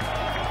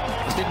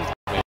 It didn't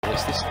wiggle,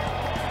 this. I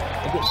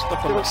got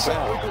stuck on the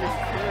cell. Wiggling,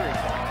 clearing.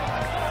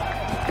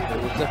 There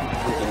was definitely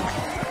wiggling.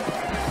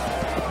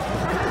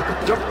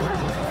 Jump.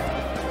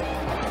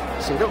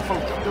 So you don't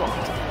follow jump, do I?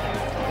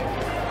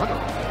 Hang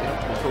on.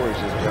 Before he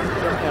says jump.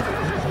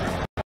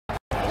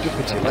 Jump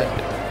into your leg.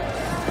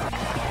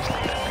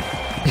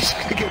 He's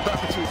going to get back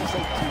between the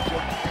same 2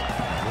 jumps.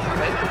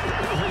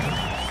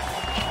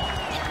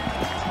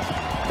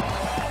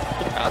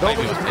 I don't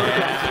think it's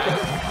programmed.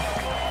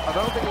 I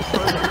don't think it's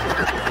programmed.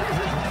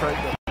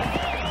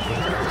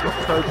 It's not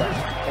programmed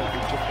to be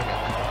jumping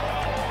at.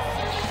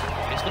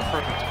 It's not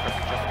programmed to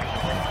jump.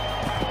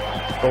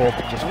 Or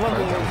just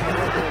programmed.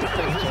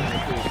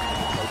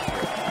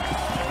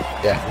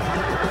 Yeah.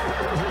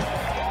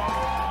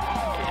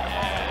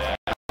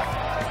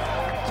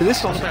 So this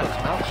one's about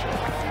mouth shot.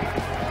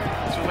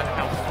 It's all about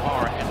how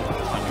far ahead of the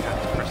time you have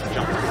to press the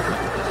jump.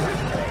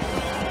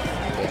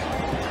 Yeah.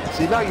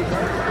 See, now you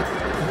know.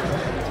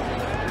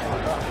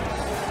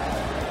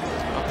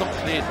 I've not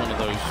cleared one of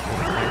those.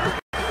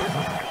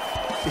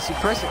 It's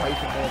impressive how you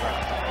can know that.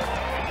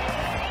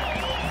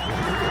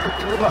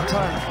 It's all about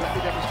time. Let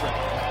me demonstrate.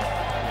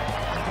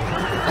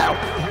 Now.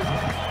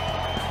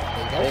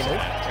 There you go, see?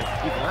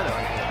 Even I know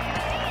I can.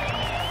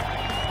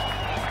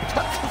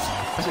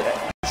 That's it.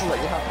 That's all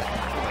that you have.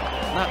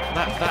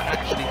 That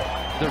actually,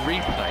 the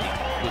replay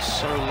was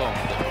so long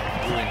that it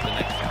ruined the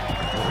next one.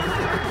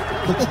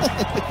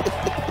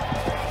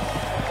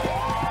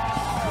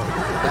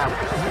 Now.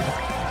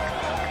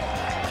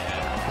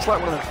 It's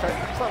like one of the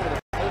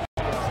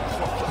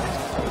swap shots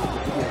in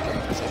the video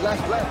game. It's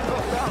left,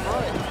 up, down,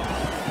 right.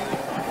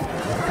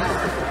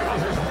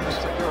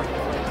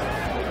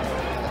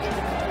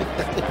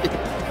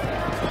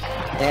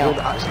 Now.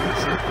 You'll actually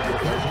see the video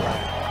game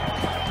right.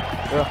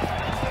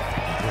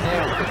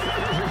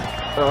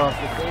 Oh, I've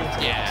been doing it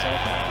myself.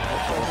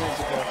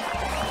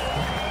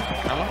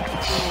 How long?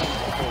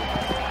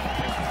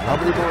 How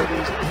many more of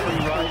these free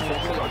rides?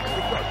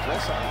 We've got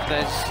dressage.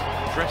 There's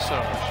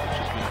dressage, which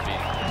is going to be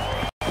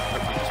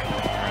hopefully just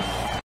walking around.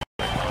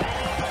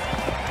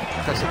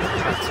 That's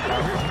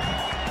about right.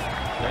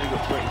 Now you've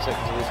got 20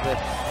 seconds of this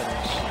left,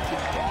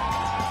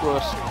 and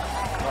worse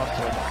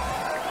after.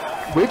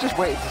 We're just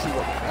waiting to see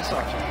what the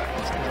dressage is.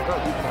 Because I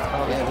don't even know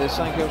how. Yeah, there's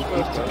something else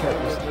worth to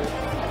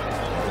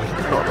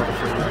Not another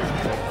free ride.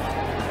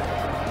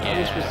 Yeah,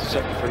 this was the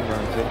second free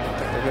round thing.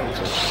 They're going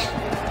to.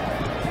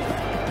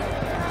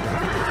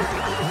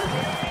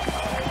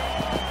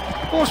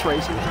 Horse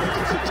racing in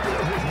 2016.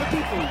 The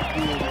people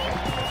really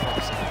hate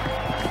horse racing.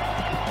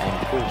 And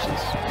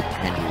horses.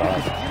 And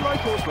life. You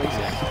like horse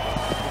racing?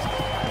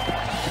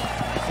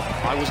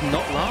 I was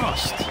not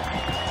last.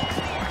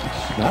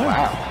 No.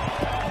 Wow.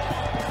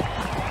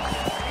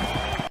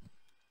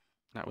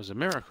 That was a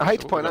miracle. I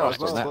hate to point out as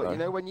well, that, but though. you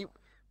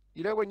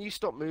know when you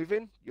stop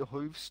moving, your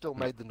hooves still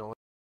made the noise.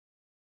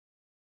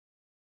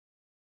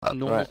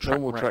 Normal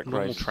track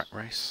race.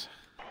 race.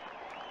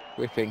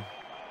 Whipping.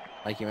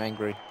 Make him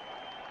angry.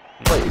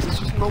 Wait, is this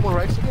just a normal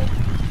race again?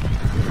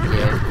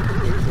 Yeah.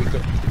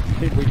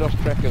 We lost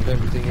track of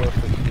everything else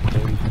that we could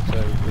do, so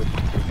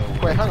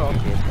Wait, hang on.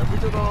 Have we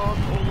done all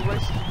the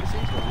races of the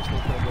season? Or are we still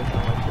going to go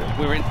down like that?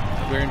 We're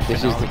in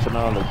This finale. is the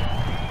finale.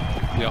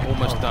 We are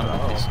almost done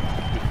with this.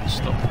 We can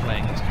stop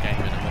playing this game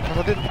in a minute.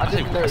 Because I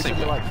didn't know it's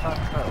really like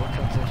fast travel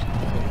transition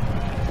to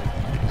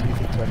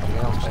anything to anything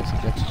else,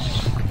 basically.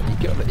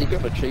 You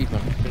got an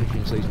achievement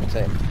finishing season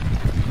 10.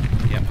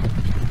 Yep.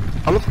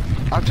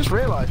 I've just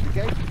realised the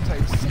game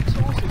contains 6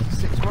 horses and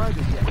 6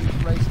 riders, yet each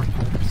race is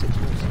called 6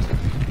 horses.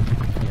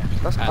 Yeah.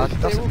 That's There a bad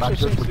also seems to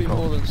judgment be call.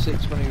 more than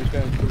 6 when he was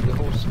going through the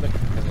horse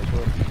selection thing as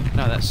well.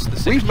 No, that's the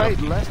 6 We've jockeys.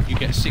 made less. You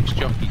get 6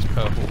 jockeys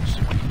per horse.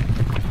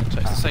 So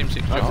it's the same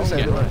 6 I was jockeys. gonna say,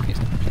 Yeah. right.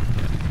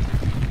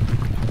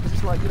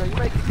 It's like, you know, you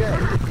make a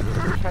game,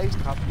 it pays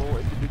to have more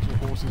individual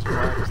horses and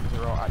riders than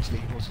there are actually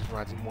horses and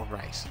riders in one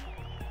race.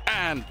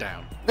 And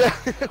down.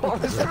 What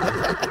was that?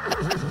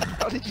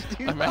 How did you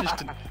do I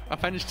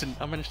managed to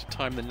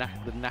time the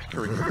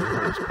knackering of the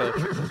horse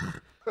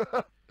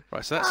perfectly.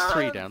 Right, so that's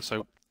 3 down.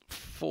 So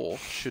 4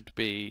 should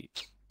be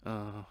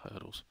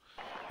hurdles.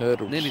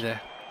 Nearly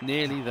there.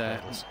 Nearly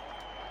there.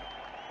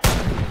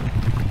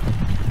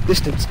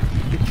 Distance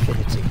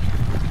infinity.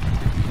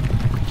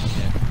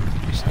 Yeah.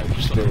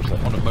 Just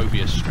on a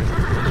Mobius strip.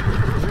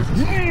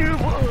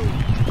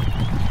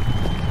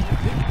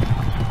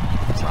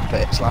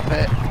 Slap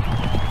it.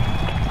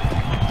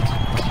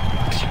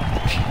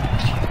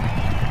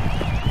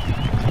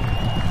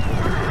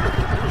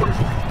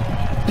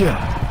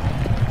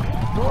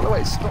 Yeah. Not the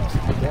way it stops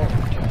in the game.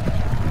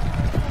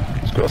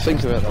 It's got to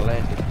think about the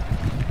landing.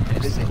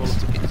 It's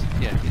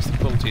the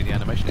quality of the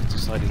animation. It's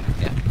deciding,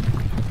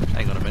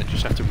 hang on a minute,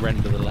 just have to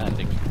render the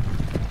landing.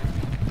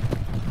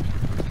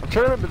 I'm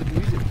trying to remember the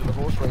music for the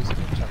horse racing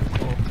in Chapter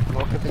 4.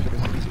 All I can think of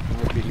is the music from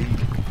Rugby League.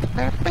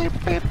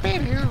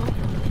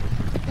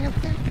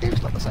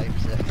 It's not the same,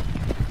 is it?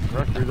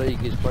 Rugby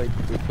League is played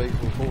with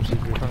people, horses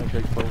with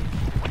honeycomb balls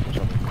or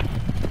something.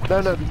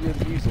 No,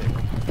 the music.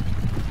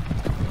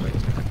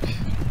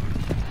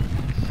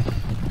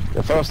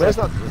 The first Where's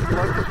that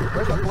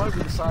bloke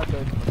with the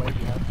sideburns and the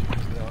wavy hand?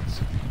 The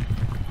odds.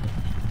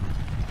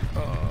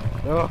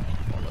 Oh,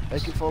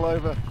 make it fall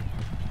over.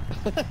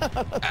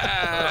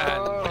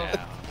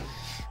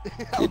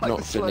 Did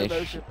not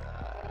finish.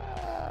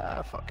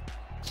 Fuck.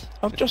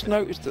 I've just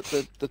noticed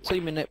that the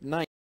Team Inept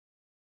name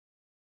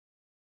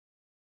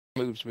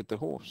moves with the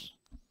horse.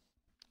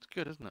 It's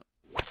good, isn't it?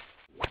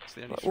 It's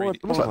the only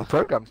Almost like the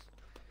program.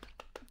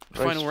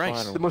 Final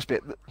race. There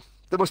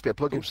must be a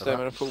plug-in Full for that.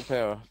 stamina, full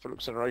power, full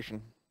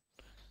acceleration.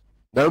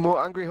 No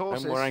more angry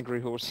horses. No more angry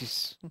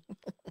horses.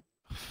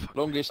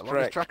 Longest The track.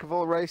 longest track of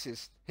all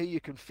races. Here you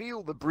can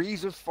feel the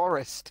breeze of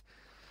forest.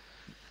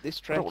 This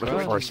track is want a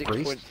forest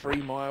breeze.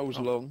 6.3 miles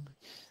long.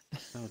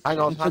 Hang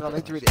on, I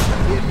need to read it.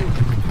 Here you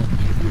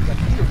can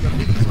feel the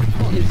breeze of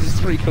forest. This is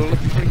 3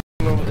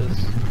 kilometers.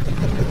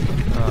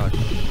 Oh,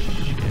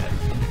 shit.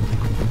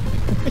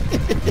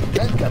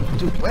 Welcome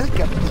to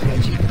the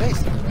Jeep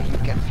Racing, where you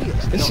can feel it.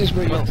 This is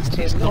where you have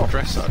to It's turn not off.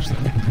 dressage,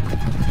 though.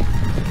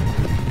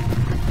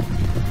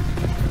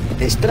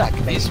 This track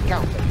is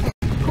counted.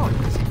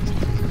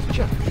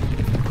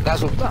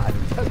 Resultato.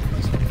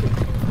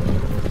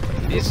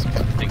 It is a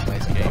big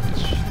place game.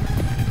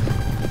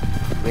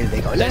 Where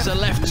they go There's left.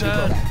 a left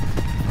turn.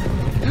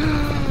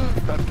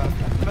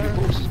 Your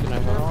horse is going to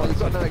have a heart You've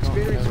got no attack.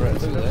 experience Can't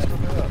with do it. that.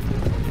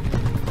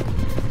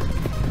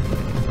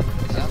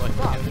 This is like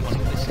F1.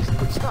 This is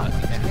Good start.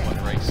 F1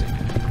 racing.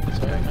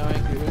 So no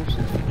angry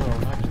horses. Well,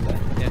 imagine that.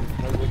 Yeah.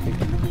 No whipping.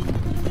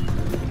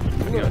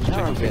 We've got a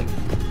Caravan.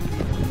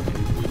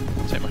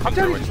 Take my I've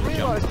finger only away just from the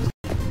realised jumper.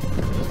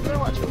 there's no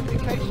actual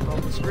indication on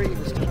the screen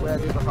as to where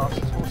the other half of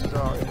the horses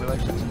are in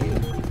relation to you.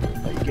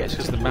 It's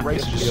because the map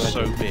is just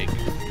so big.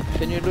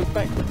 Can you look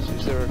backwards?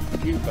 Is there a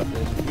view button?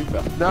 There's a view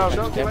button. No, Change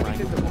don't do camera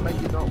anything angle. that will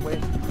make you not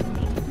win.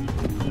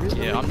 There is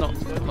no Yeah, I'm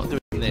reason not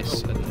doing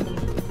this and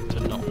to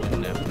not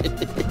win now.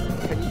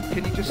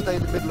 Can you just stay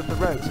in the middle of the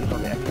road so you're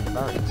not getting the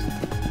barriers?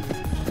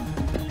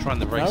 Trying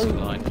the racing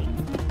No. line.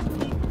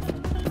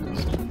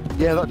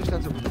 Yeah, that just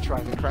ends up with the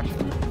trying and crashing.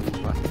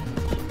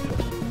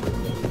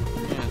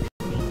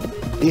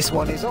 This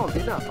one is old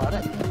enough, I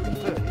reckon.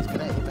 It's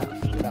great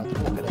enough without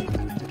walking.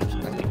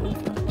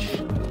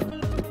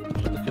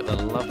 Look at the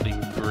lovely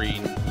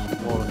green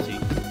quality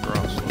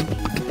grassland.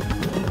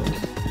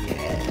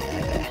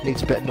 Yeah,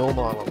 needs a bit of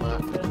normal on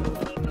that.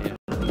 Yeah.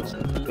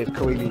 A bit of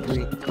coily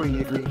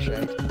green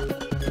shade.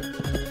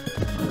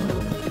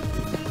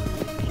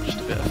 Just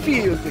a bit of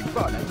Feels big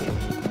fun, I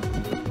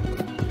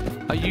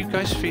think. Are you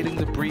guys feeling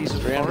the breeze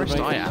of 300 forest?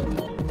 I metres.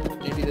 am.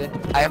 Nearly there.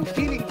 I am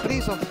feeling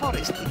breeze of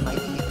forest in my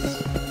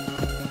ears.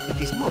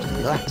 It is most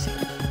relaxing.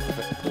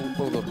 But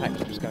all the packs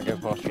are just going to go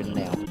past you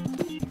now.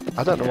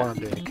 I don't know why I'm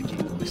doing a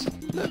Khajiit voice.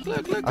 Look.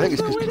 I think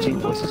it's because Khajiit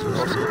voices were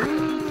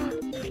awesome.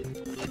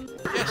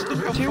 Yes,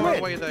 look how Do you far win?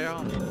 away they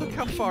are. Look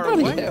how far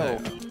Bloody away they hell.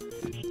 are.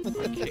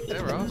 Kick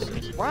their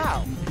asses.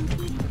 Wow.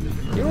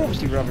 You're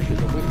obviously rubbish at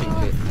the whipping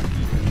bit.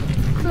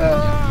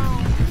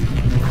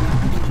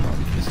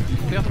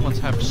 The other ones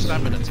have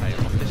stamina tail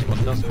off. This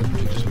one doesn't.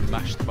 You just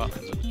mash the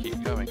buttons and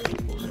keep going.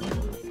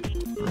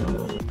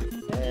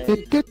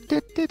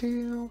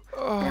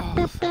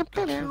 Oh, thank God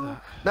for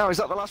that. Now, is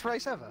that the last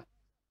race ever?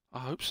 I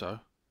hope so.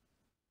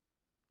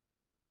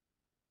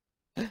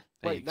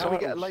 Wait, now we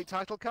get a late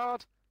title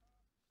card?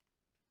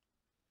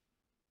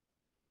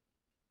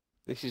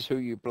 This is who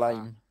you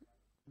blame.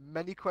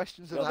 Many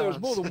questions Well, and there was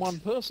more than answers. one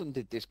person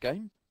did this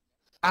game.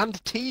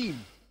 And team.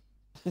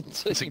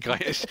 It's a guy.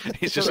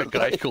 It's just a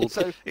guy called.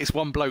 So- It's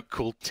one bloke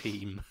called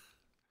Team.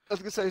 I was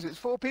going to say, so it's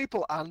 4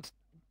 people and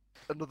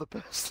another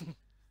person.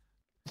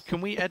 Can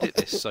we edit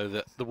this so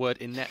that the word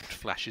inept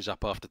flashes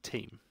up after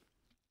Team?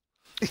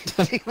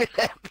 Team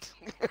Inept.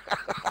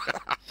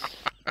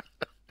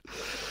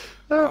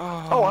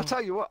 Oh, I'll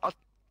tell you what.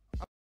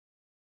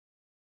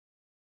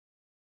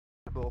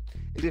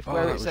 Is if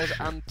where that it was says shit.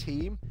 and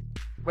team,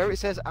 where it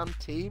says and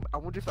team, I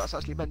wonder if that's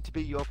actually meant to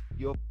be your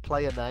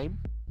player name,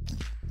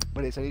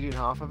 when it's only doing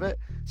half of it.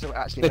 So it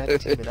actually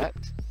meant Team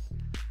Inept.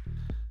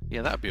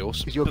 Yeah, that'd be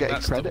awesome. Because you're But getting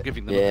that's still credit.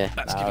 Giving them, I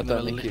that's giving them a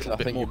don't think little I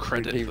bit think more you're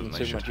credit giving than they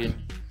too should. much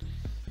in.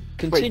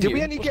 Continue. Wait, did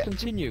we only What's get?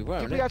 continue?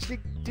 Well, Did we actually?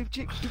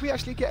 Did we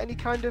actually get any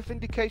kind of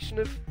indication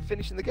of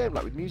finishing the game,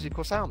 like with music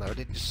or sound? There, or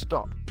did it just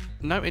stop?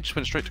 No, it just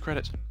went straight to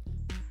credits.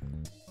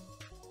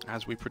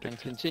 As we and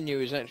predicted. continue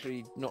is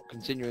actually not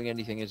continuing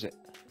anything, is it?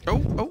 Oh,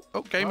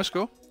 gamer What?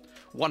 score.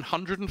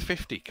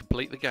 150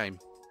 complete the game.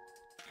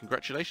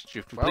 Congratulations,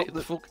 you've completed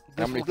the full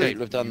How many game.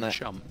 people have done You that?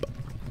 Chump.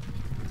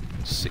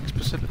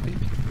 6% of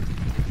people.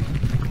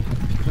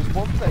 There's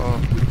one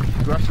thing we can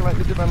congratulate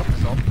the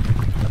developers on,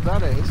 and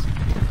that is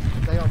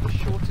they are the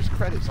shortest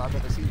credits I've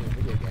ever seen in a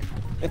video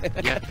game.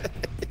 Yeah.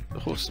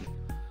 Awesome.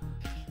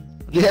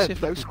 Yeah, See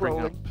if no I can bring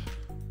scrolling. up-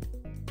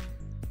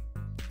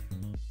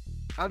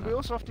 And we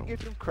also have to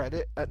give them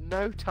credit. At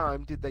no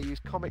time did they use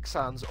Comic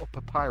Sans or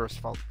Papyrus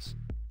fonts.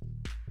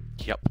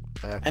 Yep.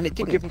 And it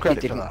we'll didn't, give them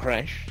credit it for didn't that.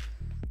 crash.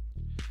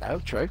 No,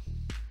 true.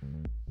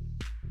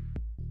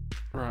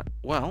 Right.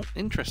 Well,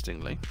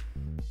 interestingly,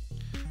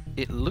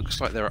 it looks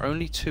like there are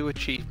only 2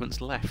 achievements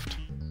left.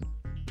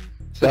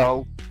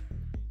 So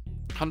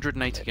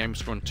 180 game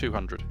score and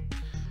 200.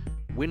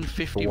 Win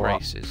 50 For what?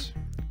 races.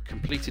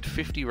 Completed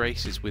 50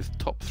 races with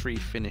top 3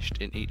 finished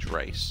in each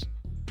race.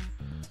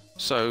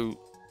 So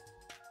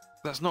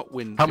that's not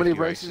win. how many 50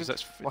 races?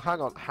 That's Well,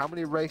 hang on. How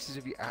many races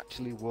have you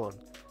actually won?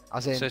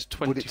 As in, says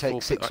would it 24,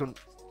 take 600?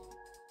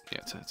 yeah,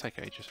 take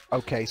ages.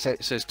 Okay, so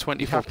It says 24%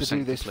 you have to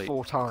do this complete.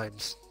 4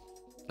 times.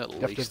 At You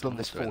have to least have done I'm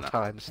this doing 4 that.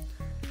 times.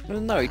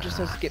 No, it just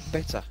has to get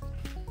better.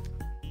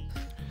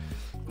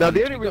 Now,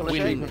 the And only real win-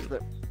 shame is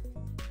that.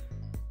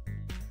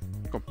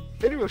 Go on.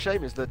 The only real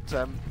shame is that,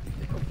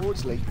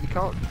 unfortunately, you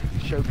can't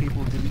show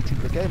people deleting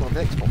the game on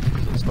the Xbox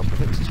because it'll stop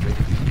the mixer stream.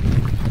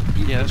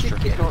 Yeah, that's You true.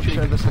 did get an Can't show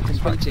achievement the for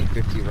satisfaction.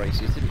 completing 50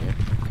 races, didn't you?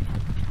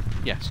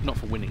 Yes, not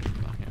for winning.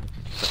 Yeah.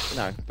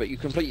 No, but you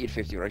completed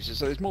 50 races,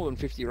 so there's more than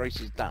 50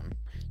 races done.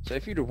 So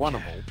if you'd have won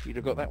them all, you'd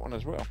have got that one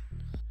as well.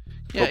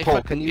 Yeah, But if Paul,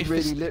 I can you if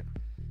really this- live?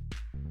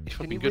 If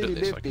Can I'd you been good really at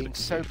this, I live could being have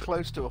so completed it.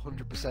 close to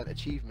 100%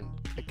 achievement,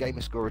 a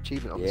gamer score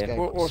achievement on this Yeah. game?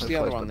 What but was so the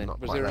other close, one but then? not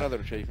Was quite there there? another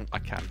achievement? I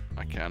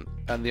can.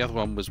 And the other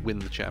one was win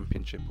the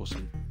championship or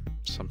some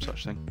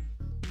such thing.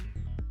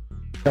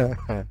 Oh,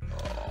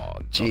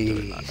 not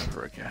doing that Jeez.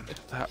 ever again.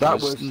 That, That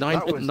was, was-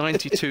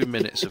 92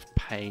 minutes of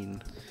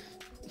pain.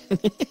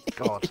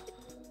 God.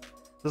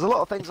 There's a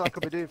lot of things I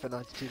could be doing for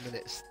 92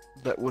 minutes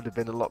that would have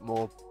been a lot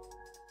more.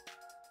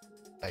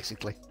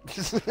 Basically.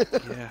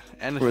 Yeah, Or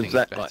anything is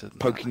that better like than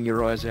poking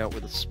your eyes out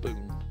with a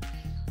spoon?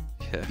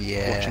 that.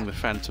 Yeah. Watching the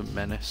Phantom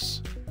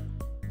Menace.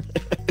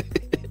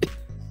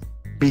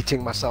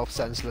 Beating myself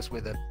senseless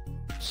with a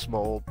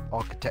small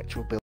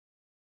architectural build.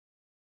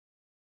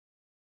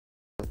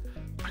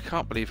 I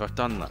can't believe I've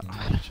done that.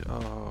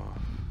 Oh,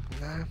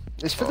 No.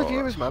 It's for the Oh,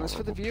 viewers, that's man. It's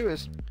for the horrible.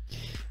 viewers.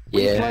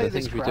 When you Yeah, play the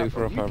this things we crap, do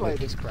for our when you play public.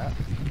 this crap.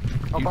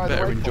 Oh, You by the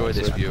better way, enjoy Paul,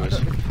 this, viewers.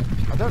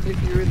 I don't know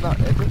if you were in that.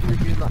 I don't know if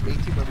you were in that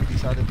meeting when we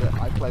decided that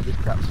I play this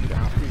crap, so you don't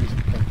have to. This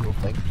became your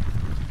thing.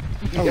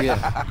 Oh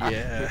yeah.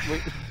 yeah.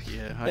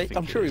 Yeah, I think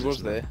I'm sure it he is, was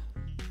isn't it?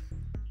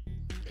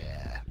 there.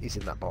 Yeah, he's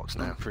in that box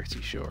now. I'm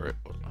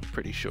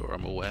pretty sure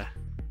I'm aware.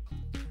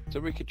 So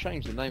we could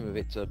change the name of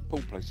it to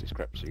Paul Plays This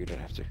Crap so you don't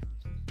have to.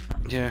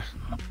 Yeah.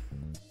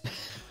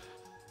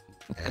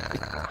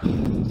 Yeah.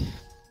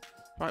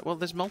 Right, well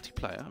there's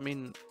multiplayer. I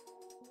mean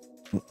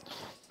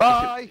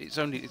Bye. it's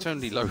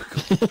only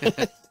local.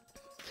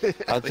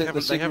 I think the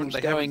haven't- signal's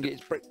they going,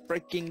 haven't- it's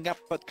breaking up,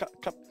 but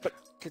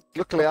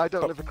Luckily, I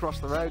don't live across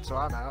the road, so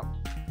I'm out.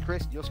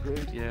 Chris, you're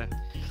screwed. Yeah.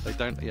 They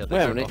don't Wait a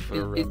don't minute, offer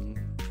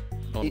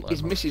online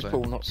Is Mrs. multiplayer.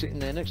 Paul not sitting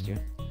there next to you?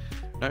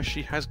 No,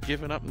 she has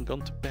given up and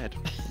gone to bed.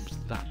 It was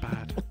that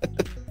bad.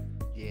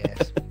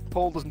 Yes.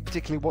 Paul doesn't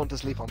particularly want to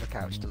sleep on the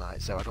couch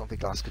tonight, so I don't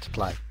think I'll ask her to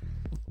play.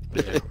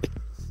 Yeah.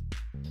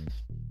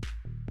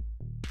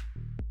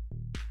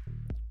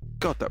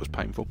 God, that was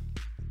painful.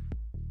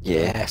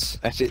 Yes.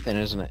 That's it then,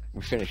 isn't it?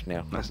 We're finished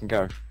now. Let's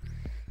go.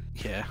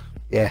 Yeah.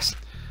 Yes.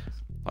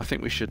 I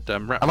think we should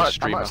wrap I'm the act-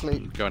 stream I'm up actually-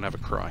 and go and have a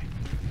cry.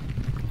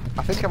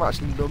 I think I'm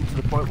actually numb to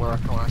the point where I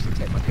can't actually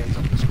take my gaze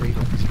off the screen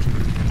or physically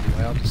move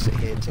anyway. I'll just sit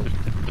here till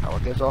the power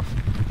goes off.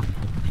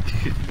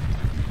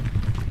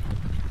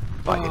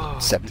 Like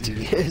in 70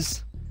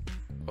 years.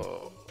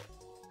 Oh.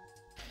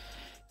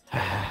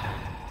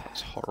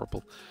 That's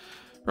horrible.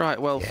 Right,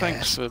 well,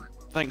 Yes.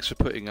 thanks for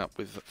putting up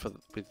with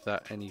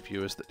that. Any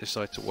viewers that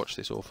decide to watch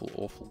this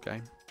awful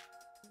game.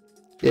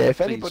 Yeah, if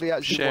Please anybody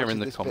actually share watches in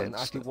the this bit and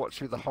comments actually that- watch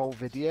through the whole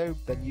video,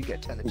 then you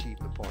get 10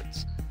 achievement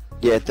points.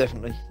 Yeah,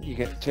 definitely. You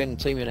get 10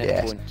 Team Inept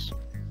Yes. points.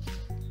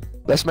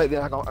 Let's make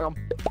the hang on,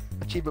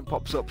 achievement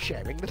pops up,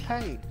 sharing the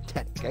pain.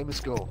 10 gamer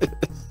score.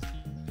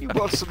 You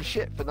watched some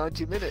shit for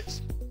 90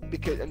 minutes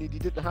and you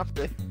didn't have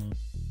to.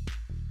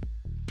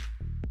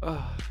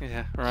 Oh,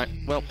 yeah, right.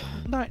 Well,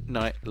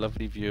 night,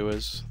 lovely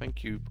viewers.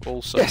 Thank you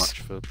all so Yes.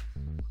 much for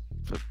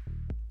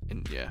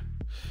yeah.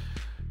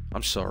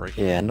 I'm sorry.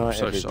 Yeah, night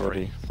So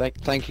everybody.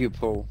 Thank you,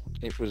 Paul.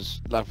 It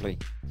was lovely.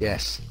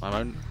 Yes.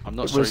 I'm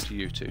not It sorry was- to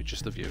you two,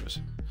 just the viewers.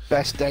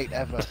 Best date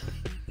ever.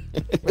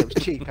 It was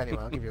cheap anyway,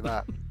 I'll give you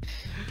that.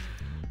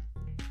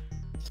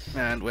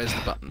 And where's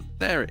the button?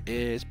 There it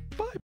is.